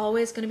mouth is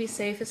always going to be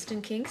safest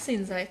in kink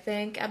scenes, I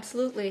think.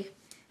 Absolutely.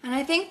 And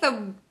I think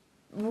the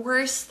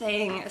worst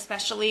thing,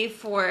 especially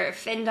for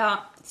FinDom,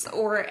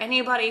 or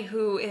anybody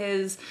who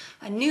is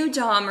a new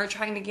dom or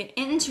trying to get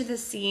into the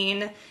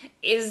scene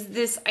is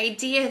this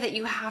idea that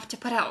you have to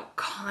put out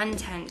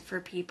content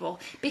for people,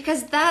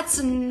 because that's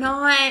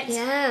not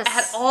Yes.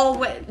 at all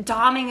what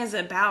doming is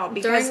about.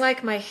 Because During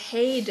like my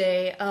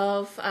heyday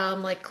of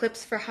like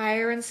clips for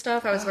hire and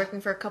stuff, I was working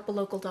for a couple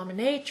local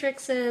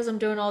dominatrixes. I'm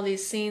doing all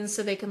these scenes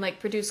so they can like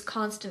produce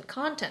constant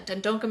content.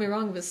 And don't get me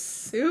wrong, it was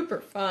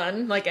super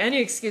fun. Like any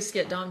excuse to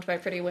get domed by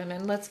pretty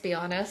women, let's be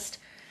honest.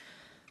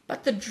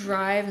 But the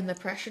drive and the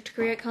pressure to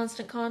create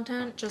constant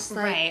content, just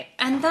like right,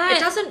 and that it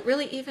doesn't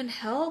really even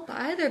help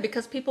either,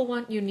 because people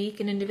want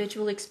unique and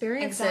individual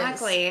experiences.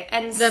 exactly,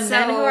 and The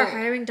men who are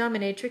hiring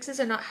dominatrixes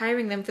are not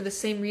hiring them for the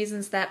same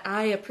reasons that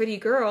I, a pretty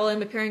girl,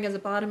 am appearing as a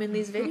bottom in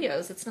these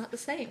videos. It's not the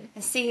same.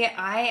 See,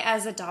 I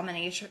as a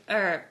dominatrix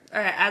or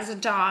as a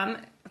dom,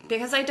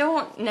 because I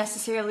don't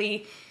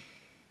necessarily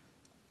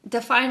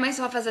define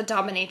myself as a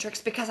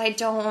dominatrix, because I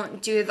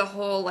don't do the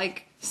whole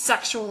like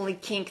sexually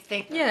kink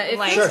thing. Yeah, it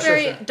like, feels Sure,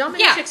 very... sure. Dominatrix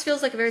Yeah.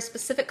 feels like a very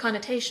specific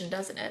connotation,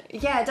 doesn't it?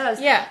 yeah, it does.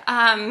 Yeah.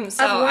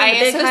 So I've worn I the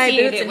big high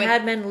associate boots it and with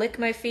had men lick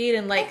my feet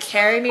and like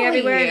carry me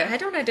everywhere. And Exactly. I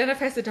don't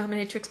identify as a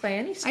dominatrix by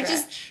any I stretch.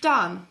 just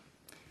dom.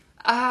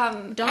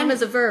 Dom and-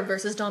 is a verb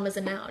versus dom is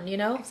a noun, you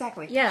know?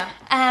 Exactly. Yeah.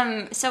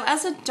 So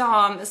as a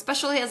dom,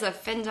 especially as a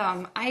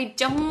findom, I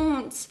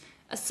don't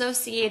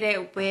associate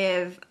it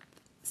with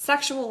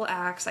sexual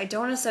acts. I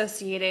don't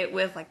associate it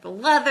with like the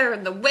leather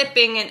and the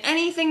whipping and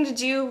anything to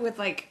do with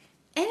like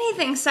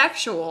anything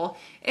sexual.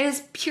 It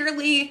is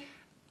purely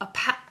a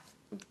power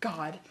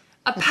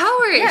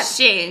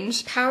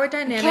exchange. Power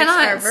dynamics are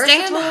Cannot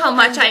versatile. stand how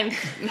much I'm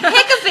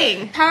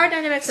hiccuping. Power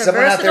dynamics are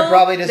Someone out versatile. there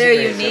probably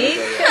They're disagrees.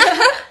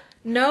 unique.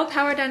 No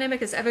power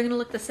dynamic is ever going to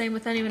look the same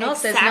with anyone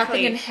else. There's nothing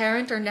Exactly.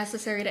 inherent or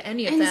necessary to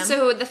any of And them.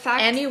 so the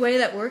fact Any way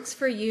that works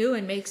for you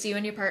and makes you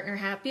and your partner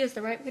happy is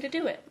the right way to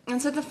do it.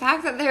 And so the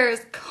fact that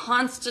there's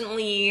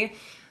constantly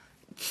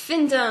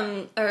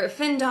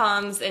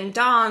findoms and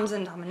doms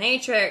and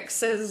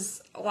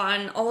dominatrixes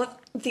on all of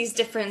these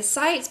different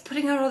sites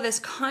putting out all this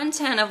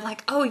content of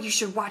like, oh, you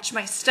should watch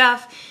my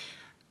stuff,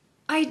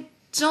 I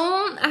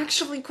don't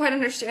actually quite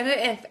understand it.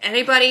 If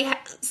anybody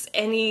has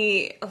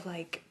any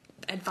like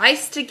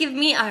advice to give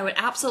me, I would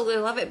absolutely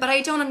love it, but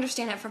I don't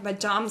understand it from a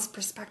dom's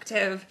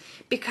perspective,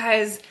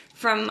 because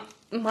from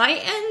my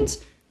end,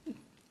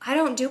 I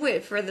don't do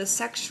it for the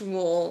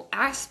sexual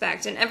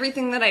aspect. And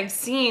everything that I've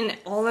seen,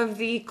 all of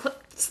the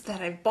clips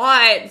that I've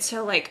bought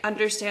to like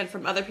understand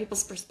from other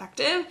people's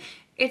perspective,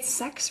 it's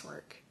sex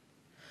work.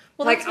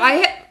 Well, Like that's I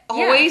what- had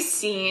always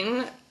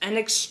seen an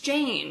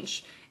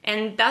exchange,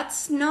 and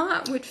that's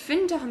not what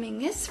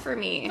findoming is for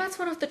me. That's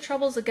one of the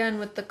troubles, again,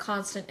 with the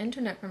constant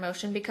internet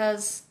promotion,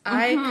 because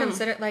I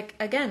consider, like,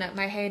 again, at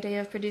my heyday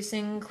of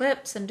producing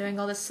clips and doing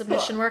all this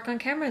submission work on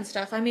camera and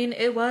stuff, I mean,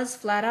 it was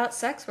flat out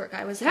sex work.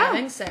 I was Yeah.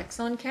 having sex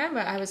on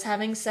camera. I was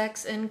having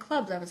sex in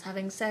clubs. I was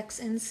having sex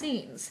in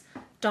scenes.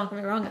 Don't get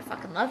me wrong, I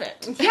fucking love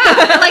it. Yeah,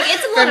 like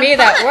it's a lot For me, of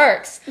that fun,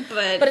 works.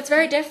 but But it's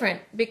very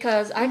different,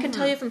 because I can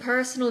tell you from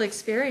personal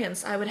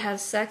experience, I would have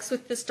sex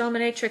with this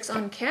dominatrix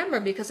on camera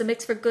because it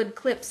makes for good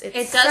clips. It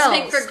does sells.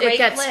 make for great It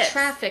gets clips.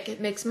 traffic. It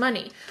makes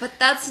money. but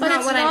that's But not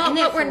it's what not I'm in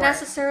it what for. we're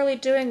necessarily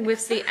doing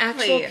with the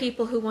actual Exactly.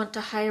 people who want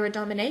to hire a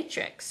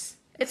dominatrix.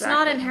 It's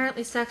not Exactly.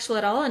 inherently sexual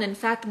at all, and in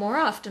fact, more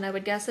often, I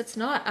would guess it's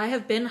not. I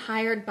have been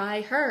hired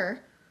by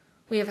her.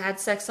 We have had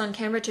sex on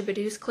camera to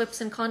produce clips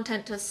and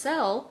content to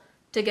sell,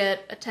 to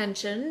get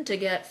attention, to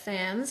get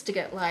fans, to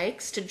get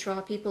likes, to draw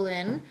people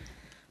in.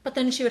 But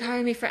then she would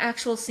hire me for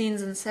actual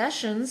scenes and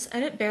sessions,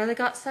 and it barely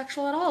got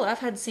sexual at all. I've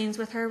had scenes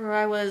with her where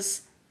I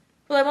was,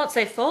 well, I won't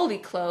say fully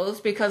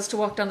clothed, because to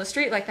walk down the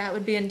street like that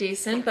would be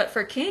indecent, but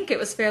for kink, it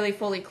was fairly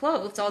fully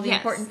clothed. All the Yes.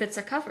 important bits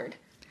are covered.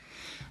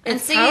 And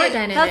It's see, power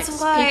dynamics.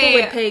 that's why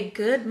People would pay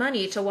good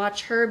money to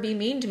watch her be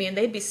mean to me, and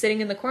they'd be sitting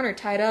in the corner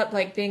tied up,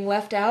 like being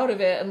left out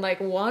of it and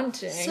like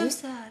wanting. so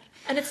sad.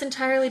 And it's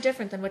entirely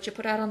different than what you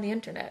put out on the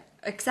internet.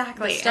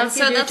 Exactly. The stuff And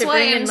so you do that's to why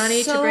bring in I'm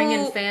money, so to bring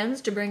in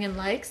fans, to bring in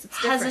likes,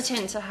 it's different.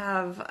 hesitant to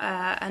have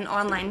an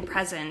online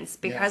presence,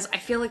 because I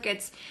feel like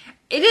it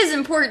is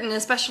important,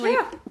 especially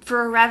Yeah.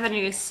 for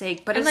revenue's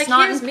sake, but And it's like,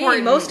 not here's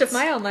important. me. Most of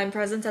my online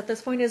presence at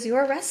this point is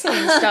your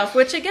wrestling stuff,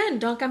 which again,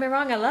 don't get me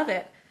wrong, I love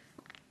it.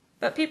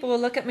 But people will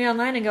look at me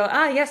online and go,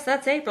 ah, yes,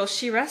 that's April,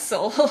 she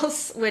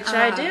wrestles, which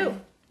I do.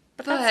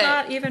 But that's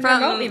not even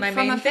remotely my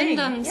main thing.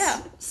 Fandom's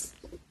Yeah.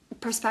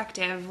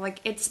 perspective, like,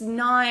 it's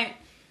not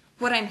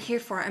what I'm here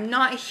for. I'm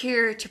not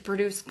here to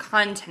produce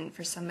content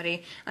for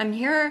somebody. I'm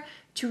here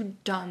to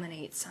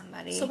dominate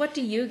somebody. So what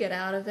do you get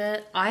out of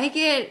it? I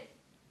get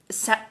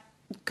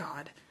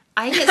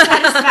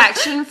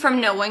satisfaction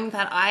from knowing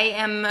that I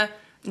am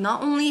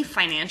not only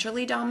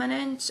financially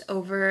dominant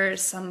over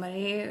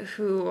somebody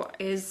who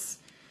is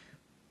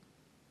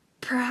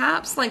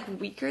perhaps like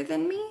weaker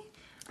than me.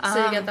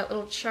 So you get that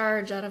little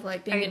charge out of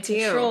like being I in do.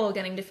 control,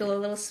 getting to feel a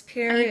little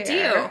superior. I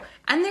do.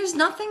 And there's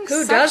nothing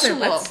Who sexual.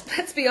 doesn't?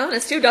 Let's be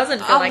honest. Who doesn't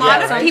feel a like lot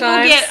that of people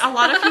sometimes? get a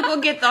lot of people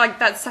get like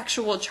that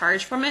sexual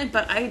charge from it,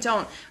 but I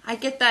don't. I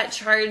get that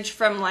charge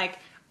from like,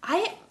 I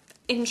am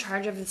in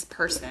charge of this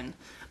person.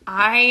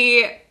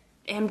 I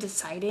am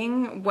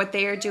deciding what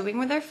they are doing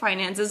with their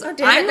finances. Oh,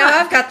 damn it, now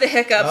I've got the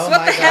hiccups. Oh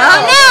what my the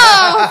God.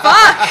 hell? No!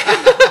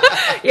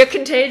 Fuck! You're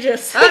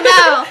contagious.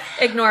 Oh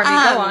no! Ignore me.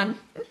 Go on.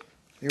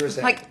 You were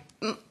saying. Like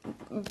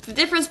the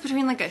difference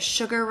between like a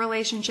sugar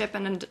relationship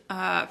and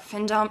a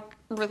findom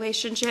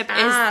relationship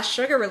is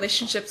Sugar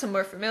relationships I'm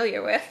more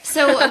familiar with.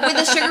 so with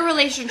a sugar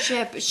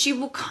relationship, she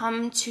will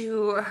come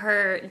to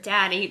her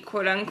daddy,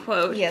 quote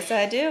unquote. Yes,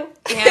 I do.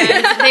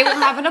 And they will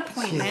have an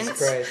appointment. Jesus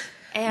Christ.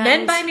 And,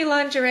 Men buy me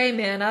lingerie,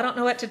 man. I don't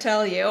know what to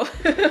tell you.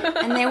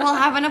 and they will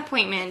have an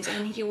appointment,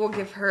 and he will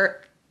give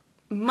her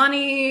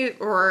money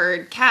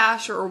or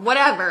cash or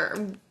whatever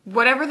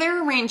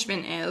their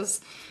arrangement is.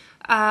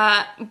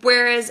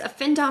 Whereas a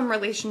findom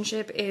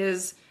relationship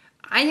is,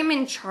 I am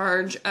in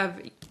charge of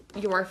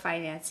your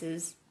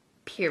finances,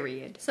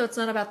 period. So it's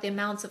not about the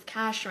amounts of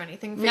cash or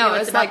anything for No, you.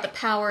 It's it's about like- the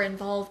power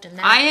involved in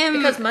that. I am-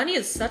 Because money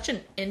is such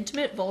an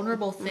intimate,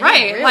 vulnerable thing.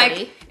 Right, really.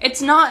 like,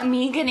 it's not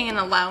me getting an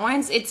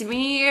allowance, it's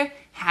me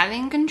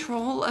having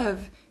control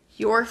of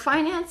your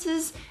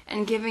finances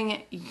and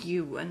giving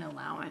you an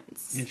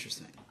allowance.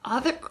 Interesting. So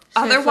you're flipping the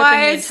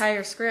Otherwise,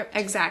 entire script.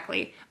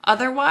 exactly.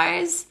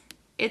 Otherwise,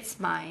 it's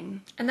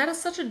mine. And that is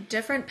such a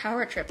different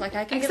power trip. Like,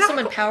 I can give Exactly.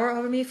 someone power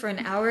over me for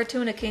an hour or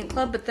two in a kink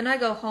club, but then I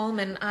go home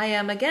and I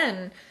am,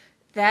 again,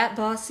 that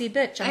bossy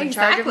bitch. I'm in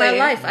charge of my Exactly.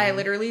 life. I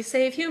literally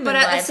save human But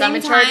at the lives. I'm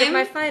in same charge of time,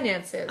 my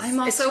finances. I'm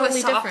It's also totally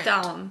a soft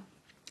different. dom.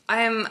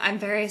 I'm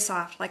very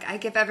soft. Like, I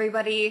give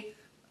everybody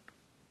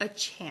a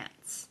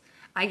chance.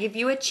 I give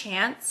you a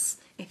chance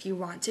if you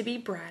want to be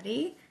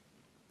bratty.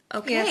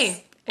 Okay.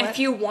 Yes. What? If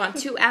you want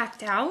to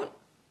act out,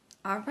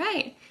 all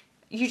right.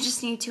 You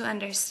just need to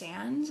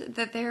understand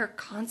that there are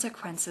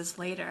consequences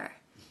later.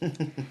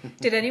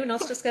 Did anyone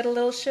else just get a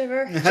little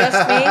shiver?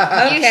 Just me?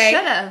 Okay. You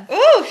should have.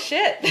 Oh,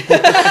 shit.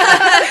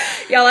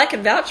 Y'all, I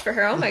can vouch for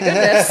her. Oh, my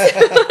goodness.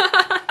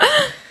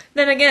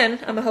 Then again,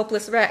 I'm a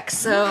hopeless wreck,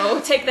 so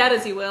take that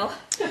as you will.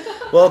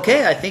 Well,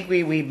 okay. I think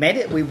we made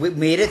it. We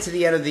made it to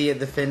the end of the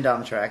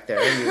Findom track there.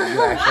 You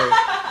actually.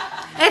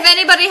 If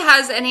anybody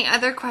has any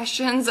other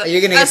questions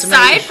you gonna get so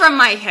aside many- from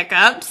my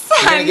hiccups,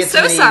 You're gonna I'm get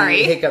so many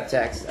sorry. Hiccup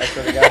text. I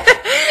swear to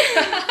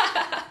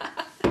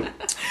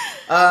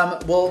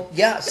God. Well,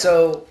 yeah.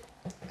 So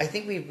I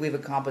think we've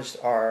accomplished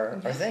our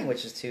thing,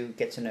 which is to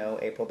get to know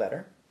April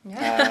better. If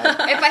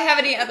I have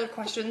any other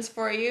questions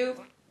for you,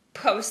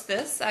 post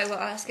this. I will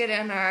ask it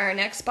in our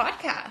next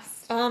podcast.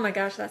 Oh my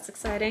gosh, that's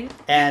exciting.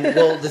 And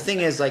well, the thing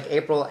is, like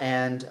April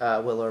and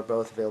Willow are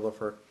both available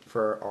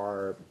for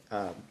our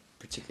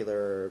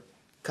particular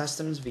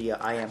customs via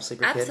I Am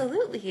Sleeper Kid.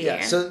 Absolutely.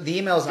 Yeah. So the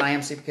email is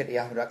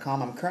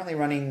iamsleeperkid@yahoo.com. I'm currently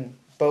running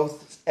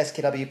both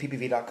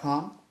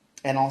skwppv.com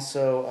and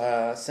also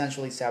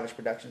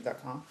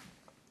sensuallysavageproductions.com.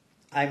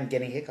 I'm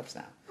getting hiccups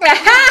now.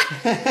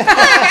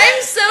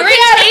 I'm so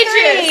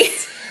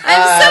contagious.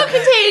 I'm so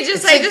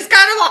contagious. I just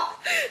got a lot.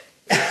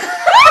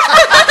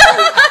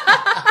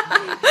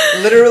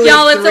 Literally,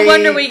 Y'all, it's a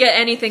wonder we get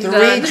anything three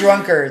done.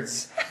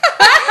 drunkards.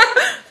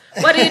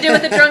 What do you do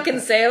with a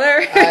drunken sailor?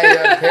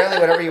 Apparently,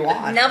 whatever you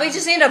want. Now we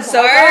just need a bard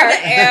So far.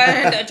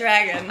 and a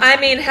dragon. I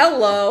mean,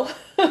 hello.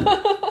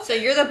 So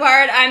you're the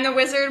bard, I'm the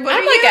wizard. What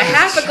I'm are like you? a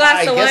half a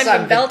glass I of guess wine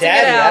I'm and the belting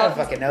daddy. it I don't out.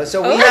 fucking know.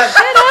 So Oh, we have.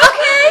 shit,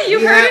 okay. You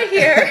we heard have- it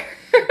here.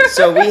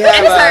 So we have.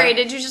 I'm sorry,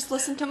 did you just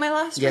listen to my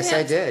last Yes, I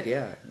rant? did.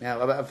 Yeah.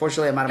 Now,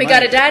 unfortunately, I'm out of We money.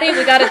 got a daddy,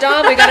 we got a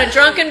dom, we got a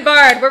drunken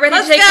bard. We're ready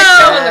Let's to take go. this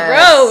show on the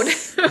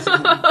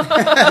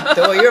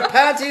road. To your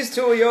panties,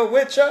 to your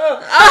witcher.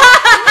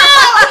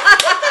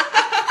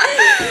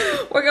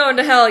 We're going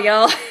to hell,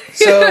 y'all.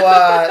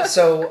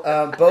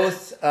 So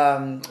both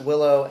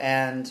Willow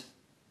and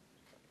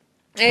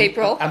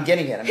April. I'm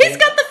getting it. He's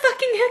got the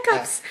fucking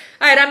hiccups.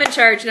 All right, I'm in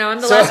charge now.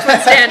 I'm the last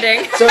one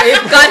standing. So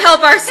April, God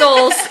help our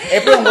souls.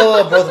 April and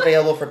Willow are both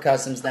available for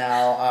customs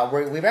now.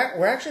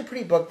 We're actually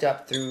pretty booked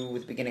up through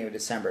the beginning of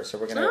December, so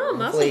we're gonna Oh,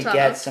 mazel hopefully tov.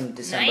 get some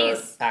December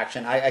Nice.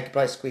 action. I could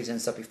probably squeeze in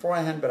stuff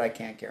beforehand, but I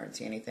can't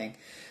guarantee anything.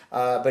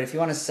 But if you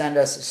want to send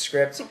us a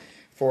script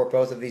for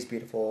both of these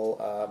beautiful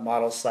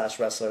models /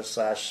 wrestlers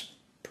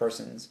 /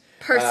 persons.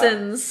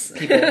 Persons.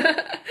 People.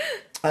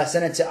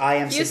 Send it to I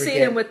am You Super see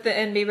Kid. him with the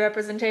NB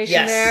representation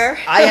Yes. there.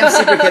 I am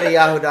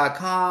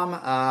superkid@yahoo.com.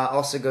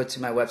 Also go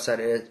to my website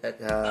at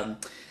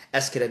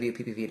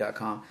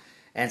skwppv.com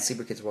and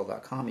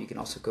sleeperkidsworld.com. You can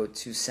also go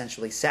to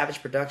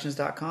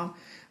sensuallysavageproductions.com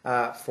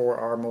for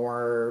our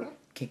more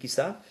kinky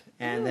stuff.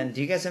 And then, do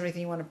you guys have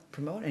anything you want to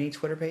promote? Any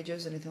Twitter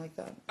pages, anything like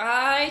that?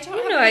 I don't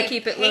You have know I any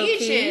keep it low-key.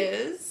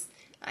 pages.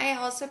 I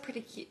also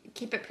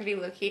keep it pretty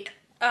low key.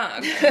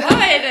 Oh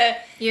God!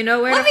 You know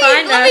where let to me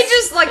find let me us.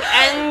 just like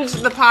end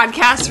the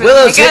podcast with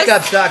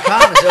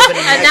WillowsHiccups.com is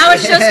opening. And now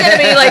it's just going to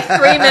be like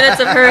 3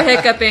 minutes of her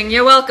hiccuping.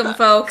 You're welcome,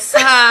 folks.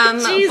 But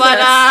Jesus.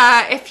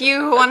 if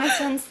you want to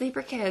send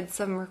Sleeper Kids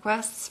some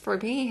requests for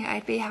me,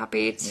 I'd be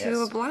happy to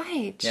Yes.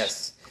 oblige.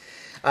 Yes.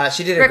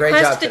 She did a great job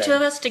Request the today. two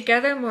of us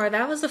together more.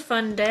 That was a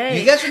fun day.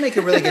 You guys would make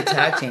a really good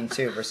tag team,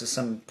 too, versus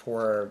some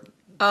poor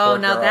Oh, poor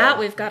now girl. that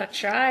we've got to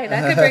try.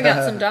 That could bring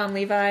out some Dom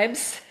Lee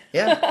vibes.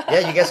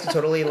 Yeah, you guys could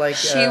totally, like...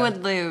 She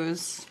would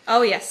lose.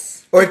 Oh,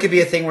 yes. Or it could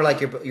be a thing where like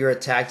you're a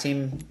tag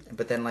team,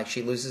 but then like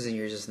she loses and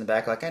you're just in the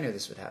back. Like I knew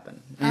this would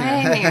happen.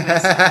 I knew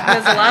this.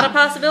 There's a lot of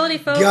possibility,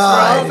 folks.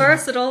 God. We're all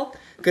versatile.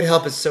 Good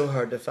help is so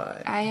hard to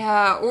find.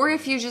 Or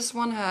if you just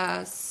want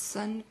to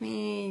send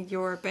me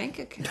your bank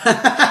account.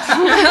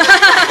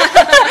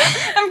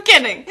 I'm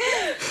kidding.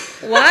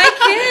 Why,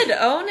 kid?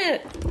 Own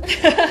it.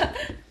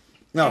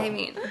 No, I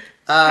mean,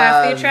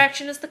 Half the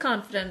attraction is the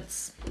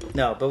confidence.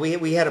 no, but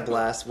we had a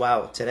blast.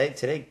 Wow,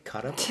 today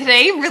caught up.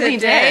 today really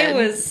Today did.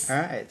 was All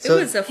right, it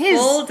was a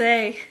full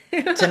day.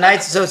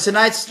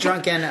 tonight's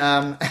drunken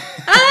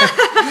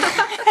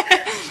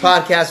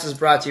podcast was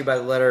brought to you by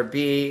the letter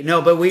B.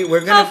 No, but we're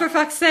Oh, gonna for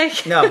fuck's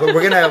sake! no, but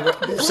we're gonna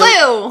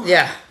Blue.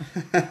 Yeah.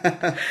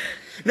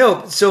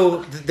 No, so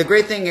the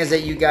great thing is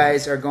that you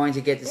guys are going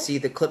to get to see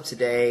the clip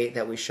today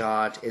that we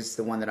shot is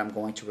the one that I'm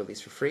going to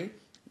release for free.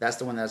 That's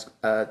the one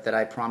that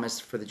I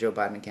promised for the Joe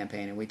Biden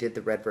campaign, and we did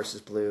the red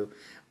versus blue,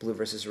 blue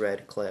versus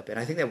red clip. And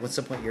I think that at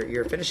some point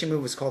your finishing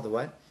move was called the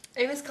what?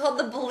 It was called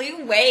the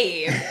Blue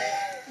Wave.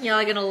 Y'all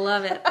are gonna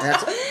love it. And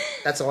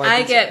that's all I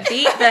can get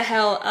say. beat the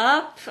hell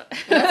up,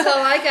 That's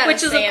all I got.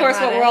 which is of course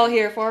what we're all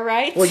here for,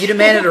 right? Well, you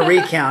demanded a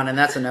recount, and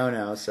that's a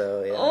no-no.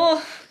 So yeah.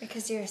 Oh,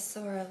 Because you're a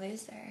sore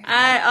loser.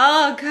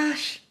 oh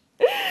gosh,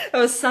 it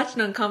was such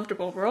an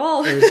uncomfortable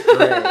role. It was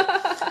great.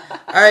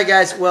 All right,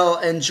 guys. Well,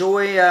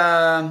 enjoy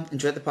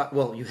the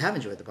Well, you have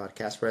enjoyed the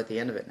podcast. We're at the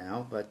end of it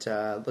now, but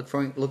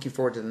looking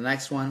forward to the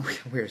next one.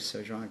 We're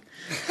so drunk.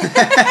 Speak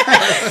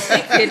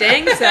for your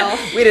dang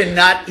self. We did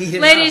not eat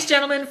enough. Ladies,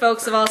 gentlemen,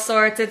 folks of all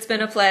sorts, it's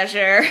been a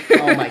pleasure.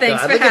 Oh my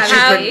Thanks god! for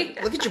having me.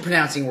 Look at you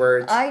pronouncing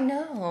words. I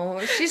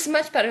know. She's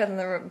much better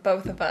than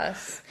both of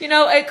us. You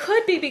know, it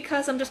could be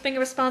because I'm just being a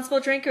responsible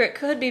drinker. It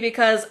could be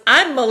because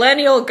I'm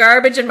millennial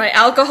garbage and my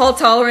alcohol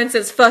tolerance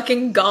is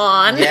fucking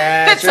gone.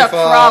 Yeah, That's it's your a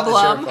fault. problem.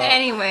 It's your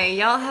fault. Anyway,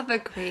 y'all have a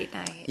great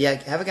night. Yeah,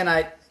 have a good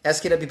night.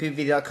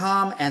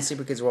 SKWPV.com and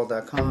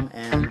SleeperKidsWorld.com,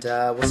 and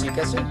we'll see you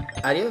guys soon.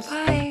 Adios.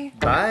 Bye.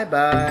 Bye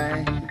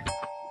bye.